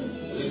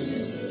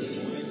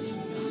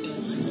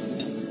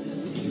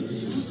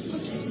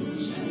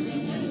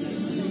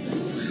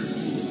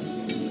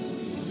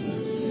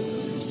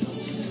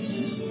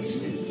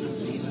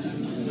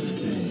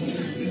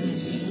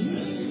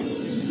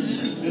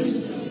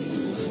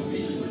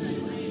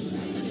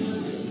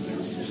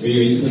 For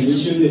your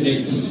information, it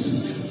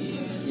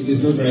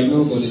is not right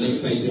now, but the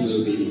next item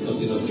will be the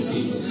cutting of the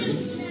cake, okay?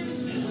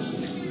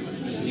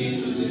 Again,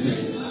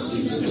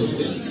 the toast.